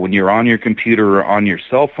 So when you're on your computer or on your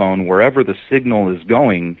cell phone, wherever the signal is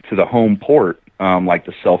going to the home port, like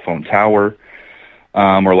the cell phone tower,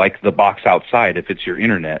 or like the box outside if it's your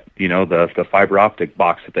internet, the fiber optic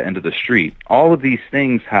box at the end of the street, all of these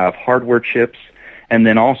things have hardware chips, and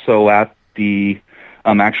then also at the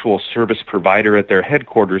actual service provider at their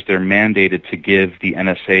headquarters, they're mandated to give the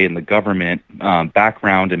NSA and the government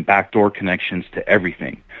background and backdoor connections to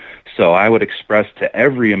everything. So I would express to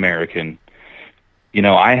every American,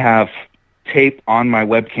 I have tape on my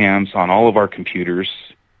webcams on all of our computers,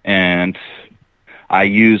 and I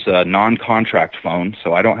use a non-contract phone,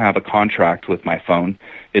 so I don't have a contract with my phone.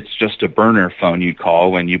 It's just a burner phone you'd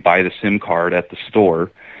call when you buy the SIM card at the store,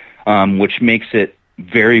 which makes it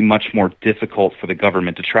very much more difficult for the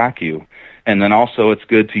government to track you. And then also it's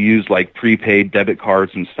good to use like prepaid debit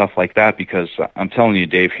cards and stuff like that, because I'm telling you,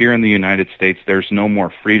 Dave, here in the United States, there's no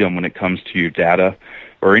more freedom when it comes to your data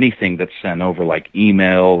or anything that's sent over like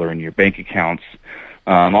email or in your bank accounts.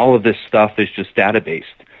 All of this stuff is just data-based,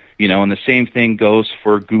 and the same thing goes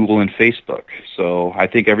for Google and Facebook. So I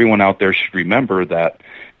think everyone out there should remember that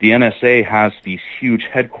the NSA has these huge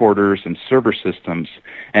headquarters and server systems,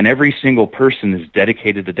 and every single person is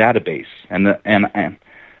dedicated to database. And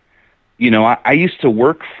I used to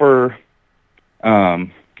work for,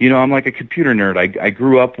 I'm like a computer nerd. I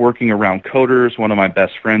grew up working around coders. One of my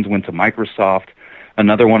best friends went to Microsoft.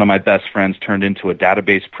 Another one of my best friends turned into a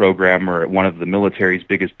database programmer at one of the military's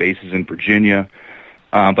biggest bases in Virginia.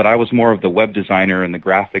 But I was more of the web designer and the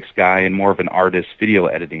graphics guy and more of an artist, video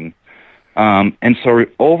editing. And so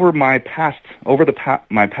over my past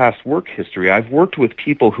work history, I've worked with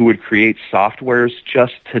people who would create softwares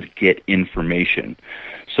just to get information.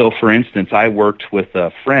 So, for instance, I worked with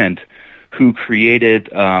a friend who created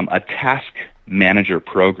a task manager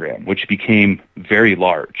program, which became very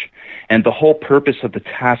large. And the whole purpose of the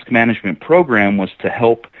task management program was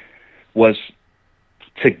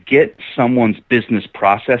to get someone's business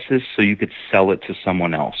processes so you could sell it to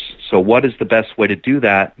someone else. So what is the best way to do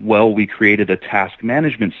that? Well, we created a task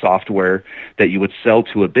management software that you would sell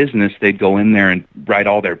to a business. They'd go in there and write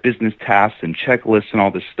all their business tasks and checklists and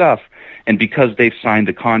all this stuff. And because they've signed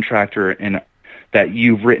the contractor and that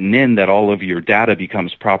you've written in that all of your data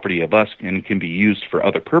becomes property of us and can be used for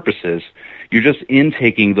other purposes, you're just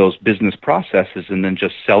intaking those business processes and then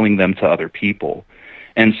just selling them to other people.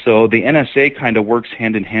 And so the NSA kind of works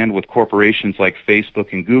hand in hand with corporations like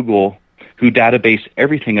Facebook and Google, who database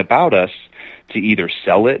everything about us to either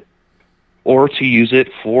sell it or to use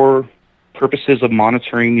it for purposes of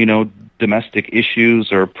monitoring, domestic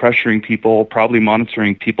issues or pressuring people, probably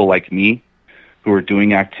monitoring people like me who are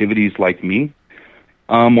doing activities like me,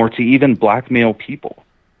 or to even blackmail people.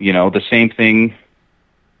 The same thing.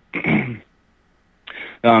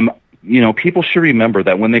 People should remember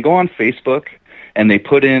that when they go on Facebook and they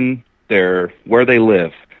put in where they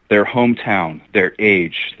live, their hometown, their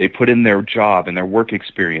age, they put in their job and their work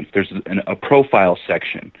experience, there's a profile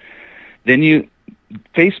section. Then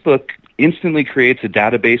Facebook instantly creates a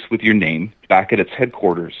database with your name back at its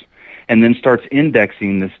headquarters and then starts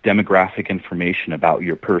indexing this demographic information about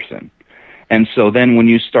your person. And so then when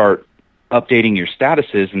you start updating your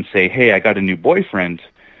statuses and say, hey, I got a new boyfriend,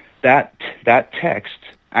 that text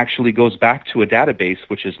actually goes back to a database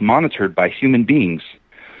which is monitored by human beings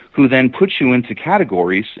who then put you into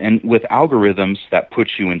categories, and with algorithms that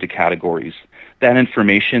put you into categories, that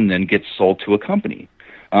information then gets sold to a company.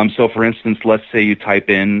 So for instance, let's say you type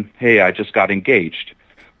in, hey, I just got engaged.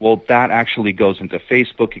 Well, that actually goes into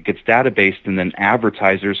Facebook, it gets databased, and then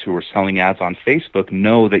advertisers who are selling ads on Facebook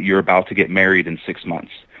know that you're about to get married in 6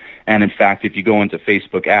 months. And in fact, if you go into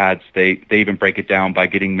Facebook ads, they even break it down by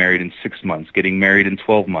getting married in 6 months, getting married in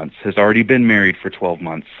 12 months, has already been married for 12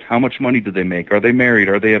 months. How much money do they make? Are they married?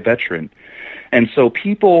 Are they a veteran? And so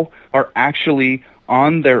people are actually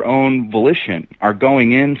on their own volition, are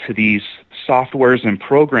going into these softwares and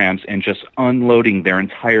programs and just unloading their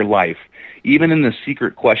entire life. Even in the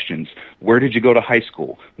secret questions, where did you go to high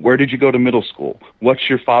school? Where did you go to middle school? What's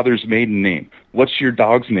your father's maiden name? What's your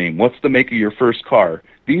dog's name? What's the make of your first car?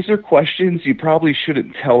 These are questions you probably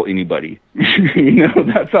shouldn't tell anybody.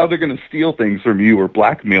 That's how they're going to steal things from you or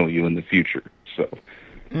blackmail you in the future. So,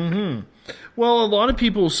 Well, a lot of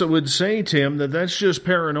people would say, Tim, that that's just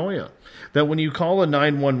paranoia. That when you call a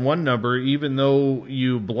 911 number, even though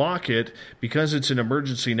you block it because it's an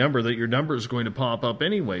emergency number, that your number is going to pop up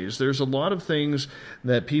anyways. There's a lot of things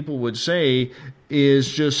that people would say is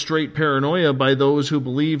just straight paranoia by those who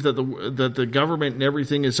believe that the government and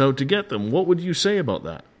everything is out to get them. What would you say about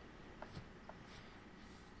that?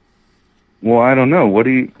 Well, I don't know. What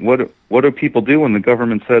do people do when the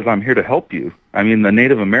government says, I'm here to help you? I mean, the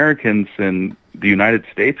Native Americans in the United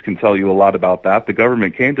States can tell you a lot about that. The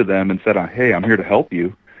government came to them and said, hey, I'm here to help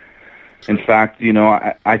you. In fact,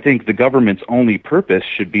 I think the government's only purpose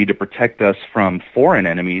should be to protect us from foreign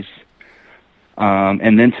enemies,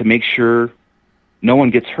 and then to make sure no one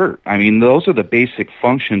gets hurt. I mean, those are the basic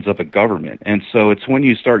functions of a government. And so it's when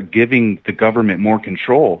you start giving the government more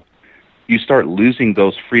control, you start losing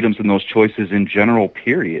those freedoms and those choices in general,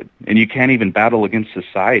 period. And you can't even battle against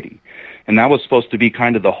society. And that was supposed to be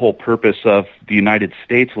kind of the whole purpose of the United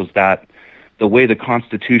States, was that the way the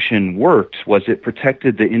Constitution worked was it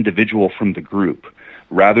protected the individual from the group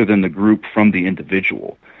rather than the group from the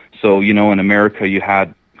individual. So, in America you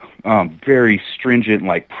had very stringent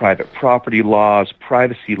like private property laws,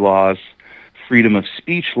 privacy laws, freedom of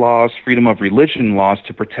speech laws, freedom of religion laws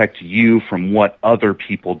to protect you from what other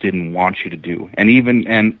people didn't want you to do.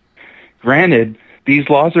 And granted, these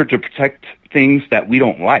laws are to protect things that we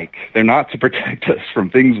don't like. They're not to protect us from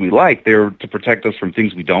things we like. They're to protect us from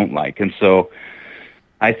things we don't like. And so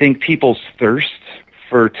I think people's thirst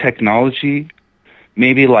for technology,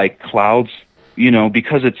 maybe like clouds,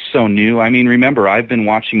 because it's so new. I mean, remember, I've been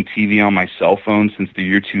watching TV on my cell phone since the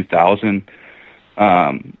year 2000.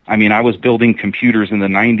 I was building computers in the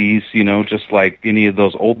 90s, just like any of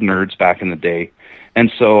those old nerds back in the day.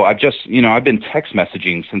 And so I've been text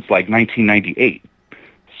messaging since like 1998.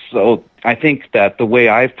 So I think that the way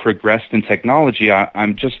I've progressed in technology,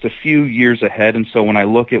 I'm just a few years ahead. And so when I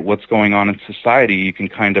look at what's going on in society, you can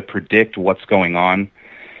kind of predict what's going on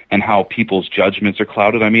and how people's judgments are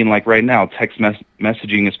clouded. I mean, like right now, text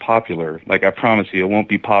messaging is popular. Like I promise you, it won't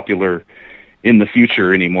be popular in the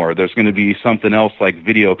future anymore. There's going to be something else like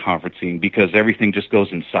video conferencing because everything just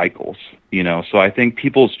goes in cycles, So I think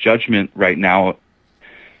people's judgment right now,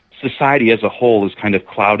 society as a whole, is kind of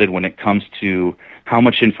clouded when it comes to how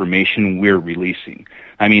much information we're releasing.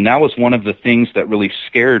 I mean, that was one of the things that really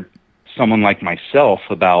scared someone like myself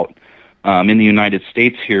about in the United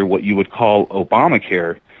States here, what you would call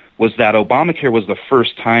Obamacare, was that Obamacare was the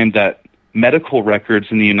first time that medical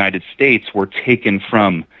records in the United States were taken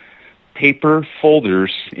from paper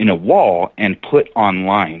folders in a wall and put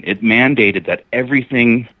online. It mandated that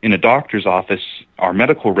everything in a doctor's office, our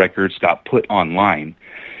medical records, got put online.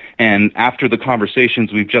 And after the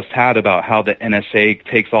conversations we've just had about how the NSA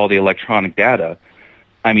takes all the electronic data,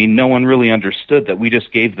 I mean, no one really understood that we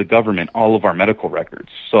just gave the government all of our medical records.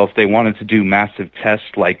 So if they wanted to do massive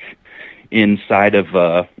tests like inside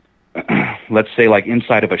of let's say like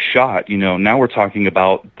inside of a shot, now we're talking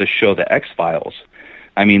about the show The X-Files.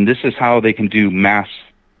 I mean, this is how they can do mass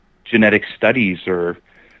genetic studies or,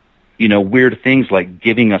 weird things like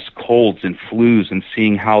giving us colds and flus and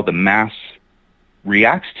seeing how the mass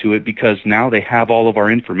reacts to it, because now they have all of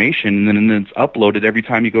our information and then it's uploaded every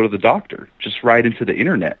time you go to the doctor, just right into the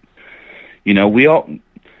internet.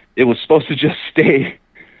 It was supposed to just stay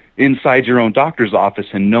inside your own doctor's office,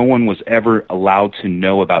 and no one was ever allowed to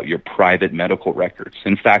know about your private medical records.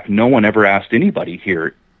 In fact, no one ever asked anybody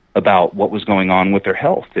here about what was going on with their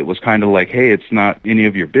health. It was kind of like, hey, it's not any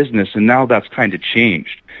of your business, and now that's kind of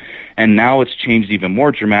changed. And now it's changed even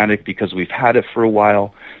more dramatic because we've had it for a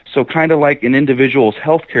while. So kind of like an individual's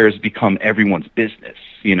healthcare has become everyone's business,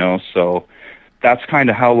 So that's kind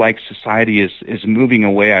of how like society is moving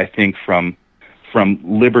away, I think, from from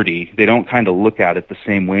liberty. They don't kind of look at it the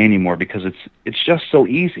same way anymore because it's just so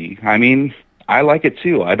easy. I mean, I like it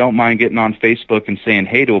too. I don't mind getting on Facebook and saying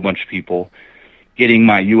hey to a bunch of people, getting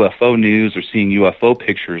my UFO news or seeing UFO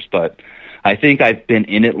pictures, but I think I've been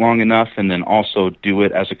in it long enough and then also do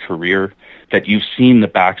it as a career that you've seen the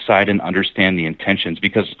backside and understand the intentions,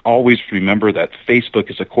 because always remember that Facebook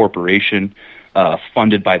is a corporation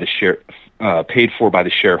funded by the paid for by the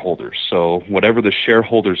shareholders. So whatever the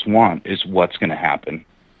shareholders want is what's going to happen.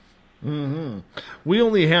 Mm-hmm. We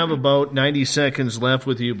only have about 90 seconds left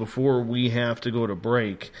with you before we have to go to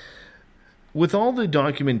break. With all the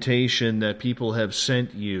documentation that people have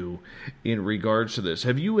sent you in regards to this,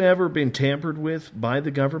 have you ever been tampered with by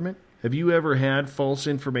the government? Have you ever had false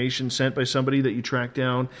information sent by somebody that you tracked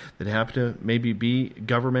down that happened to maybe be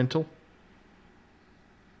governmental?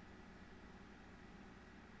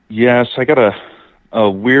 Yes, I got a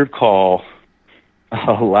weird call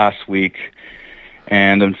last week,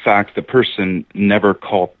 and in fact, the person never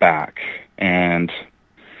called back, and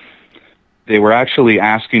they were actually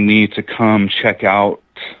asking me to come check out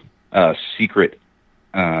a secret,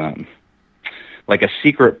 like a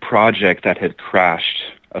secret project that had crashed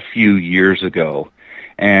a few years ago.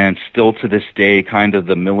 And still to this day, kind of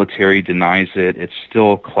the military denies it. It's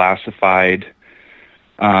still classified.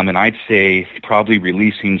 And I'd say probably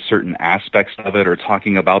releasing certain aspects of it or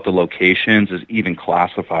talking about the locations is even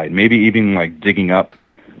classified. Maybe even like digging up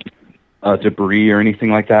debris or anything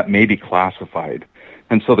like that may be classified.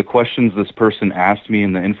 And so the questions this person asked me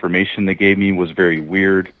and the information they gave me was very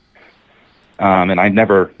weird. And I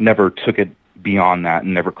never took it beyond that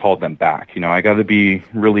and never called them back. You know, I got to be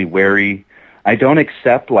really wary. I don't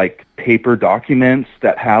accept like paper documents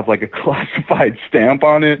that have like a classified stamp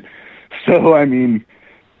on it. So, I mean,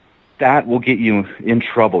 that will get you in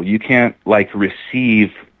trouble. You can't like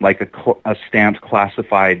receive like a stamped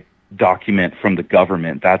classified document from the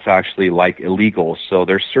government. That's actually like illegal. So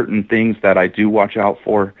there's certain things that I do watch out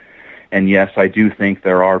for. And yes, I do think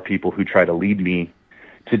there are people who try to lead me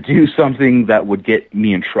to do something that would get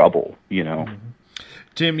me in trouble, you know. Mm-hmm.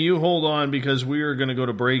 Tim, you hold on because we are going to go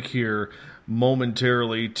to break here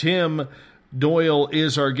momentarily. Tim Doyle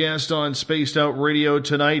is our guest on Spaced Out Radio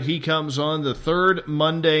tonight. He comes on the third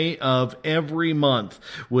Monday of every month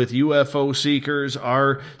with UFO Seekers,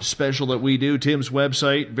 our special that we do. Tim's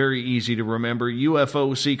website, very easy to remember,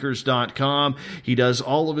 ufoseekers.com. He does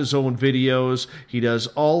all of his own videos. He does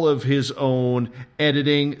all of his own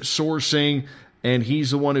editing, sourcing, and he's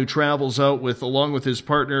the one who travels out with, along with his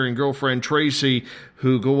partner and girlfriend Tracy,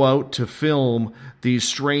 who go out to film these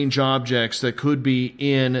strange objects that could be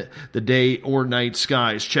in the day or night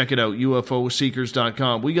skies. Check it out,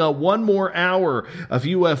 ufoseekers.com. We got one more hour of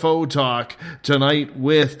UFO talk tonight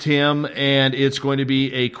with Tim, and it's going to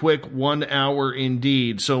be a quick 1 hour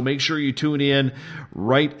indeed. So make sure you tune in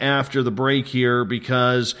right after the break here,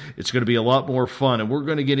 because it's going to be a lot more fun, and we're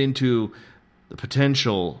going to get into the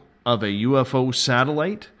potential of a UFO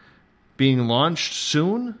satellite being launched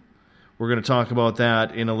soon. We're going to talk about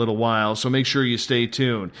that in a little while, so make sure you stay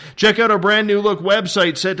tuned. Check out our brand new look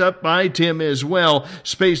website set up by Tim as well,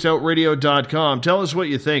 spacedoutradio.com. Tell us what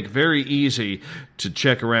you think. Very easy to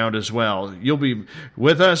check around as well. You'll be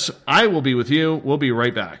with us. I will be with you. We'll be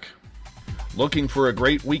right back. Looking for a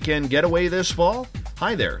great weekend getaway this fall?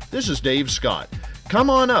 Hi there, this is Dave Scott. Come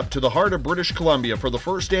on up to the heart of British Columbia for the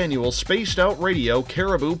first annual Spaced Out Radio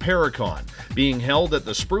Caribou Paracon, being held at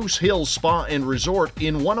the Spruce Hills Spa and Resort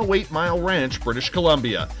in 108 Mile Ranch, British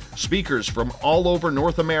Columbia. Speakers from all over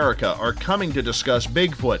North America are coming to discuss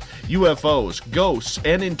Bigfoot, UFOs, ghosts,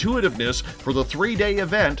 and intuitiveness for the 3-day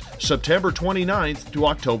event, September 29th to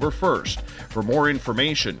October 1st. For more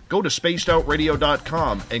information, go to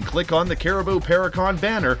spacedoutradio.com and click on the Caribou Paracon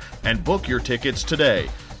banner and book your tickets today.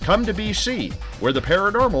 Come to BC, where the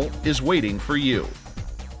paranormal is waiting for you.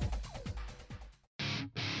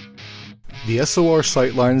 The SOR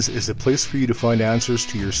Sightlines is a place for you to find answers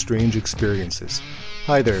to your strange experiences.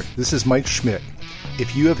 Hi there, this is Mike Schmidt.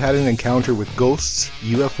 If you have had an encounter with ghosts,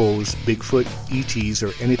 UFOs, Bigfoot, ETs,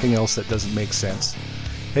 or anything else that doesn't make sense,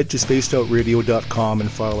 head to spacedoutradio.com and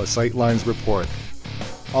file a Sightlines report.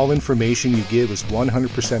 All information you give is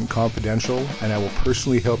 100% confidential, and I will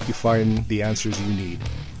personally help you find the answers you need.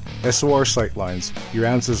 SOR Sightlines, your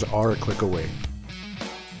answers are a click away.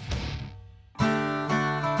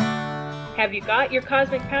 Have you got your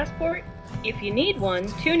Cosmic Passport? If you need one,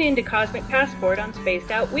 tune in to Cosmic Passport on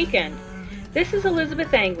Spaced Out Weekend. This is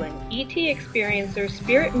Elizabeth Anglin, ET experiencer,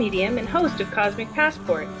 spirit medium, and host of Cosmic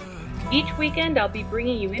Passport. Each weekend I'll be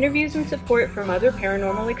bringing you interviews and support from other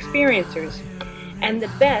paranormal experiencers, and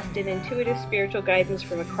the best in intuitive spiritual guidance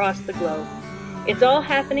from across the globe. It's all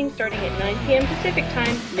happening starting at 9 p.m. Pacific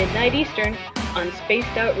Time, midnight Eastern, on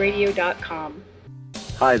spacedoutradio.com.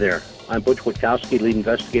 Hi there. I'm Butch Witkowski, lead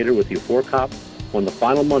investigator with U4Cop. On the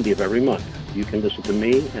final Monday of every month, you can listen to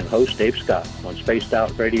me and host Dave Scott on Spaced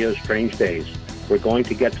Out Radio's Strange Days. We're going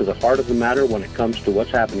to get to the heart of the matter when it comes to what's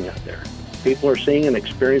happening out there. People are seeing and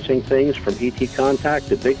experiencing things from ET contact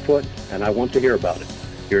to Bigfoot, and I want to hear about it.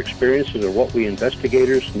 Your experiences are what we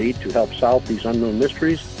investigators need to help solve these unknown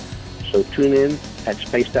mysteries. So tune in at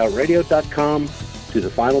spacedoutradio.com to the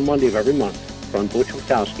final Monday of every month from Butch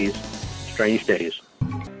Witkowski's Strange Days.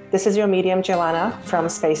 This is your medium, Joanna, from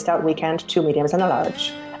Spaced Out Weekend, 2 mediums and a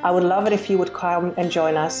large. I would love it if you would come and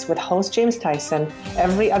join us with host James Tyson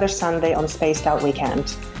every other Sunday on Spaced Out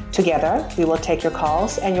Weekend. Together, we will take your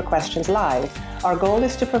calls and your questions live. Our goal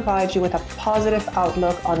is to provide you with a positive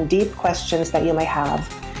outlook on deep questions that you may have.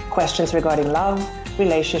 Questions regarding love,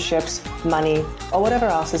 relationships, money, or whatever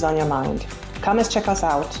else is on your mind. Come and check us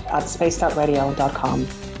out at spacedoutradio.com.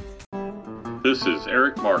 This is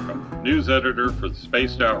Eric Markham, news editor for the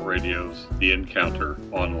Spaced Out Radio's The Encounter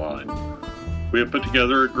Online. We have put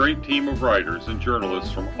together a great team of writers and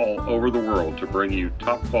journalists from all over the world to bring you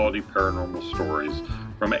top-quality paranormal stories,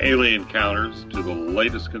 from alien encounters to the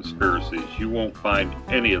latest conspiracies. You won't find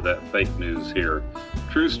any of that fake news here.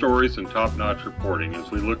 True stories and top-notch reporting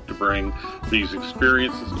as we look to bring these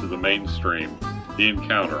experiences to the mainstream. The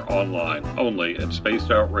Encounter Online, only at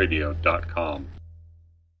spacedoutradio.com.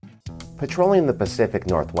 Patrolling the Pacific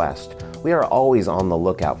Northwest, we are always on the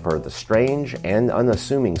lookout for the strange and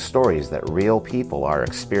unassuming stories that real people are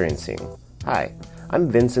experiencing. Hi,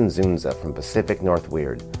 I'm Vincent Zunza from Pacific North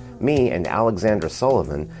Weird. Me and Alexandra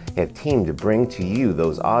Sullivan have teamed to bring to you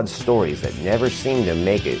those odd stories that never seem to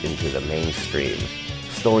make it into the mainstream.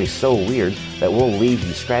 Stories so weird that will leave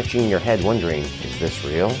you scratching your head wondering, is this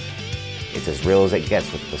real? It's as real as it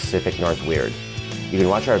gets with Pacific North Weird. You can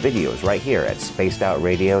watch our videos right here at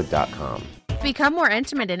spacedoutradio.com. Become more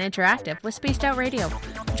intimate and interactive with Spaced Out Radio.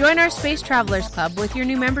 Join our Space Travelers Club with your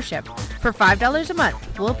new membership. For $5 a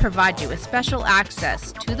month, we'll provide you with special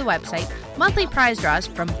access to the website, monthly prize draws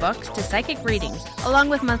from books to psychic readings, along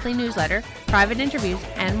with monthly newsletter, private interviews,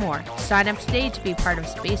 and more. Sign up today to be part of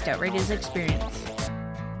Spaced Out Radio's experience.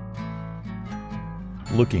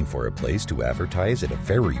 Looking for a place to advertise at a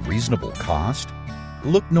very reasonable cost?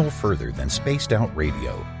 Look no further than Spaced Out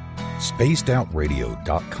Radio.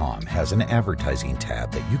 SpacedOutRadio.com has an advertising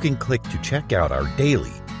tab that you can click to check out our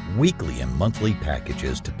daily, weekly, and monthly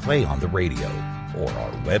packages to play on the radio, or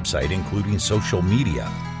our website including social media.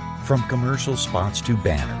 From commercial spots to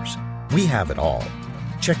banners, we have it all.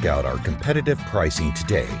 Check out our competitive pricing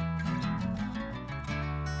today.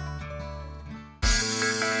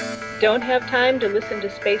 Don't have time to listen to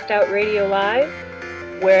Spaced Out Radio live?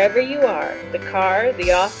 Wherever you are, the car,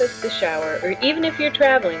 the office, the shower, or even if you're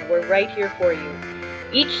traveling, we're right here for you.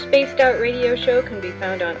 Each Spaced Out Radio show can be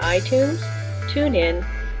found on iTunes, TuneIn,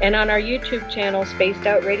 and on our YouTube channel, Spaced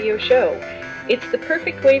Out Radio Show. It's the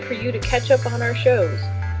perfect way for you to catch up on our shows.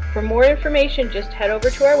 For more information, just head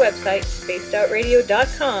over to our website,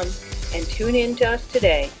 spacedoutradio.com, and tune in to us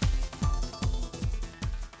today.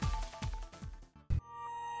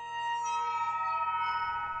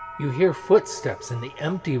 You hear footsteps in the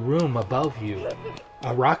empty room above you.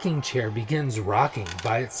 A rocking chair begins rocking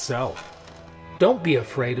by itself. Don't be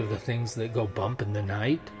afraid of the things that go bump in the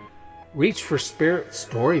night. Reach for Spirit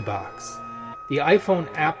Storybox, the iPhone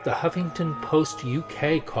app the Huffington Post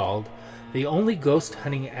UK called the only ghost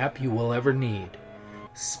hunting app you will ever need.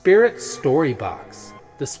 Spirit Storybox.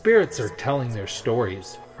 The spirits are telling their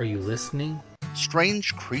stories. Are you listening?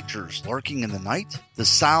 Strange creatures lurking in the night, the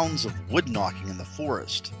sounds of wood knocking in the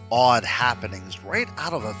forest, odd happenings right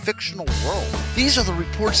out of a fictional world. These are the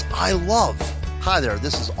reports I love. Hi there,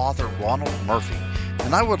 this is author Ronald Murphy,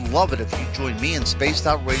 and I would love it if you join me and Spaced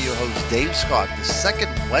Out Radio host Dave Scott the second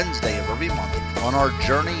Wednesday of every month on our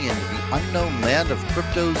journey into the unknown land of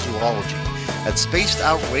cryptozoology at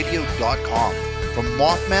spacedoutradio.com. From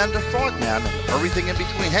Mothman to Frogman and everything in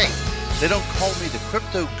between. Hey, they don't call me the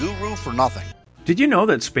crypto guru for nothing. Did you know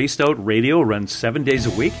that Spaced Out Radio runs 7 days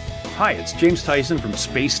a week? Hi, it's James Tyson from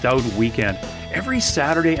Spaced Out Weekend. Every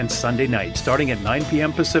Saturday and Sunday night, starting at 9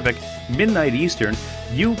 p.m. Pacific, midnight Eastern,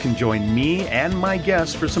 you can join me and my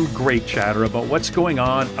guests for some great chatter about what's going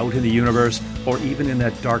on out in the universe, or even in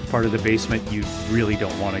that dark part of the basement you really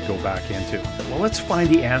don't want to go back into. Well, let's find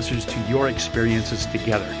the answers to your experiences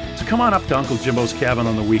together. So come on up to Uncle Jimbo's cabin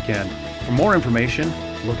on the weekend. For more information,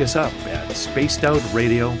 look us up at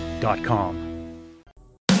spacedoutradio.com.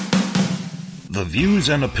 The views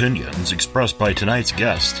and opinions expressed by tonight's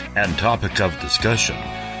guest and topic of discussion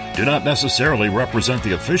do not necessarily represent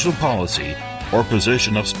the official policy or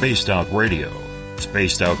position of Spaced Out Radio,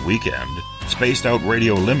 Spaced Out Weekend, Spaced Out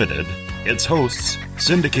Radio Limited, its hosts,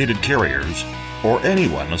 syndicated carriers, or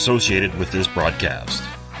anyone associated with this broadcast.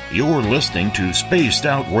 You're listening to Spaced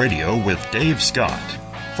Out Radio with Dave Scott.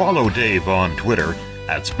 Follow Dave on Twitter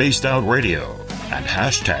at Spaced Out Radio and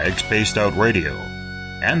hashtag Spaced Out Radio,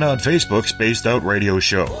 and on Facebook Spaced Out Radio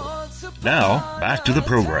Show. Now, back to the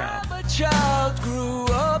program.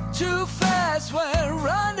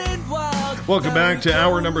 Welcome back to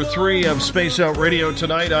hour number 3 of Space Out Radio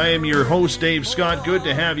tonight. I am your host, Dave Scott. Good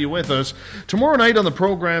to have you with us. Tomorrow night on the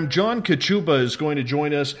program, John Kachuba is going to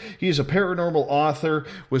join us. He is a paranormal author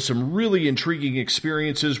with some really intriguing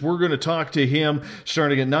experiences. We're going to talk to him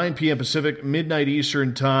starting at 9 p.m. Pacific, midnight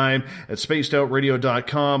Eastern Time at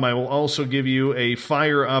spacedoutradio.com. I will also give you a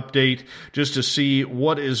fire update just to see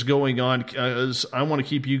what is going on, as I want to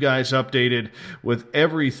keep you guys updated with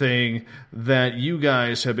everything that you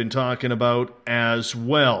guys have been talking about as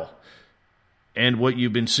well, and what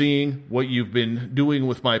you've been seeing, what you've been doing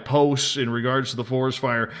with my posts in regards to the forest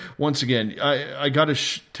fire. Once again, I got to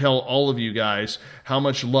tell all of you guys how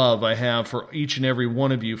much love I have for each and every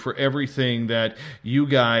one of you, for everything that you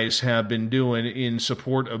guys have been doing in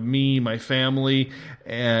support of me, my family,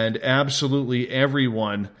 and absolutely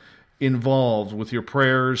everyone involved with your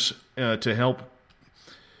prayers to help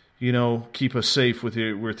keep us safe with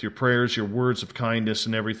your prayers, your words of kindness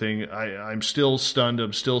and everything. I'm still stunned.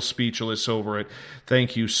 I'm still speechless over it.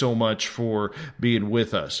 Thank you so much for being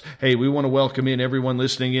with us. Hey, we want to welcome in everyone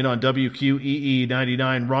listening in on WQEE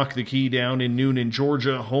 99 Rock the Key down in Noonan,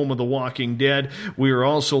 Georgia, home of The Walking Dead. We are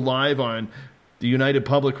also live on the United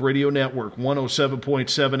Public Radio Network, 107.7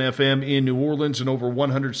 FM in New Orleans and over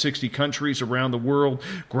 160 countries around the world.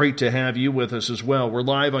 Great to have you with us as well. We're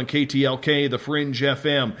live on KTLK, The Fringe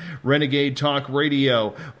FM, Renegade Talk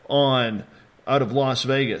Radio out of Las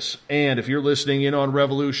Vegas. And if you're listening in on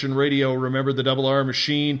Revolution Radio, remember the Double R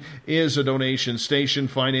Machine is a donation station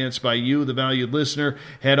financed by you, the valued listener.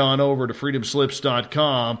 Head on over to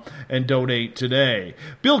freedomslips.com and donate today.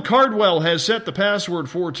 Bill Cardwell has set the password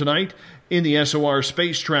for tonight in the SOR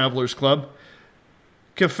Space Travelers Club.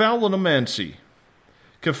 Cephalonomancy.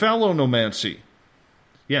 Cephalonomancy.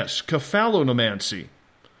 Yes, cephalonomancy.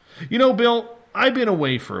 You know, Bill, I've been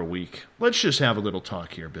away for a week. Let's just have a little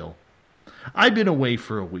talk here, Bill. I've been away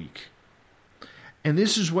for a week. And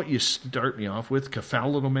this is what you start me off with,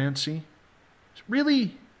 cephalonomancy?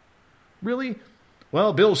 Really? Really?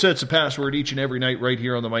 Well, Bill sets a password each and every night right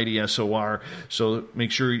here on the mighty SOR, so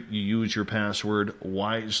make sure you use your password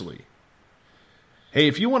wisely. Hey,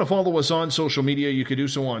 if you want to follow us on social media, you can do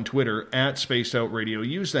so on Twitter at Spaced Out Radio.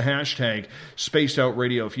 Use the hashtag Spaced Out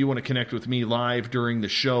Radio if you want to connect with me live during the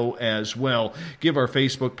show as well. Give our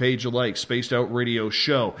Facebook page a like, Spaced Out Radio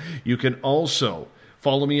Show. You can also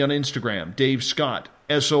follow me on Instagram, Dave Scott,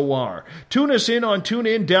 SOR. Tune us in on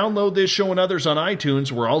TuneIn. Download this show and others on iTunes.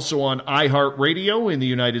 We're also on iHeartRadio in the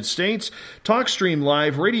United States, TalkStream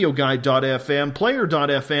Live, RadioGuide.fm,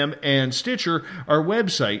 Player.fm, and Stitcher. Our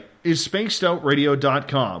website is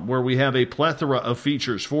spacedoutradio.com, where we have a plethora of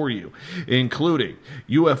features for you, including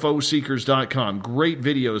UFOseekers.com, great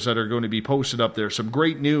videos that are going to be posted up there, some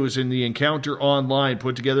great news in the Encounter Online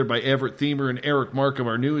put together by Everett Thiemer and Eric Markham,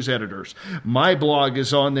 our news editors. My blog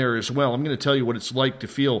is on there as well. I'm going to tell you what it's like to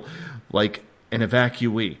feel like an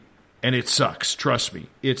evacuee, and it sucks. Trust me,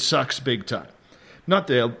 it sucks big time. Not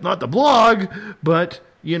the blog, but,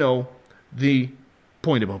 the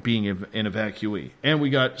point about being an evacuee. And we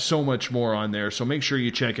got so much more on there, so make sure you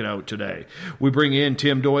check it out today. We bring in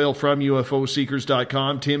Tim Doyle from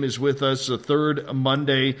UFOseekers.com. Tim is with us the third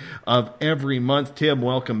Monday of every month. Tim,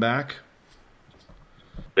 welcome back.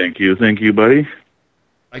 Thank you, buddy.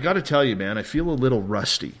 I got to tell you, man, I feel a little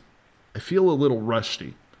rusty. I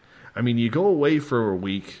mean, you go away for a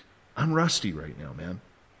week. I'm rusty right now, man.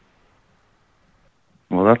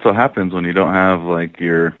 Well, that's what happens when you don't have,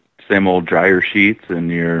 your same old dryer sheets and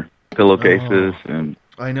your pillowcases. And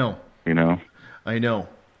I know. I know.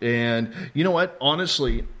 And you know what?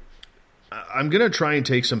 Honestly, I'm going to try and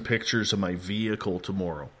take some pictures of my vehicle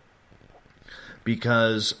tomorrow,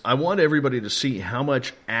 because I want everybody to see how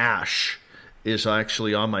much ash is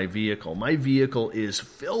actually on my vehicle. My vehicle is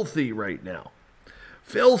filthy right now.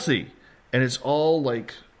 Filthy. And it's all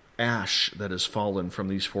like ash that has fallen from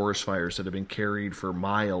these forest fires that have been carried for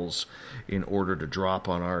miles in order to drop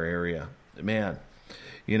on our area. Man,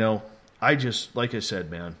 like I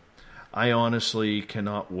said, man, I honestly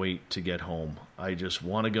cannot wait to get home. I just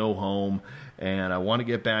want to go home, and I want to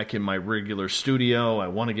get back in my regular studio. I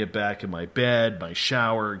want to get back in my bed, my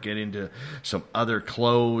shower, get into some other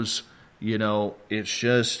clothes. It's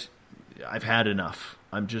just, I've had enough.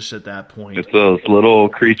 I'm just at that point. It's those little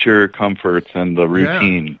creature comforts and the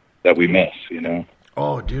routine that we miss,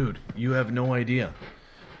 Oh, dude, you have no idea.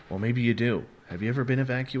 Well, maybe you do. Have you ever been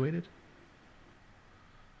evacuated?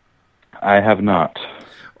 I have not.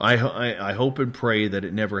 I hope and pray that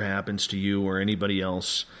it never happens to you or anybody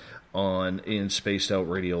else in Spaced Out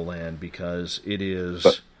Radio Land, because it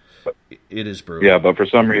is brutal. Yeah, but for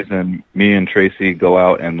some reason, me and Tracy go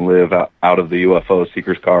out and live out of the UFO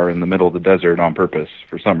seeker's car in the middle of the desert on purpose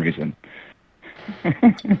for some reason.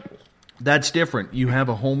 That's different. You have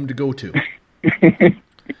a home to go to.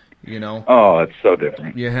 Oh, it's so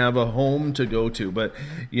different. You have a home to go to. But,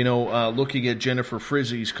 looking at Jennifer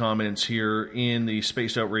Frizzy's comments here in the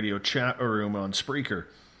Spaced Out Radio chat room on Spreaker,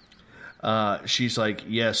 she's like,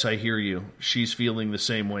 yes, I hear you. She's feeling the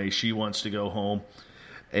same way. She wants to go home.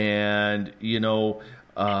 And,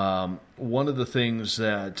 one of the things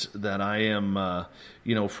that I am,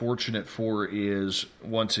 fortunate for is,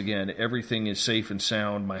 once again, everything is safe and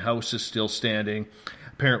sound. My house is still standing.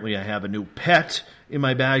 Apparently I have a new pet in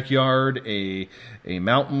my backyard, a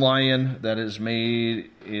mountain lion that has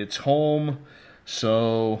made its home.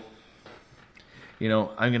 So,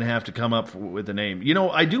 I'm going to have to come up with a name.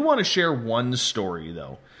 I do want to share one story,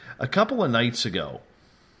 though. A couple of nights ago,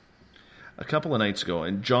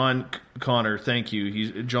 and John Connor, thank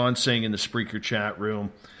you. John's saying in the Spreaker chat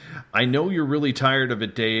room, I know you're really tired of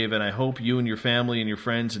it, Dave, and I hope you and your family and your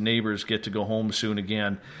friends and neighbors get to go home soon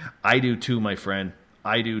again. I do too, my friend.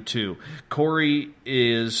 I do too. Corey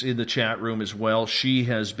is in the chat room as well. She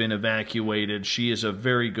has been evacuated. She is a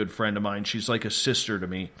very good friend of mine. She's like a sister to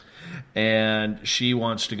me. And she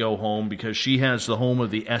wants to go home because she has the home of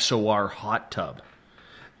the SOR hot tub.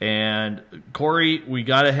 And Corey, we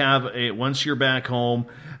got to have once you're back home,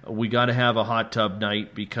 we got to have a hot tub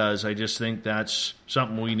night, because I just think that's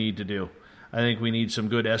something we need to do. I think we need some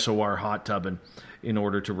good SOR hot tubbing in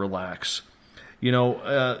order to relax.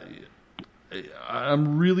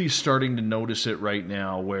 I'm really starting to notice it right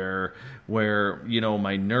now where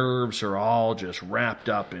my nerves are all just wrapped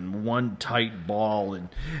up in one tight ball,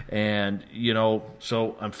 and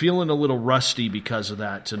so I'm feeling a little rusty because of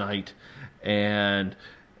that tonight, and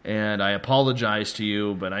I apologize to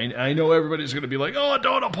you, but I know everybody's going to be like, oh,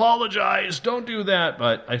 don't apologize, don't do that,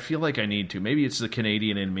 but I feel like I need to. Maybe it's the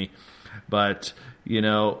Canadian in me, but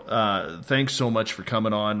thanks so much for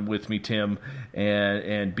coming on with me, Tim,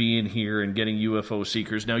 and being here and getting UFO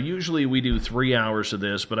Seekers. Now, usually we do 3 hours of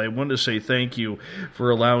this, but I wanted to say thank you for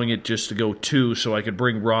allowing it just to go 2, so I could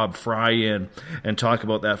bring Rob Fry in and talk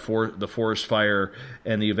about that the forest fire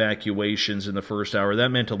and the evacuations in the first hour. That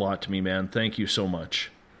meant a lot to me, man. Thank you so much.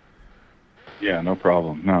 Yeah, no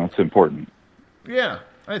problem. No, it's important. Yeah,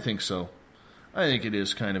 I think so. I think it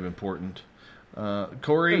is kind of important.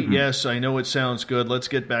 Corey, yes, I know it sounds good. Let's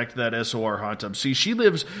get back to that SOR hot tub. See, she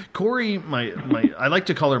lives, Corey, I like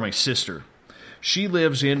to call her my sister. She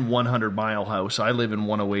lives in 100 Mile House. I live in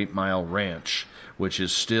 108 Mile Ranch, which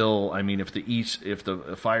is still, if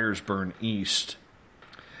the fires burn east,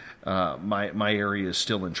 my area is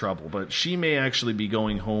still in trouble. But she may actually be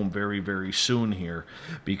going home very, very soon here,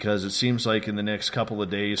 because it seems like in the next couple of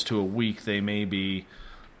days to a week they may be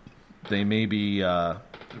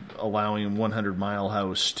allowing 100 Mile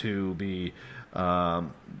House to be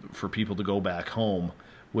for people to go back home,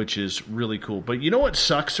 which is really cool. But you know what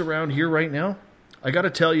sucks around here right now? I got to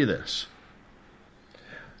tell you this.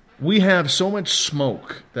 We have so much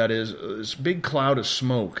smoke, that is this big cloud of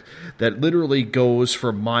smoke that literally goes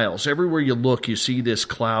for miles. Everywhere you look, you see this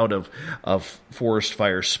cloud of forest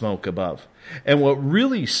fire smoke above. And what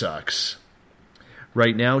really sucks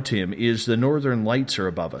right now, Tim, is the northern lights are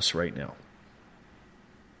above us right now.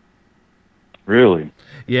 Really?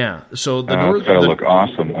 Yeah. So the it's gotta look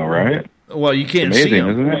awesome, though, right? Well, you can't see them,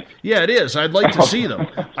 isn't it? Yeah, it is. I'd like to see them.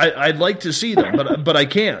 I'd like to see them, but I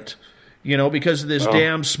can't. Because of this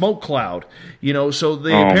damn smoke cloud. So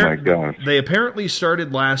they apparently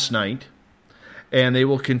started last night, and they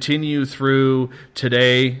will continue through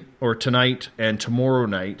today or tonight and tomorrow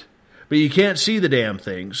night. But you can't see the damn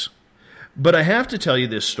things. But I have to tell you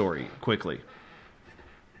this story quickly.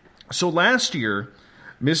 So last year,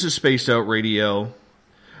 Mrs. Spaced Out Radio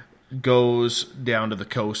goes down to the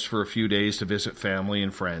coast for a few days to visit family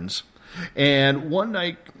and friends. And one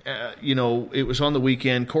night, it was on the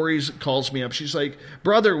weekend. Corey calls me up. She's like,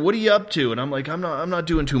 "Brother, what are you up to?" And I'm like, I'm not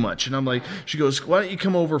doing too much. And I'm like, she goes, "Why don't you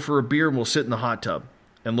come over for a beer and we'll sit in the hot tub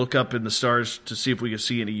and look up in the stars to see if we can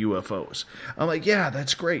see any UFOs?" I'm like, "Yeah,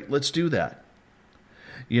 that's great. Let's do that."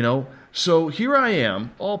 So here I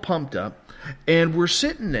am, all pumped up, and we're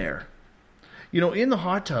sitting there, in the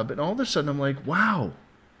hot tub, and all of a sudden I'm like, wow,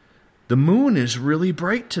 the moon is really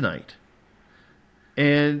bright tonight.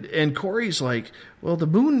 And Corey's like, well, the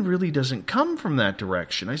moon really doesn't come from that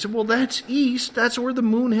direction. I said, well, that's east. That's where the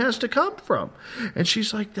moon has to come from. And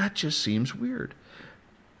she's like, that just seems weird.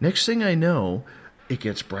 Next thing I know, it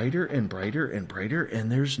gets brighter and brighter and brighter,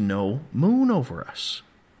 and there's no moon over us.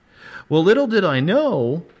 Well, little did I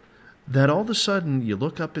know that all of a sudden you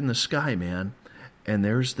look up in the sky, man, and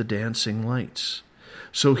there's the dancing lights.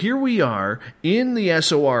 So here we are in the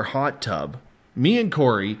SOR hot tub, me and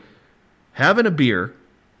Corey, having a beer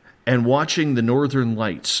and watching the northern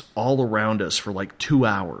lights all around us for like 2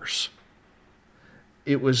 hours.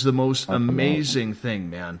 It was the most amazing thing,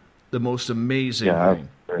 man. The most amazing thing.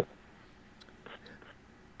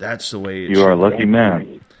 That's the way it You are a lucky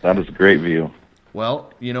man. That is a great view.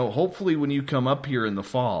 Well, hopefully when you come up here in the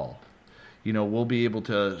fall, we'll be able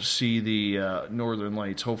to see the northern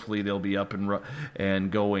lights. Hopefully they'll be up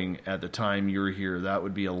and going at the time you're here. That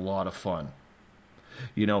would be a lot of fun.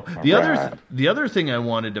 The other thing I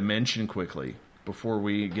wanted to mention quickly before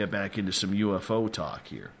we get back into some UFO talk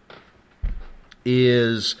here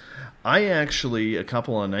is I actually, a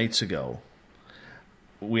couple of nights ago,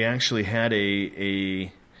 we actually had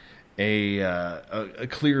a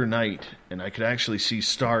clear night, and I could actually see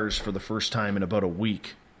stars for the first time in about a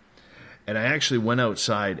week. And I actually went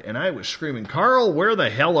outside, and I was screaming, Carl, where the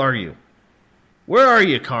hell are you? Where are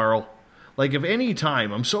you, Carl? Like, if any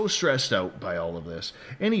time, I'm so stressed out by all of this,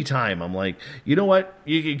 any time I'm like, you know what,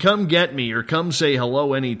 you can come get me or come say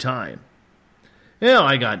hello any time. Yeah,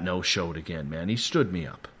 I got no-showed again, man. He stood me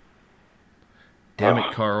up. Damn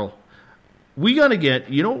it, Carl. We got to get,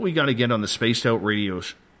 what we got to get on the Spaced Out Radio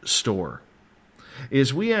store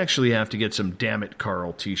is we actually have to get some Damn It,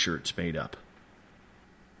 Carl t-shirts made up.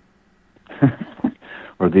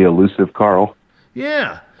 Or the elusive Carl.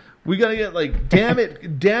 Yeah. We got to get like, damn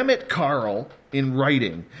it, Carl, in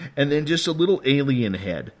writing, and then just a little alien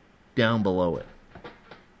head down below it.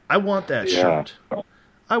 I want that shirt.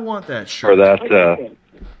 I want that shirt. Or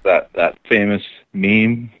that famous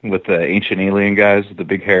meme with the ancient alien guys with the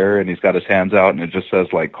big hair, and he's got his hands out, and it just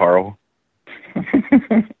says, like, Carl.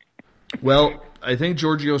 Well, I think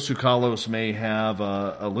Giorgio Tsoukalos may have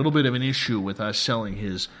a little bit of an issue with us selling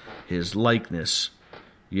his likeness.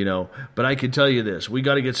 But I can tell you this, we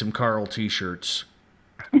got to get some Carl t-shirts,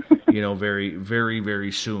 very, very,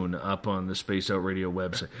 very soon up on the Spaced Out Radio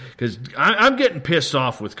website. Because I'm getting pissed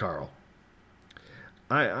off with Carl.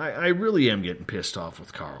 I really am getting pissed off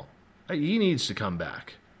with Carl. He needs to come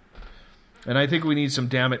back. And I think we need some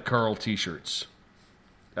Damn It Carl t-shirts.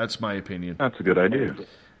 That's my opinion. That's a good idea. Absolutely.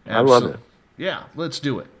 I love it. Yeah, let's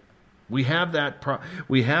do it. We have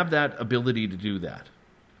that ability to do that.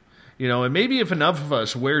 And maybe if enough of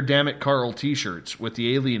us wear Damn It Carl t-shirts with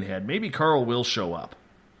the alien head, maybe Carl will show up.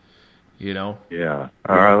 Yeah.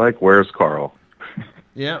 I like Where's Carl?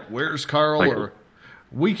 Yeah, Where's Carl? Or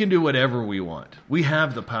we can do whatever we want. We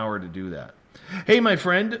have the power to do that. Hey, my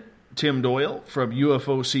friend, Tim Doyle from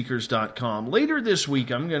UFOseekers.com. Later this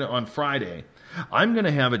week, on Friday, I'm going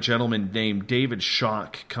to have a gentleman named David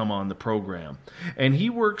Schock come on the program. And he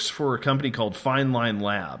works for a company called Fine Line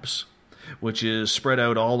Labs, which is spread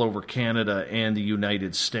out all over Canada and the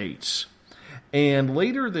United States. And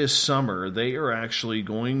later this summer, they are actually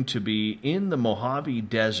going to be in the Mojave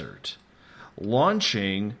Desert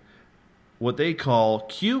launching what they call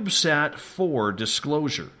CubeSat 4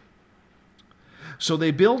 Disclosure. So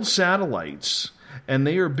they build satellites, and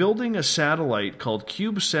they are building a satellite called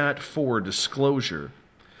CubeSat 4 Disclosure,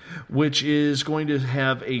 which is going to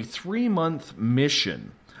have a 3-month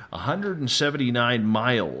mission 179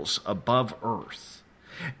 miles above Earth.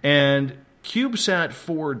 And CubeSat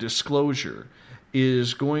 4 Disclosure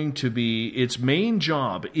is going to be its main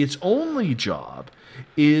job, its only job,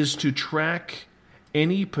 is to track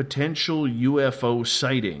any potential UFO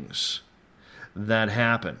sightings that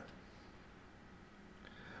happen.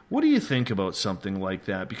 What do you think about something like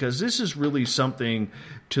that? Because this is really something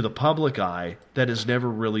to the public eye that has never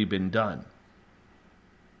really been done.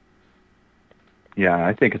 Yeah,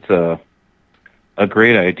 I think it's a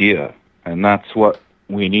great idea, and that's what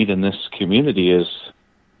we need in this community is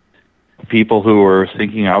people who are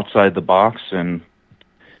thinking outside the box and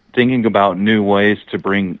thinking about new ways to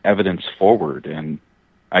bring evidence forward. And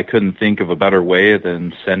I couldn't think of a better way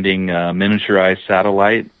than sending a miniaturized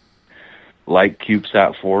satellite like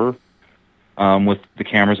CubeSat 4 with the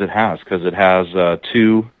cameras it has, because it has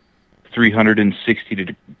two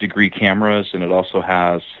 360-degree cameras, and it also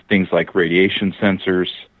has things like radiation sensors.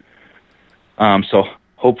 So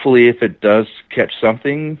hopefully if it does catch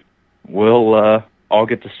something, we'll all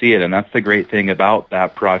get to see it. And that's the great thing about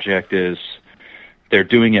that project is they're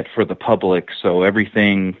doing it for the public, so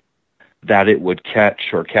everything that it would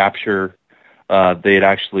catch or capture they'd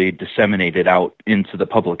actually disseminate it out into the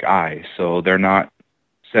public eye. So they're not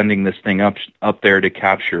sending this thing up there to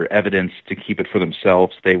capture evidence to keep it for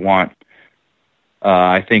themselves. They want,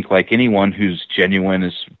 I think, like anyone who's genuine,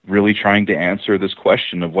 is really trying to answer this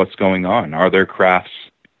question of what's going on. Are there crafts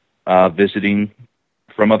visiting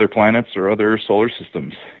from other planets or other solar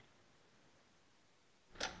systems?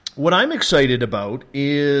 What I'm excited about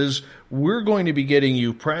is we're going to be getting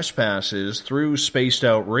you press passes through Spaced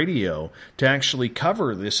Out Radio to actually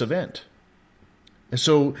cover this event. And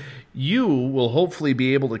so you will hopefully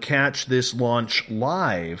be able to catch this launch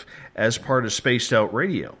live as part of Spaced Out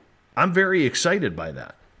Radio. I'm very excited by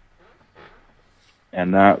that.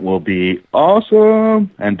 And that will be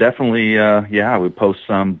awesome. And definitely, we post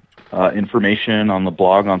some information on the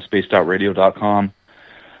blog on spacedoutradio.com,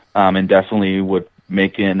 and definitely would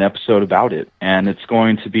make an episode about it. And it's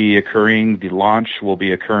going to be occurring, the launch will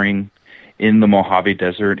be occurring in the Mojave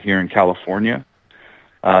Desert here in California.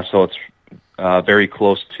 So it's very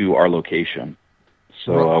close to our location.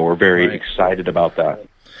 So we're very excited about that.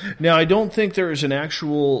 Now, I don't think there is an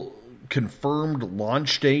actual confirmed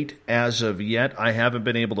launch date as of yet. I haven't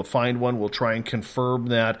been able to find one. We'll try and confirm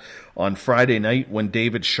that on Friday night when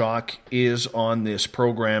David Schock is on this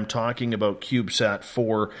program talking about CubeSat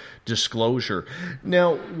 4 disclosure.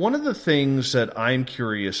 Now, one of the things that I'm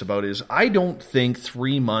curious about is I don't think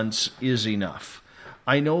 3 months is enough.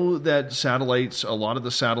 I know that satellites, a lot of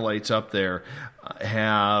the satellites up there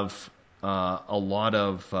have a lot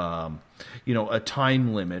of, a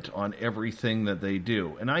time limit on everything that they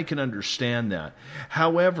do. And I can understand that.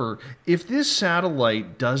 However, if this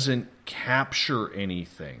satellite doesn't capture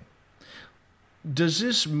anything, does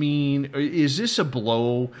this mean, is this a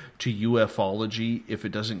blow to ufology if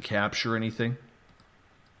it doesn't capture anything?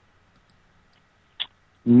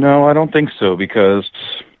 No, I don't think so, because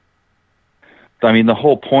the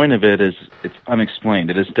whole point of it is it's unexplained.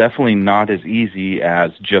 It is definitely not as easy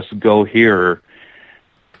as just go here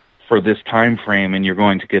for this time frame and you're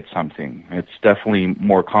going to get something. It's definitely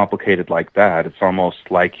more complicated like that. It's almost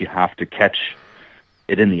like you have to catch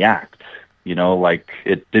it in the act, like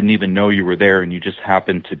it didn't even know you were there and you just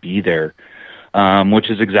happened to be there, which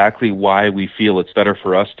is exactly why we feel it's better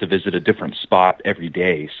for us to visit a different spot every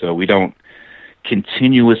day. So we don't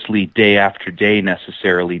continuously day after day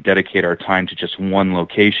necessarily dedicate our time to just one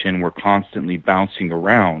location. We're constantly bouncing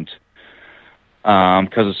around,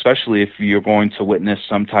 because especially if you're going to witness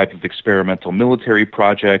some type of experimental military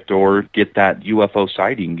project or get that UFO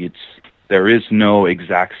sighting, there is no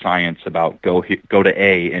exact science about go to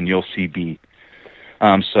A and you'll see B.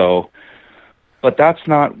 But that's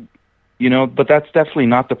not, but that's definitely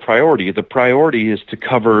not the priority. The priority is to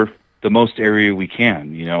cover the most area we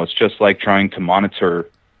can. It's just like trying to monitor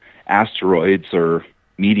asteroids or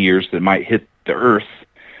meteors that might hit the Earth.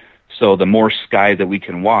 So the more sky that we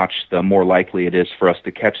can watch, the more likely it is for us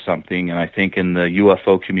to catch something. And I think in the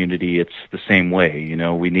UFO community, it's the same way.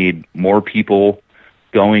 We need more people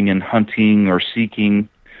going and hunting or seeking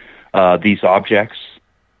these objects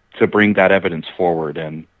to bring that evidence forward.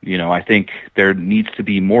 And, I think there needs to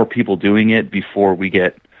be more people doing it before we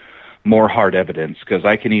get more hard evidence, because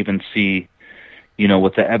I can even see,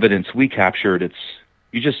 with the evidence we captured,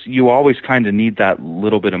 you always kind of need that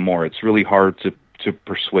little bit of more. It's really hard to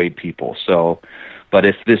persuade people. So, but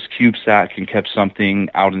if this CubeSat can catch something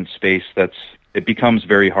out in space, it becomes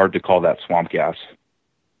very hard to call that swamp gas.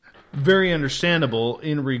 Very understandable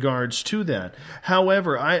in regards to that.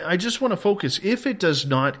 However, I just want to focus, if it does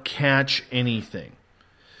not catch anything,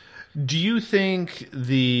 do you think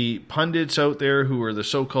the pundits out there who are the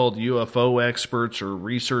so-called UFO experts or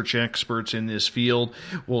research experts in this field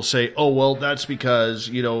will say, oh, well, that's because,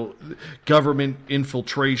 government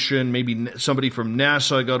infiltration, maybe somebody from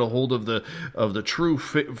NASA got a hold of the true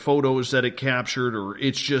photos that it captured, or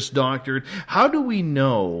it's just doctored? How do we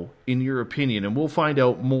know, in your opinion, and we'll find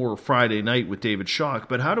out more Friday night with David Schock,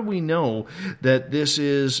 but how do we know that this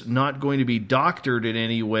is not going to be doctored in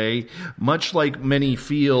any way, much like many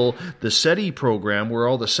feel the SETI program, where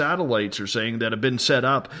all the satellites are saying that have been set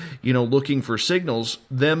up, looking for signals,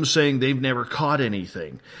 them saying they've never caught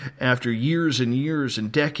anything after years and years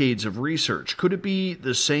and decades of research? Could it be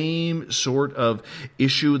the same sort of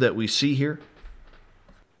issue that we see here?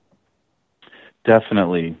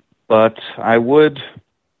 Definitely. But I would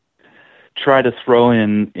try to throw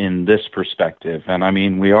in this perspective.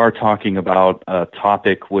 And we are talking about a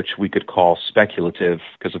topic which we could call speculative,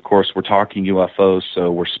 because of course we're talking UFOs, so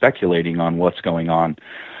we're speculating on what's going on.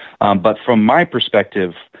 But from my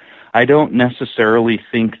perspective, I don't necessarily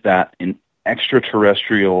think that an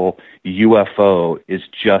extraterrestrial UFO is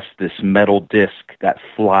just this metal disc that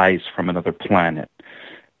flies from another planet.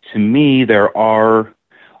 to me, there are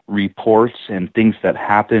reports and things that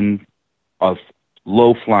happen of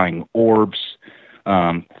low-flying orbs,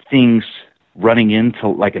 things running into,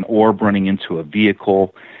 like an orb running into a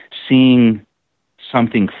vehicle, seeing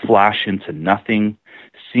something flash into nothing,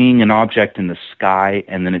 seeing an object in the sky,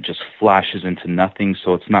 and then it just flashes into nothing,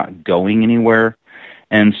 so it's not going anywhere.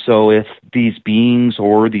 And so if these beings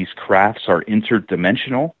or these crafts are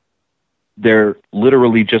interdimensional, they're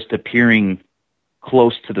literally just appearing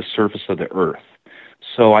close to the surface of the Earth.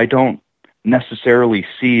 So I don't necessarily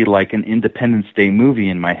see like an Independence Day movie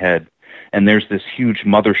in my head, and there's this huge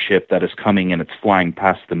mothership that is coming and it's flying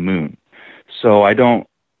past the moon. So I don't,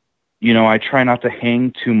 I try not to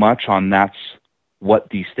hang too much on that's what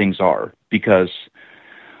these things are. Because,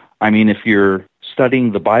 if you're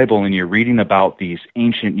studying the Bible and you're reading about these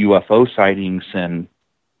ancient UFO sightings and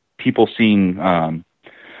people seeing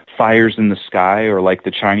fires in the sky, or like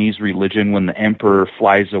the Chinese religion when the emperor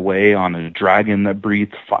flies away on a dragon that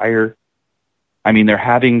breathes fire, they're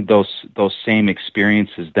having those same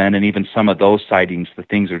experiences then, and even some of those sightings, the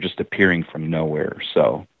things are just appearing from nowhere.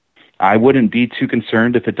 So I wouldn't be too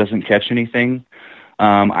concerned if it doesn't catch anything.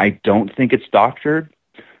 I don't think it's doctored.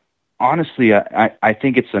 Honestly, I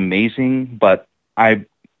think it's amazing, but I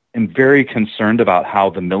am very concerned about how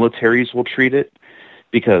the militaries will treat it,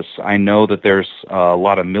 because I know that there's a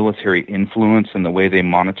lot of military influence in the way they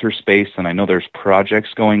monitor space, and I know there's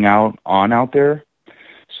projects going on out there.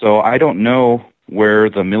 So I don't know where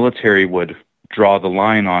the military would draw the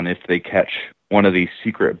line on if they catch one of these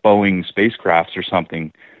secret Boeing spacecrafts or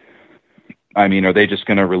something. Are they just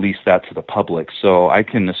going to release that to the public? So I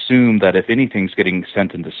can assume that if anything's getting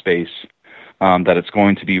sent into space, that it's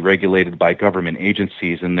going to be regulated by government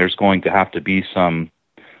agencies, and there's going to have to be some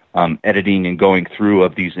editing and going through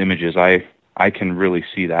of these images. I can really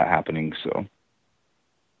see that happening. So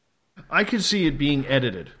I can see it being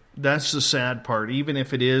edited. That's the sad part, even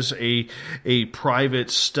if it is a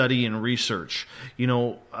private study and research.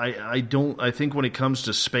 I think when it comes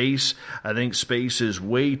to space, I think space is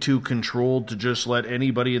way too controlled to just let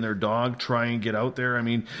anybody and their dog try and get out there.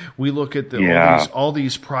 We look at all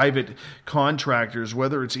these private contractors,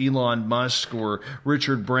 whether it's Elon Musk or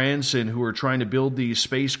Richard Branson, who are trying to build these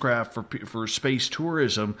spacecraft for space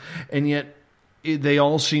tourism, and yet they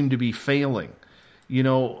all seem to be failing.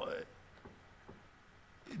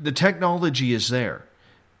 The technology is there,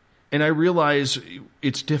 and I realize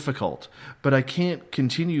it's difficult, but I can't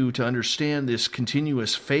continue to understand this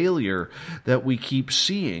continuous failure that we keep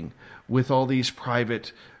seeing with all these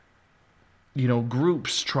private,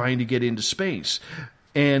 groups trying to get into space.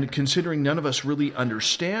 And considering none of us really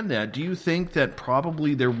understand that, do you think that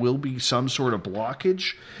probably there will be some sort of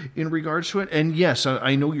blockage in regards to it? And yes,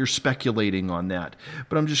 I know you're speculating on that,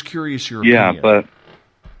 but I'm just curious your opinion.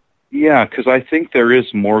 Yeah, because I think there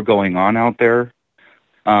is more going on out there,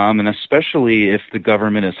 and especially if the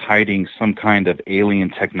government is hiding some kind of alien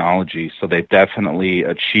technology, so they've definitely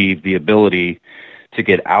achieved the ability to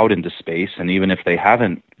get out into space, and even if they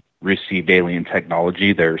haven't received alien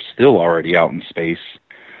technology, they're still already out in space.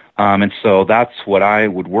 And so that's what I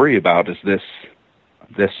would worry about, is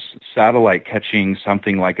this satellite catching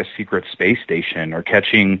something like a secret space station, or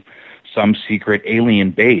catching some secret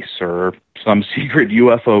alien base, or some secret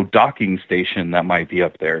UFO docking station that might be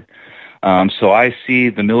up there. So I see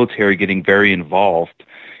the military getting very involved,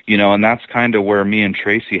 and that's kind of where me and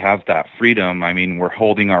Tracy have that freedom. We're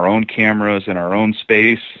holding our own cameras in our own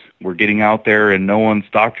space. We're getting out there, and no one's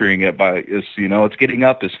doctoring it it's getting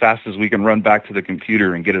up as fast as we can run back to the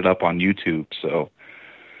computer and get it up on YouTube. So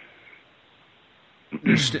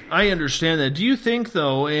I understand that. Do you think,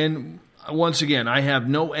 though, and once again, I have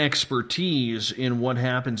no expertise in what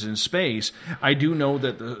happens in space. I do know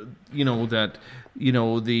that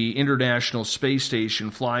the International Space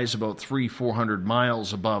Station flies about 300-400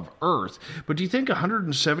 miles above Earth. But do you think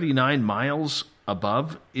 179 miles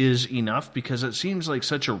above is enough? Because it seems like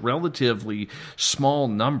such a relatively small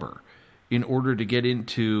number in order to get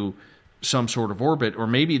into some sort of orbit, or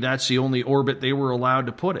maybe that's the only orbit they were allowed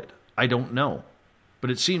to put it. I don't know. But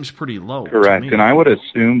it seems pretty low. Correct, and I would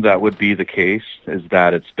assume that would be the case, is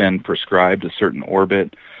that it's been prescribed a certain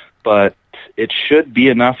orbit, but it should be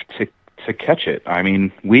enough to catch it.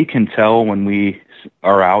 We can tell when we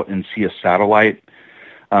are out and see a satellite.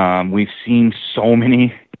 We've seen so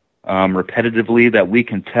many repetitively that we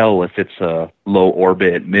can tell if it's a low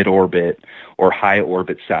orbit, mid orbit, or high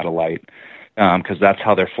orbit satellite, because that's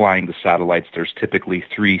how they're flying the satellites. There's typically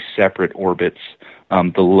 3 separate orbits,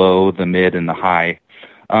 the low, the mid, and the high.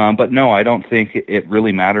 But no, I don't think it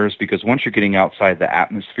really matters, because once you're getting outside the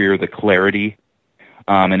atmosphere, the clarity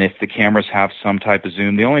And if the cameras have some type of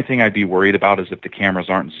zoom, the only thing I'd be worried about is if the cameras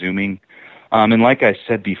aren't zooming. And like I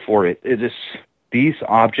said before, these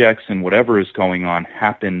objects and whatever is going on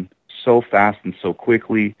happen so fast and so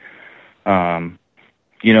quickly.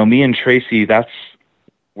 Me and Tracy,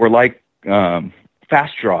 we're like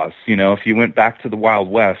fast draws. If you went back to the Wild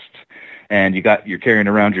West and you're carrying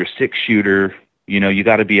around your 6-shooter, you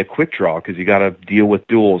got to be a quick draw because you got to deal with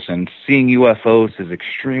duels. And seeing UFOs is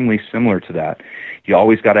extremely similar to that. You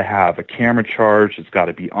always got to have a camera charge. It's got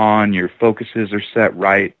to be on. Your focuses are set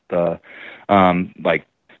right. The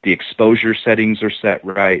exposure settings are set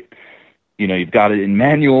right. You've got it in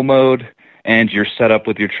manual mode, and you're set up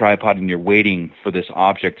with your tripod, and you're waiting for this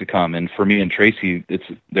object to come. And for me and Tracy,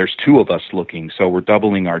 there's 2 of us looking, so we're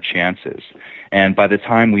doubling our chances. And by the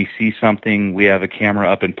time we see something, we have a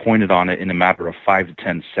camera up and pointed on it in a matter of 5 to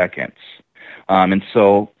 10 seconds. And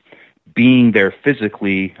so being there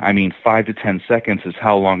physically, 5 to 10 seconds is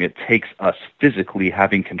how long it takes us physically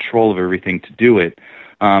having control of everything to do it.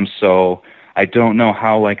 So I don't know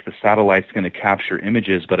how the satellite's going to capture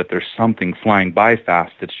images, but if there's something flying by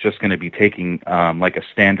fast, it's just going to be taking a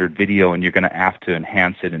standard video, and you're going to have to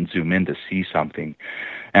enhance it and zoom in to see something.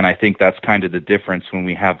 And I think that's kind of the difference when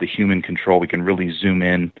we have the human control. We can really zoom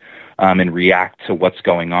in and react to what's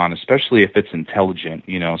going on, especially if it's intelligent,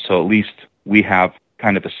 so at least we have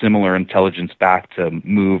kind of a similar intelligence back to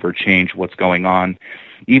move or change what's going on,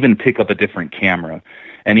 even pick up a different camera,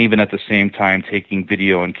 and even at the same time taking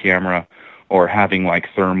video and camera or having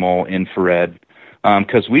thermal, infrared,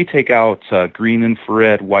 because we take out green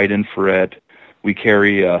infrared, white infrared. We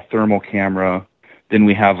carry a thermal camera. Then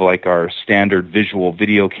we have our standard visual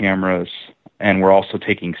video cameras, and we're also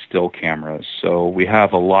taking still cameras. So we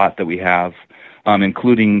have a lot that we have,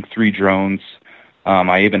 including 3 drones.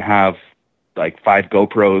 I even have 5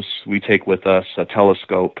 GoPros we take with us, a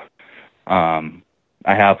telescope. I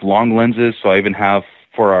have long lenses, so I even have,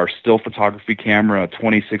 for our still photography camera, a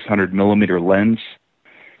 2600 millimeter lens.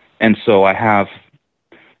 And so I have,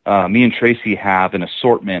 me and Tracy have an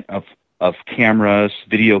assortment of cameras,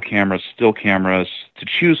 video cameras, still cameras to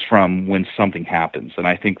choose from when something happens. And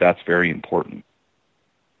I think that's very important.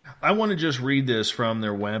 I want to just read this from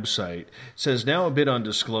their website. It says, now a bit on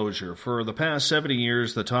disclosure. For the past 70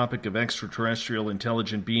 years, the topic of extraterrestrial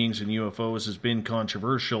intelligent beings and UFOs has been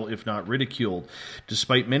controversial, if not ridiculed.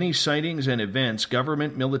 Despite many sightings and events,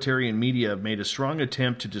 government, military, and media have made a strong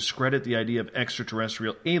attempt to discredit the idea of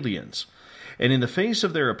extraterrestrial aliens. And in the face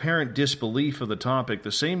of their apparent disbelief of the topic,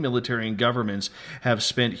 the same military and governments have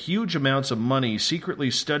spent huge amounts of money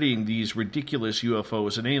secretly studying these ridiculous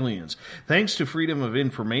UFOs and aliens. Thanks to freedom of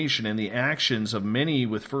information and the actions of many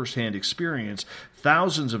with first-hand experience,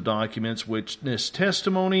 thousands of documents, witness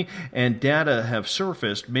testimony, and data have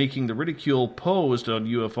surfaced, making the ridicule posed on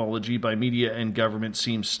ufology by media and government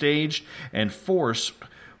seem staged and forced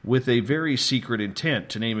with a very secret intent.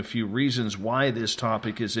 To name a few reasons why this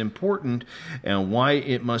topic is important and why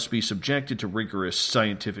it must be subjected to rigorous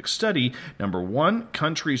scientific study. Number 1,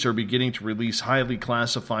 countries are beginning to release highly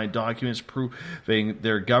classified documents proving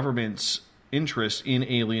their government's interest in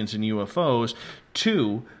aliens and UFOs.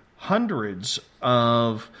 2, hundreds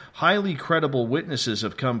of highly credible witnesses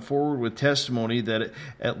have come forward with testimony that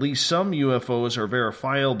at least some UFOs are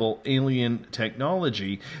verifiable alien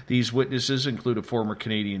technology. These witnesses include a former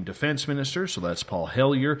Canadian defense minister, so that's Paul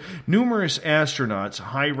Hellyer, numerous astronauts,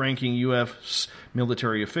 high-ranking U.S.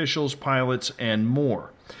 military officials, pilots, and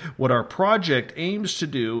more. What our project aims to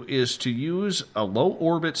do is to use a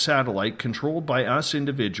low-orbit satellite controlled by us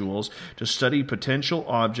individuals to study potential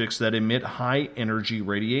objects that emit high-energy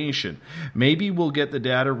radiation. Maybe we'll get the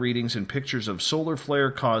data readings and pictures of solar flare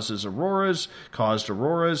caused auroras.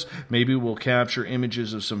 Maybe we'll capture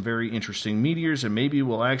images of some very interesting meteors, and maybe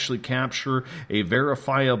we'll actually capture a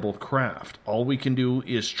verifiable craft. All we can do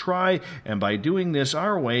is try, and by doing this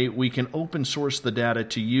our way, we can open source the data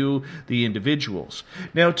to you, the individuals.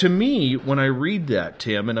 Now, to me, when I read that,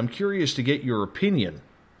 Tim, and I'm curious to get your opinion,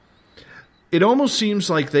 it almost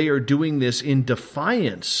seems like they are doing this in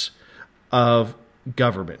defiance of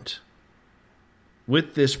government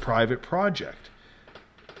with this private project.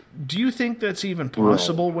 Do you think that's even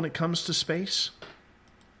possible when it comes to space?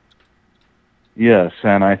 Yes,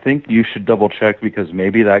 and I think you should double check because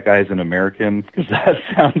maybe that guy's an American, because that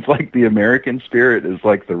sounds like the American spirit is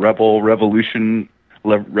like the revolutionary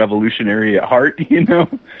at heart, you know.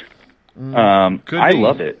 I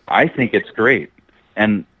love it. I think it's great,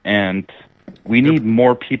 and we need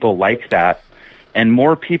more people like that, and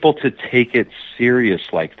more people to take it serious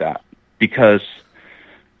like that, because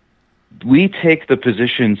we take the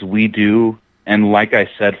positions we do, and like I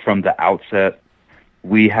said from the outset,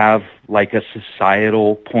 we have like a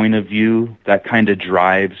societal point of view that kind of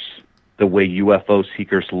drives the way UFO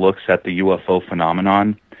seekers looks at the UFO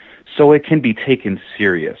phenomenon. So it can be taken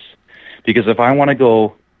serious. Because if I want to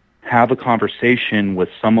go have a conversation with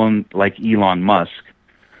someone like Elon Musk,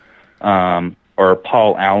 or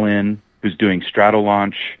Paul Allen, who's doing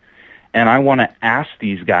Stratolaunch, and I want to ask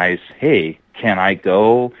these guys, hey, can I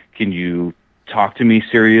go? Can you talk to me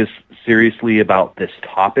seriously about this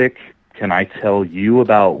topic? Can I tell you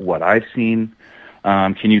about what I've seen?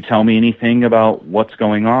 Can you tell me anything about what's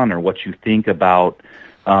going on or what you think about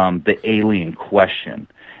the alien question?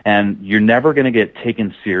 And you're never going to get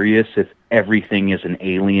taken serious if everything is an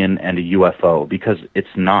alien and a UFO, because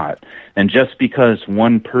it's not. And just because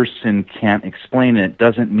one person can't explain it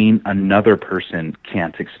doesn't mean another person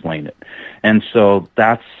can't explain it. And so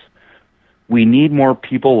we need more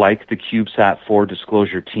people like the CubeSat 4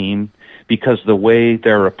 disclosure team, because the way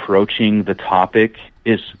they're approaching the topic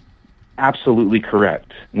is absolutely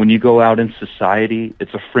correct. When you go out in society,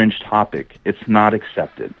 it's a fringe topic. It's not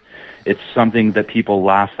accepted. It's something that people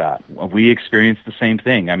laugh at. We experience the same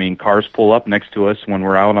thing. I mean, cars pull up next to us when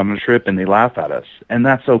we're out on a trip and they laugh at us, and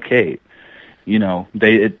that's okay. You know,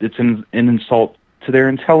 it's an insult to their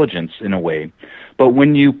intelligence in a way. But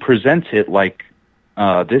when you present it like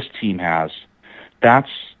this team has, that's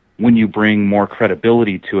when you bring more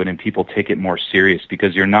credibility to it and people take it more serious,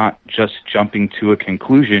 because you're not just jumping to a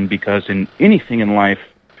conclusion, because in anything in life,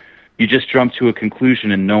 you just jump to a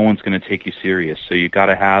conclusion and no one's going to take you serious. So you got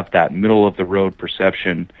to have that middle of the road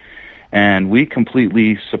perception. And we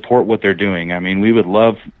completely support what they're doing. I mean, we would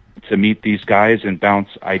love to meet these guys and bounce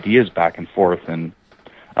ideas back and forth and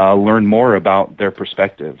learn more about their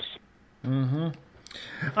perspectives. Mm-hmm.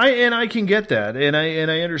 I can get that, and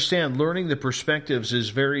I understand learning the perspectives is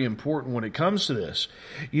very important when it comes to this.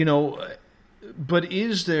 You know, but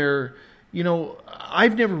is there, you know,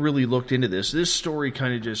 I've never really looked into this. This story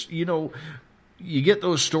kind of just, you know, you get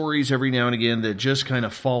those stories every now and again that just kind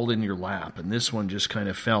of fall in your lap, and this one just kind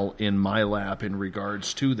of fell in my lap in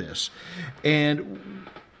regards to this. And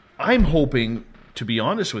I'm hoping, to be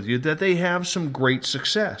honest with you, that they have some great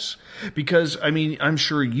success, because, I mean, I'm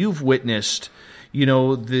sure you've witnessed, you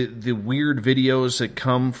know, the weird videos that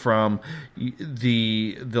come from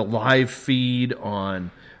the live feed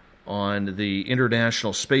on the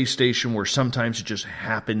International Space Station, where sometimes it just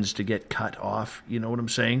happens to get cut off. You know what I'm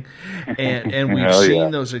saying? And we've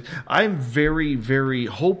seen those. I'm very, very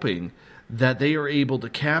hoping that they are able to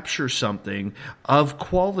capture something of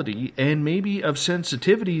quality and maybe of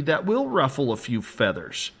sensitivity that will ruffle a few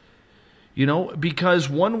feathers. You know, because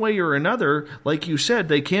one way or another, like you said,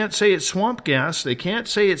 they can't say it's swamp gas. They can't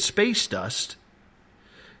say it's space dust.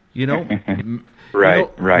 You know? Right,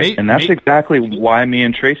 right. And that's exactly why me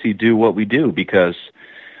and Tracy do what we do, because,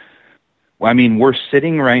 I mean, we're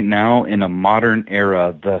sitting right now in a modern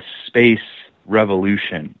era, the space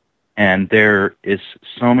revolution, and there is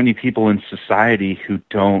so many people in society who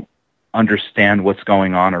don't understand what's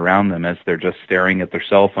going on around them as they're just staring at their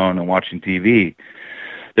cell phone and watching TV.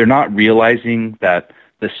 They're not realizing that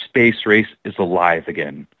the space race is alive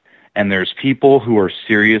again, and there's people who are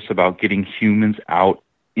serious about getting humans out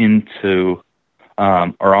into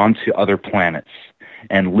or onto other planets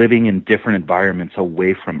and living in different environments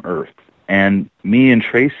away from Earth. And me and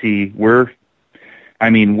Tracy, we're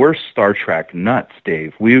Star Trek nuts,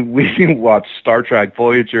 Dave. We watch Star Trek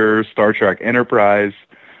Voyager, Star Trek Enterprise,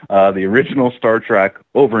 the original Star Trek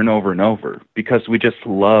over and over and over, because we just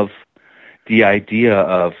love the idea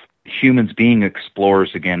of humans being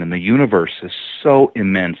explorers again. And the universe is so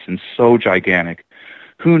immense and so gigantic.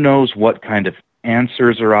 Who knows what kind of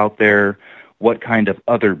answers are out there, what kind of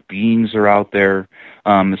other beings are out there,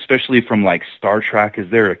 especially from like Star Trek. Is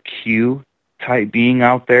there a Q-type being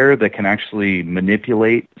out there that can actually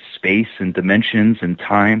manipulate space and dimensions and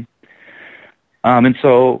time? And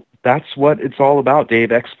so that's what it's all about,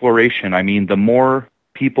 Dave, exploration. I mean, the more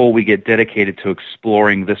people we get dedicated to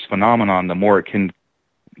exploring this phenomenon, the more it can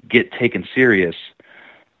get taken serious.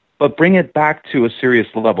 But bring it back to a serious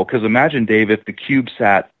level, because imagine, Dave, if the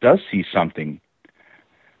CubeSat does see something,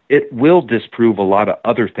 it will disprove a lot of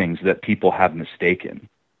other things that people have mistaken,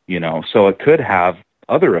 you know. So it could have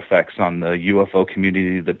other effects on the UFO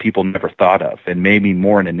community that people never thought of, and maybe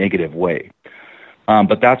more in a negative way.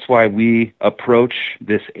 But that's why we approach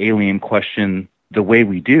this alien question the way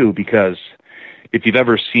we do, because if you've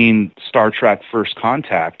ever seen Star Trek First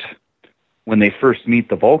Contact, when they first meet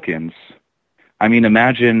the Vulcans, I mean,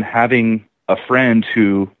 imagine having a friend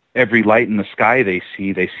who every light in the sky they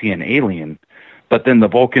see an alien. But then the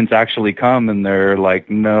Vulcans actually come and they're like,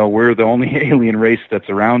 no, we're the only alien race that's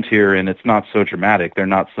around here, and it's not so dramatic. They're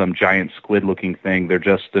not some giant squid-looking thing. They're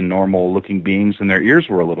just the normal-looking beings, and their ears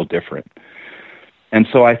were a little different. And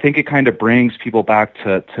so I think it kind of brings people back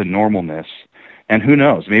to normalness. And who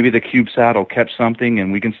knows, maybe the CubeSat will catch something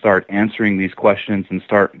and we can start answering these questions and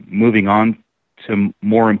start moving on to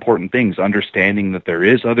more important things, understanding that there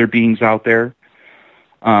is other beings out there.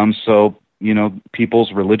 So, you know,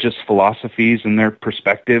 people's religious philosophies and their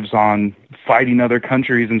perspectives on fighting other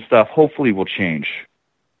countries and stuff hopefully will change.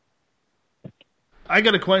 I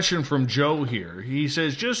got a question from Joe here. He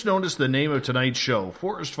says, just noticed the name of tonight's show,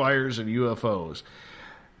 Forest Fires and UFOs.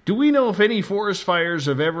 Do we know if any forest fires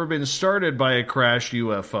have ever been started by a crashed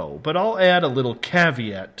UFO? But I'll add a little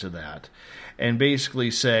caveat to that and basically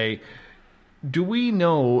say, do we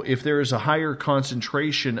know if there is a higher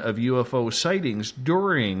concentration of UFO sightings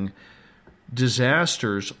during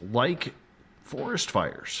disasters like forest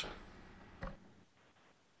fires?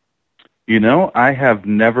 You know, I have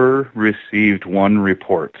never received one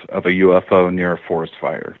report of a UFO near a forest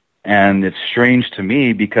fire. And it's strange to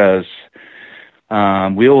me because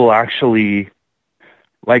we will actually,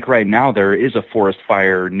 like right now, there is a forest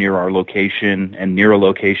fire near our location, and near a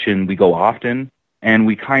location we go often, and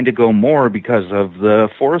we kind of go more because of the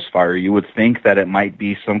forest fire. You would think that it might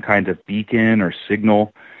be some kind of beacon or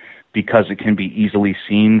signal because it can be easily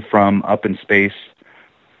seen from up in space.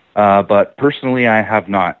 But personally, I have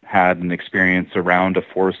not had an experience around a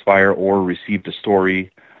forest fire or received a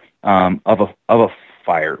story of a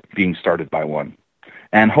fire being started by one.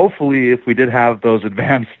 And hopefully, if we did have those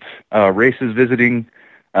advanced races visiting,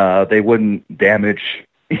 they wouldn't damage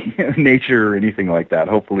nature or anything like that.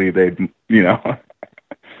 Hopefully, they'd, you know.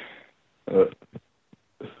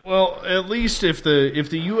 Well, at least if the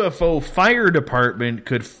UFO fire department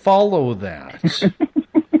could follow that,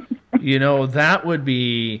 you know, that would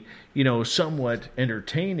be, you know, somewhat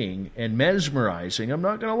entertaining and mesmerizing. I'm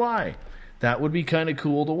not going to lie. That would be kind of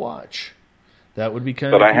cool to watch. That would be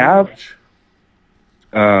kind of cool to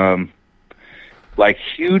watch. Like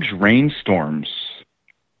huge rainstorms.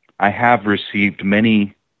 I have received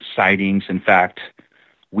many sightings. In fact,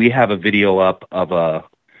 we have a video up of a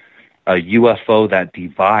UFO that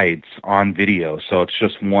divides on video. So it's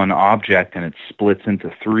just one object and it splits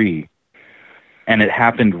into three. And it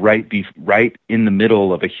happened right in the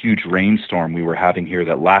middle of a huge rainstorm we were having here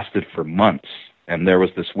that lasted for months. And there was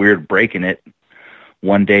this weird break in it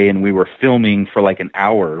one day, and we were filming for like an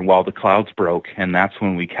hour while the clouds broke, and that's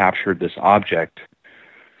when we captured this object.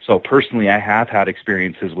 So personally, I have had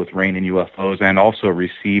experiences with rain and UFOs, and also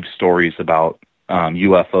received stories about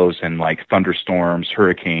UFOs and like thunderstorms,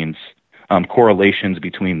 hurricanes, correlations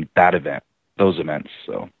between those events.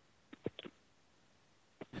 So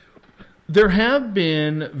there have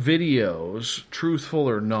been videos, truthful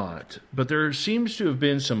or not, but there seems to have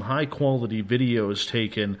been some high-quality videos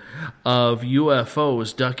taken of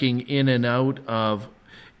UFOs ducking in and out of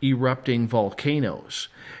erupting volcanoes.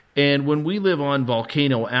 And when we live on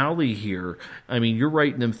Volcano Alley here, I mean, you're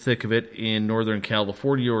right in the thick of it in Northern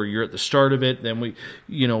California, or you're at the start of it. Then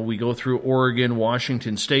we go through Oregon,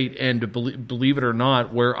 Washington State, and to believe it or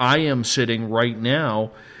not, where I am sitting right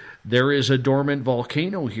now, there is a dormant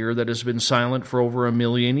volcano here that has been silent for over 1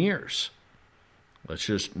 million years. Let's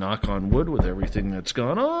just knock on wood with everything that's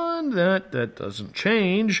gone on. That doesn't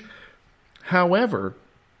change. However,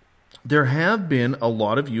 there have been a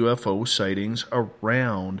lot of UFO sightings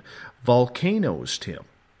around volcanoes, Tim.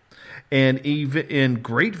 And even in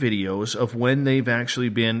great videos of when they've actually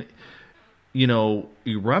been, you know,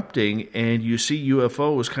 erupting, and you see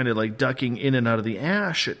UFOs kind of like ducking in and out of the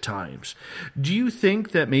ash at times. Do you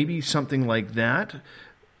think that maybe something like that,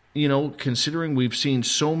 you know, considering we've seen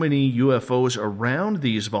so many UFOs around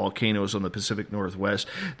these volcanoes on the Pacific Northwest,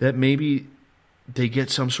 that maybe they get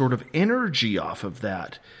some sort of energy off of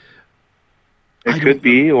that? It could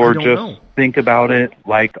be, or just think about it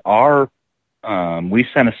like we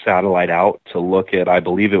sent a satellite out to look at, I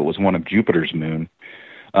believe it was one of Jupiter's moons,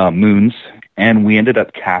 and we ended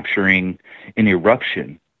up capturing an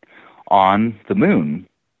eruption on the moon.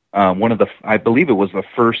 I believe it was the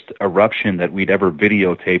first eruption that we'd ever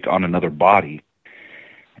videotaped on another body.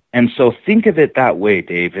 And so think of it that way,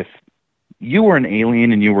 Dave. If you were an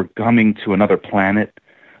alien and you were coming to another planet,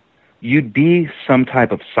 you'd be some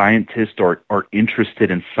type of scientist or interested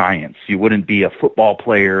in science. You wouldn't be a football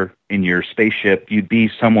player in your spaceship. You'd be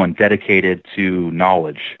someone dedicated to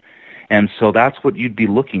knowledge. And so that's what you'd be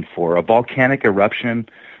looking for. A volcanic eruption,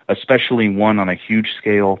 especially one on a huge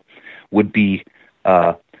scale, would be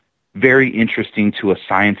very interesting to a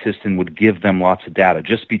scientist and would give them lots of data,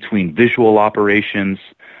 just between visual operations,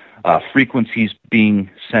 frequencies being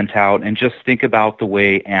sent out, and just think about the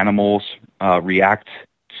way animals react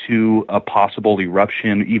to a possible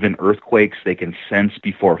eruption, even earthquakes. They can sense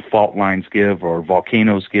before fault lines give or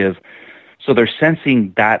volcanoes give. So they're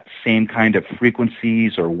sensing that same kind of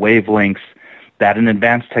frequencies or wavelengths that an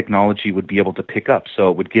advanced technology would be able to pick up. So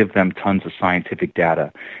it would give them tons of scientific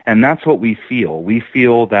data. And that's what we feel. We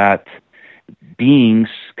feel that beings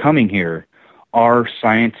coming here are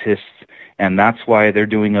scientists, and that's why they're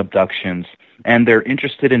doing abductions. And they're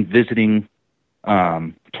interested in visiting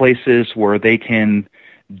places where they can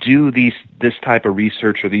do this type of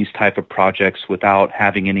research or these type of projects without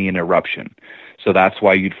having any interruption. So that's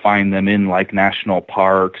why you'd find them in like national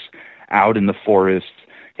parks, out in the forests.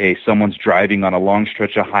 Hey, someone's driving on a long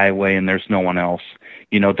stretch of highway and there's no one else.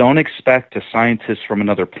 Don't expect a scientist from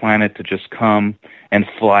another planet to just come and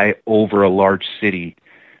fly over a large city.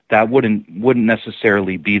 That wouldn't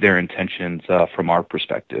necessarily be their intentions from our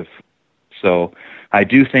perspective. So I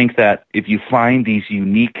do think that if you find these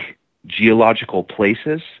unique geological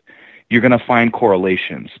places, you're going to find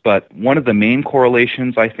correlations. But one of the main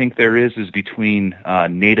correlations I think there is between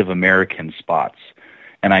Native American spots.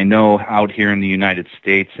 And I know out here in the United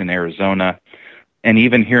States, in Arizona, and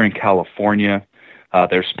even here in California,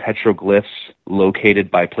 there's petroglyphs located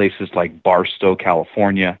by places like Barstow,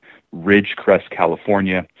 California, Ridgecrest,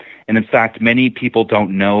 California. And in fact, many people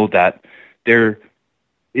don't know that there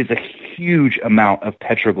is a huge amount of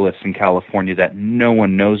petroglyphs in California that no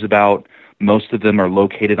one knows about. Most of them are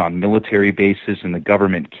located on military bases, and the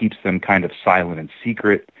government keeps them kind of silent and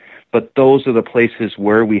secret. But those are the places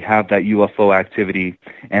where we have that UFO activity,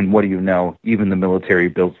 and what do you know? Even the military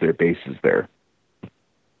builds their bases there.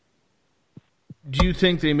 Do you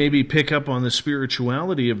think they maybe pick up on the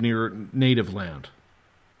spirituality of near native land?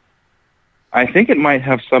 I think it might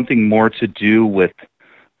have something more to do with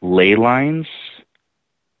ley lines.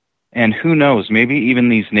 And who knows, maybe even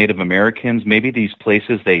these Native Americans, maybe these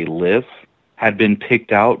places they live had been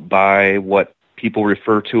picked out by what people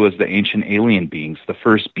refer to as the ancient alien beings, the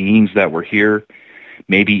first beings that were here,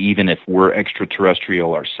 maybe even if we're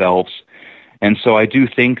extraterrestrial ourselves. And so I do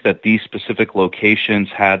think that these specific locations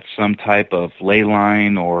had some type of ley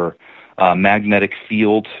line or magnetic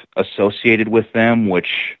field associated with them,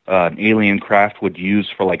 which an alien craft would use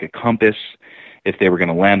for like a compass if they were going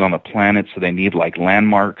to land on a planet, so they need like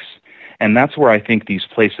landmarks. And that's where I think these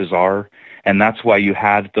places are, and that's why you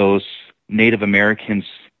had those Native Americans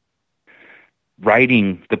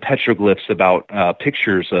writing the petroglyphs about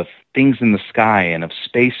pictures of things in the sky and of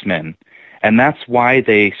spacemen. And that's why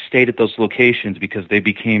they stayed at those locations, because they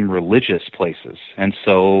became religious places. And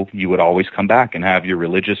so you would always come back and have your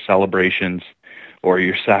religious celebrations or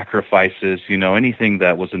your sacrifices, anything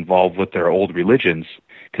that was involved with their old religions,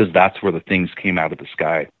 because that's where the things came out of the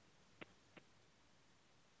sky.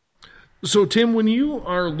 So, Tim, when you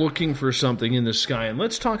are looking for something in the sky, and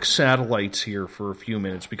let's talk satellites here for a few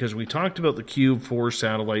minutes, because we talked about the Cube 4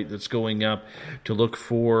 satellite that's going up to look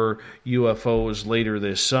for UFOs later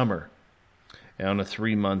this summer on a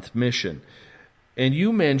 3-month mission. And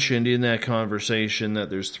you mentioned in that conversation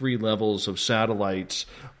that there's 3 levels of satellites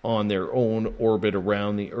on their own orbit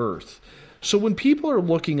around the Earth. So when people are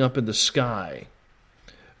looking up in the sky,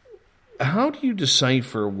 how do you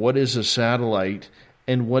decipher what is a satellite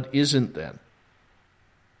and what isn't then?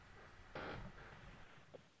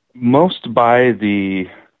 Most by the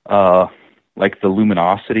the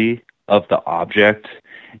luminosity of the object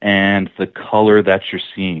and the color that you're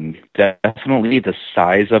seeing. Definitely the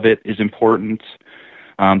size of it is important.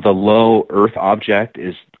 The low Earth object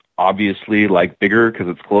is obviously bigger because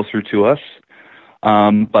it's closer to us.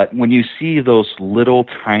 But when you see those little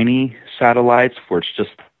tiny satellites where it's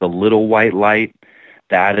just the little white light,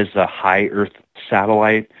 that is a high Earth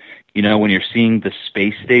satellite. When you're seeing the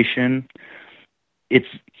space station, it's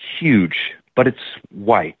huge, but it's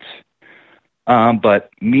white. But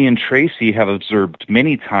me and Tracy have observed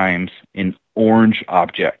many times an orange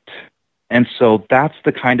object. And so that's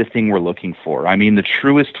the kind of thing we're looking for. I mean, the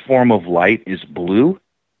truest form of light is blue.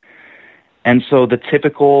 And so the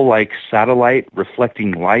typical satellite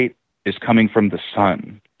reflecting light is coming from the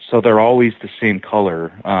sun. So they're always the same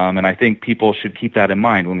color. And I think people should keep that in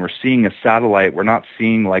mind. When we're seeing a satellite, we're not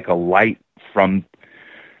seeing a light from,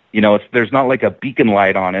 there's not a beacon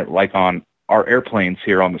light on it like on our airplanes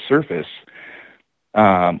here on the surface.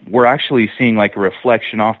 We're actually seeing a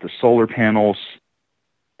reflection off the solar panels.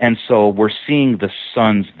 And so we're seeing the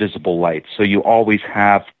sun's visible light. So you always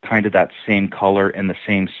have kind of that same color and the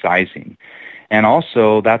same sizing. And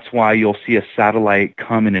also that's why you'll see a satellite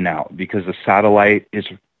come in and out, because the satellite is,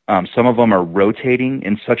 some of them are rotating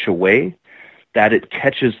in such a way that it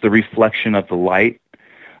catches the reflection of the light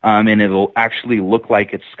And it'll actually look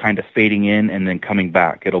like it's kind of fading in and then coming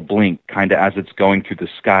back. It'll blink kind of as it's going through the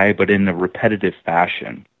sky, but in a repetitive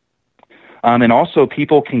fashion. And also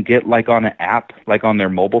people can get like on an app, like on their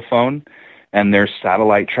mobile phone, and there's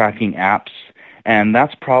satellite tracking apps. And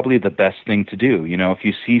that's probably the best thing to do. You know, if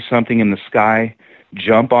you see something in the sky,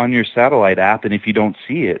 jump on your satellite app, and if you don't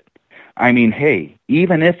see it, I mean, hey,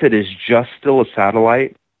 even if it is just still a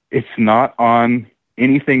satellite, it's not on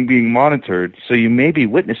anything being monitored, so you may be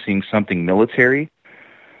witnessing something military.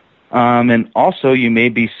 And also you may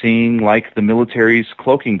be seeing like the military's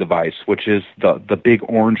cloaking device, which is the big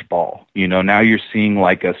orange ball. You know, now you're seeing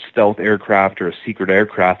like a stealth aircraft or a secret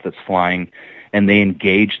aircraft that's flying, and they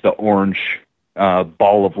engage the orange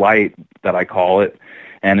ball of light that I call it,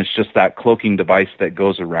 and it's just that cloaking device that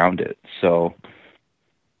goes around it. So,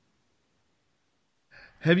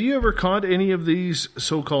 have you ever caught any of these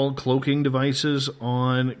so-called cloaking devices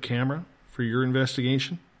on camera for your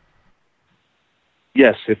investigation?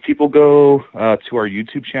 Yes, if people go to our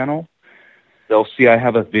YouTube channel, they'll see I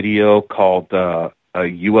have a video called a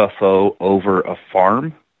UFO over a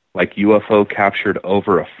farm, like UFO captured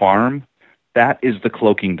over a farm. That is the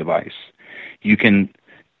cloaking device. You can,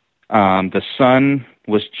 the sun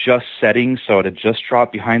was just setting, so it had just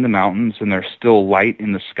dropped behind the mountains, and there's still light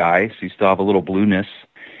in the sky, so you still have a little blueness.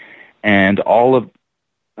 And all of,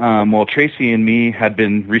 Tracy and me had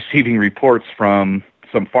been receiving reports from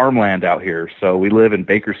some farmland out here. So we live in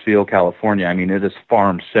Bakersfield, California. I mean, it is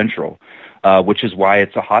farm central, which is why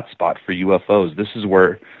it's a hot spot for UFOs. This is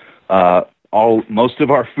where most of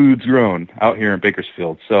our food's grown out here in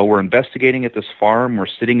Bakersfield. So we're investigating at this farm. We're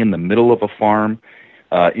sitting in the middle of a farm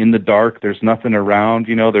in the dark. There's nothing around.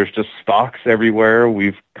 You know, there's just stalks everywhere.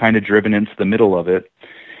 We've kind of driven into the middle of it.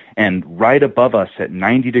 And right above us at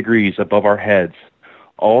 90 degrees above our heads,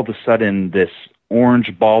 all of a sudden this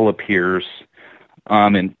orange ball appears,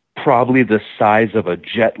 and probably the size of a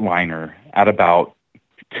jetliner at about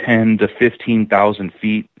 10 to 15,000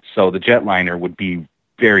 feet. So the jetliner would be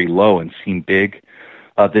very low and seem big.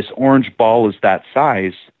 This orange ball is that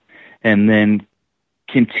size, and then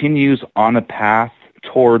continues on a path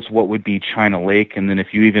towards what would be China Lake. And then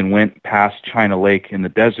if you even went past China Lake in the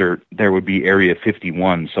desert, there would be Area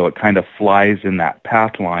 51. So it kind of flies in that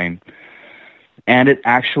path line. And it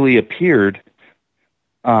actually appeared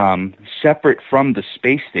separate from the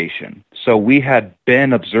space station. So we had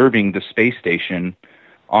been observing the space station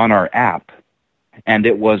on our app, and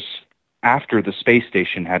it was after the space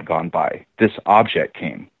station had gone by. This object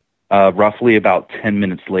came roughly about 10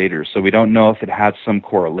 minutes later. So we don't know if it had some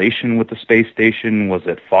correlation with the space station. Was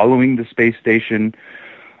it following the space station?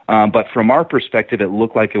 But from our perspective, it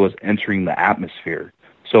looked like it was entering the atmosphere.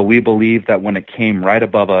 So we believe that when it came right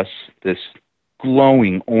above us, this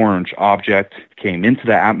glowing orange object came into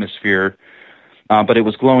the atmosphere, but it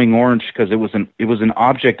was glowing orange because it was an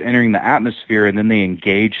object entering the atmosphere, and then they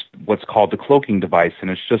engaged what's called the cloaking device, and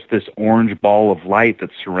it's just this orange ball of light that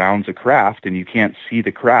surrounds a craft, and you can't see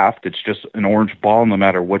the craft. It's just an orange ball no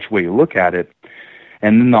matter which way you look at it,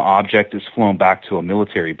 and then the object is flown back to a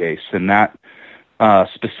military base, and that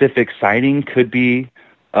specific sighting could be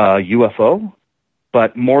UFO,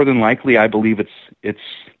 but more than likely I believe it's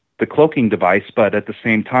the cloaking device, but at the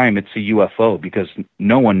same time, it's a UFO because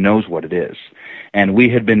no one knows what it is. And we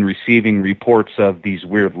had been receiving reports of these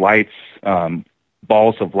weird lights,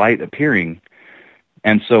 balls of light appearing.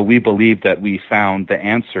 And so we believe that we found the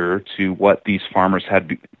answer to what these farmers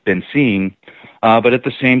had been seeing. But at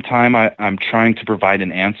the same time, I'm trying to provide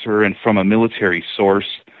an answer, and from a military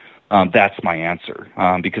source, that's my answer,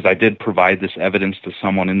 because I did provide this evidence to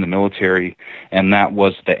someone in the military, and that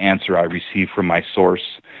was the answer I received from my source.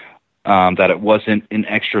 That it wasn't an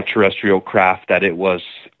extraterrestrial craft, that it was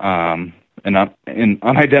an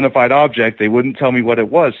unidentified object. They wouldn't tell me what it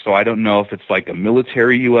was, so I don't know if it's like a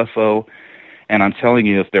military UFO. And I'm telling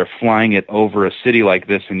you, if they're flying it over a city like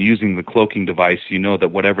this and using the cloaking device, you know that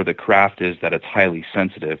whatever the craft is, that it's highly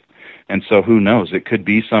sensitive. And so who knows? It could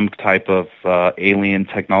be some type of alien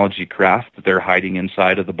technology craft that they're hiding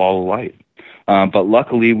inside of the ball of light. But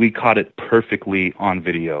luckily, we caught it perfectly on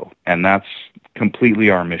video, and that's completely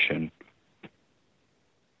our mission.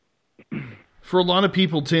 For a lot of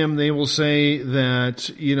people, Tim, they will say that,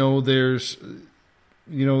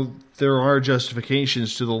 there are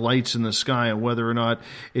justifications to the lights in the sky, and whether or not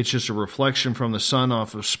it's just a reflection from the sun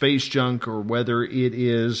off of space junk, or whether it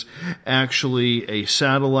is actually a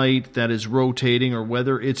satellite that is rotating, or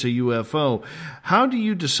whether it's a UFO. How do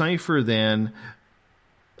you decipher then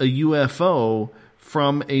a UFO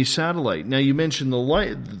from a satellite? Now, you mentioned the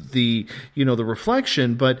light, the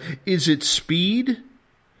reflection, but is it speed?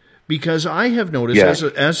 Because I have noticed,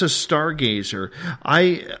 as a stargazer,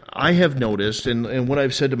 I have noticed, and what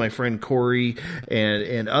I've said to my friend Corey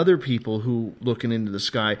and other people who looking into the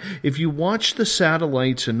sky, if you watch the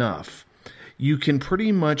satellites enough, you can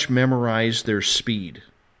pretty much memorize their speed.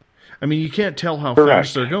 I mean, you can't tell how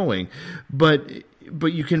fast they're going, but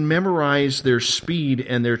you can memorize their speed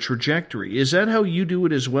and their trajectory. Is that how you do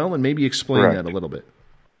it as well? And maybe explain that a little bit.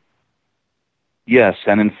 Yes,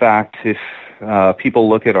 and in fact, if people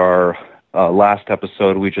look at our last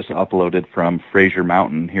episode we just uploaded from Fraser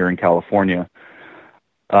Mountain here in California,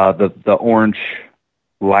 the orange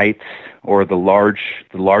light or the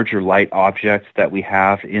larger light object that we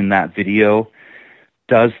have in that video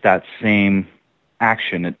does that same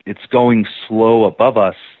action. It's going slow above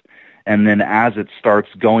us, and then as it starts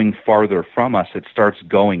going farther from us, it starts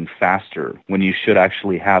going faster, when you should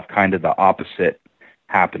actually have kind of the opposite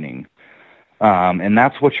happening. And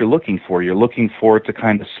that's what you're looking for. You're looking for it to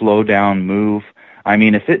kind of slow down, move. I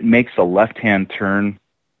mean, if it makes a left-hand turn,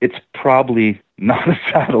 it's probably not a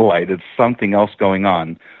satellite. It's something else going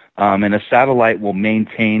on. And a satellite will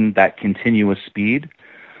maintain that continuous speed.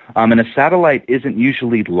 And a satellite isn't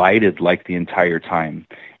usually lighted like the entire time.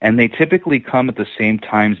 And they typically come at the same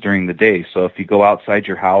times during the day. So if you go outside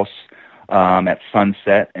your house at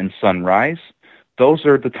sunset and sunrise, those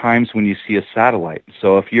are the times when you see a satellite.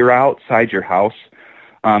 So if you're outside your house,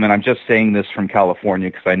 and I'm just saying this from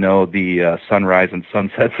California because I know the sunrise and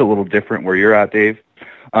sunset's a little different where you're at, Dave.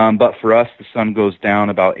 But for us, the sun goes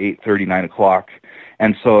down about 8:30, 9 o'clock.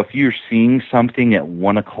 And so if you're seeing something at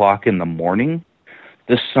 1 o'clock in the morning,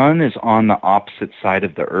 the sun is on the opposite side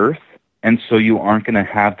of the earth, and so you aren't going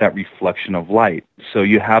to have that reflection of light. So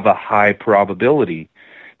you have a high probability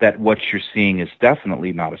that what you're seeing is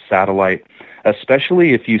definitely not a satellite,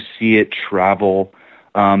 especially if you see it travel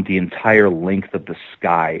the entire length of the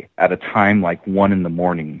sky at a time like 1 in the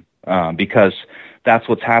morning, because that's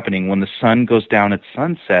what's happening. When the sun goes down at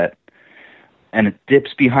sunset and it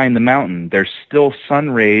dips behind the mountain, there's still sun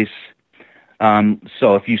rays.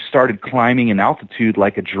 So if you started climbing in altitude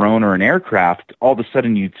like a drone or an aircraft, all of a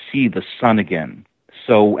sudden you'd see the sun again.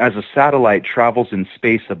 So as a satellite travels in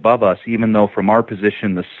space above us, even though from our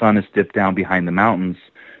position the sun is dipped down behind the mountains,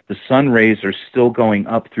 the sun rays are still going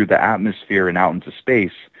up through the atmosphere and out into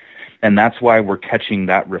space. And that's why we're catching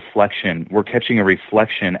that reflection. We're catching a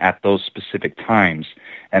reflection at those specific times,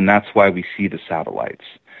 and that's why we see the satellites.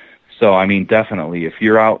 So, I mean, definitely, if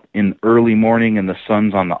you're out in early morning and the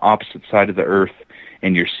sun's on the opposite side of the earth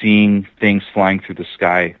and you're seeing things flying through the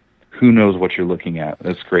sky, who knows what you're looking at?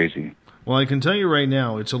 That's crazy. Well, I can tell you right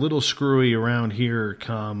now, it's a little screwy around here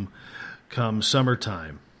come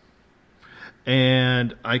summertime.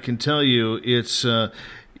 And I can tell you, it's, if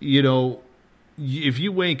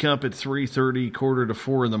you wake up at 3:30,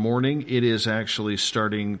 3:45 in the morning, it is actually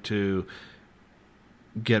starting to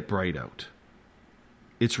get bright out.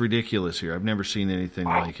 It's ridiculous here. I've never seen anything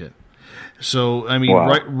like it. So, I mean,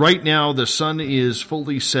 right now the sun is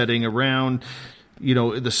fully setting around,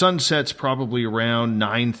 the sun sets probably around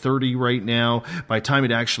 9:30 right now. By the time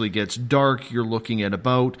it actually gets dark, you're looking at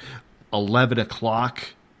about 11 o'clock.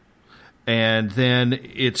 And then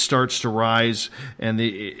it starts to rise, and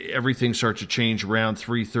everything starts to change around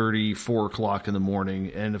 3:30, 4 o'clock in the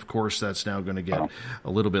morning. And, of course, that's now going to get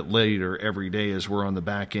a little bit later every day as we're on the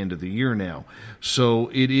back end of the year now.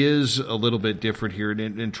 So it is a little bit different here.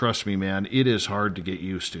 And trust me, man, it is hard to get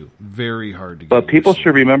used to. Very hard to get used to. But people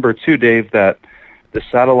should remember, too, Dave, that the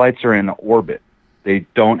satellites are in orbit. They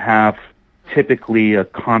don't have typically a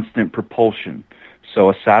constant propulsion.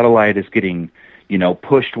 So a satellite is getting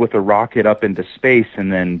pushed with a rocket up into space,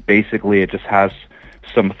 and then basically it just has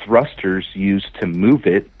some thrusters used to move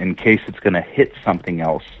it in case it's going to hit something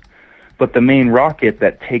else. But the main rocket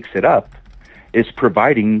that takes it up is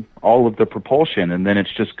providing all of the propulsion, and then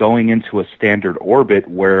it's just going into a standard orbit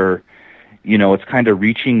where, it's kind of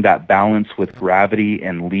reaching that balance with gravity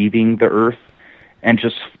and leaving the Earth. And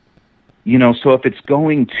just, so if it's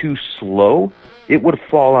going too slow, it would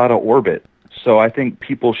fall out of orbit. So I think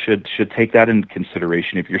people should take that into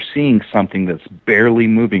consideration. If you're seeing something that's barely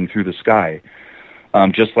moving through the sky,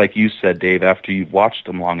 just like you said, Dave, after you've watched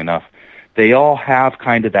them long enough, they all have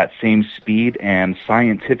kind of that same speed, and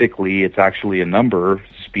scientifically it's actually a number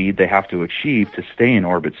speed they have to achieve to stay in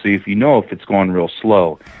orbit. So if it's going real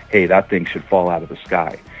slow, hey, that thing should fall out of the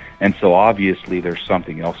sky. And so obviously there's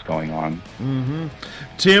something else going on. Mm-hmm.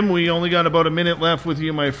 Tim, we only got about a minute left with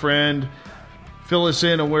you, my friend. Fill us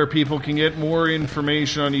in on where people can get more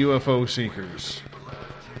information on UFO seekers.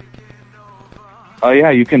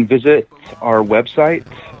 You can visit our website,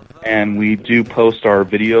 and we do post our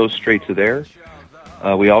videos straight to there.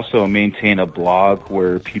 We also maintain a blog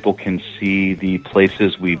where people can see the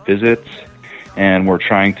places we visit, and we're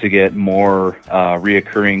trying to get more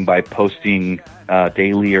reoccurring by posting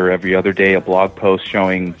daily or every other day a blog post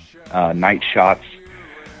showing night shots,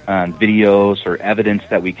 videos, or evidence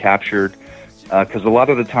that we captured. Because a lot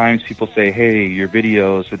of the times people say, hey, your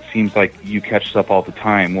videos, it seems like you catch stuff all the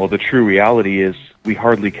time. Well, the true reality is we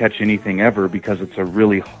hardly catch anything ever because they're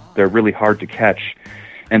really hard to catch.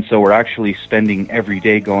 And so we're actually spending every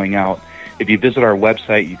day going out. If you visit our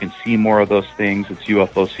website, you can see more of those things. It's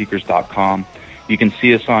ufoseekers.com. You can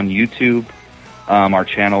see us on YouTube. Our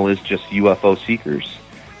channel is just UFO Seekers,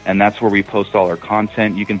 and that's where we post all our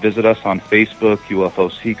content. You can visit us on Facebook, UFO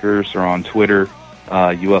Seekers, or on Twitter,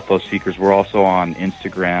 UFO Seekers. We're also on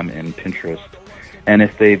Instagram and Pinterest. And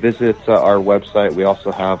if they visit our website, we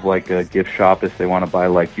also have like a gift shop if they want to buy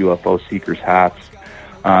like UFO Seekers hats.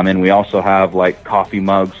 And we also have like coffee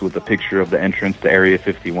mugs with a picture of the entrance to Area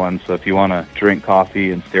 51. So if you want to drink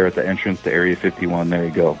coffee and stare at the entrance to Area 51, there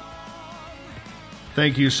you go.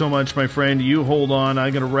 Thank you so much, my friend. You hold on.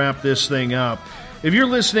 I'm going to wrap this thing up. If you're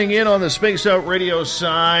listening in on the Spaced Out Radio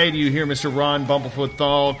side, you hear Mr. Ron Bumblefoot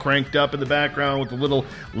Thal cranked up in the background with the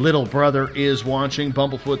little brother is watching.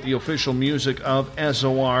 Bumblefoot, the official music of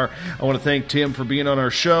SOR. I want to thank Tim for being on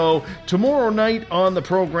our show. Tomorrow night on the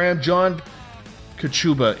program, John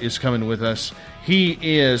Kachuba is coming with us. He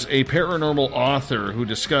is a paranormal author who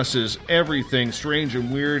discusses everything strange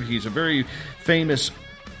and weird. He's a very famous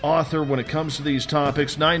author when it comes to these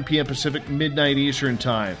topics. 9 p.m. Pacific, midnight Eastern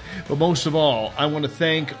time. But most of all, I want to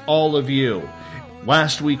thank all of you.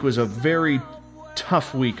 Last week was a very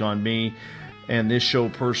tough week on me and this show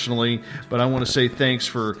personally, but I want to say thanks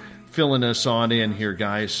for filling us on in here,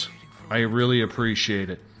 guys. I really appreciate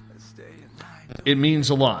it. It means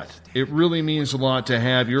a lot. It really means a lot to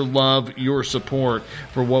have your love, your support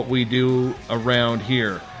for what we do around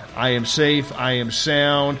here. I am safe. I am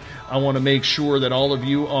sound. I want to make sure that all of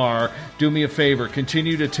you are. Do me a favor.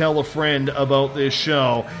 Continue to tell a friend about this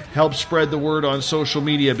show. Help spread the word on social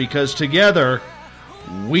media, because together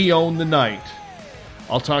we own the night.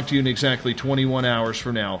 I'll talk to you in exactly 21 hours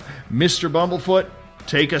from now. Mr. Bumblefoot,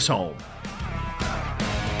 take us home.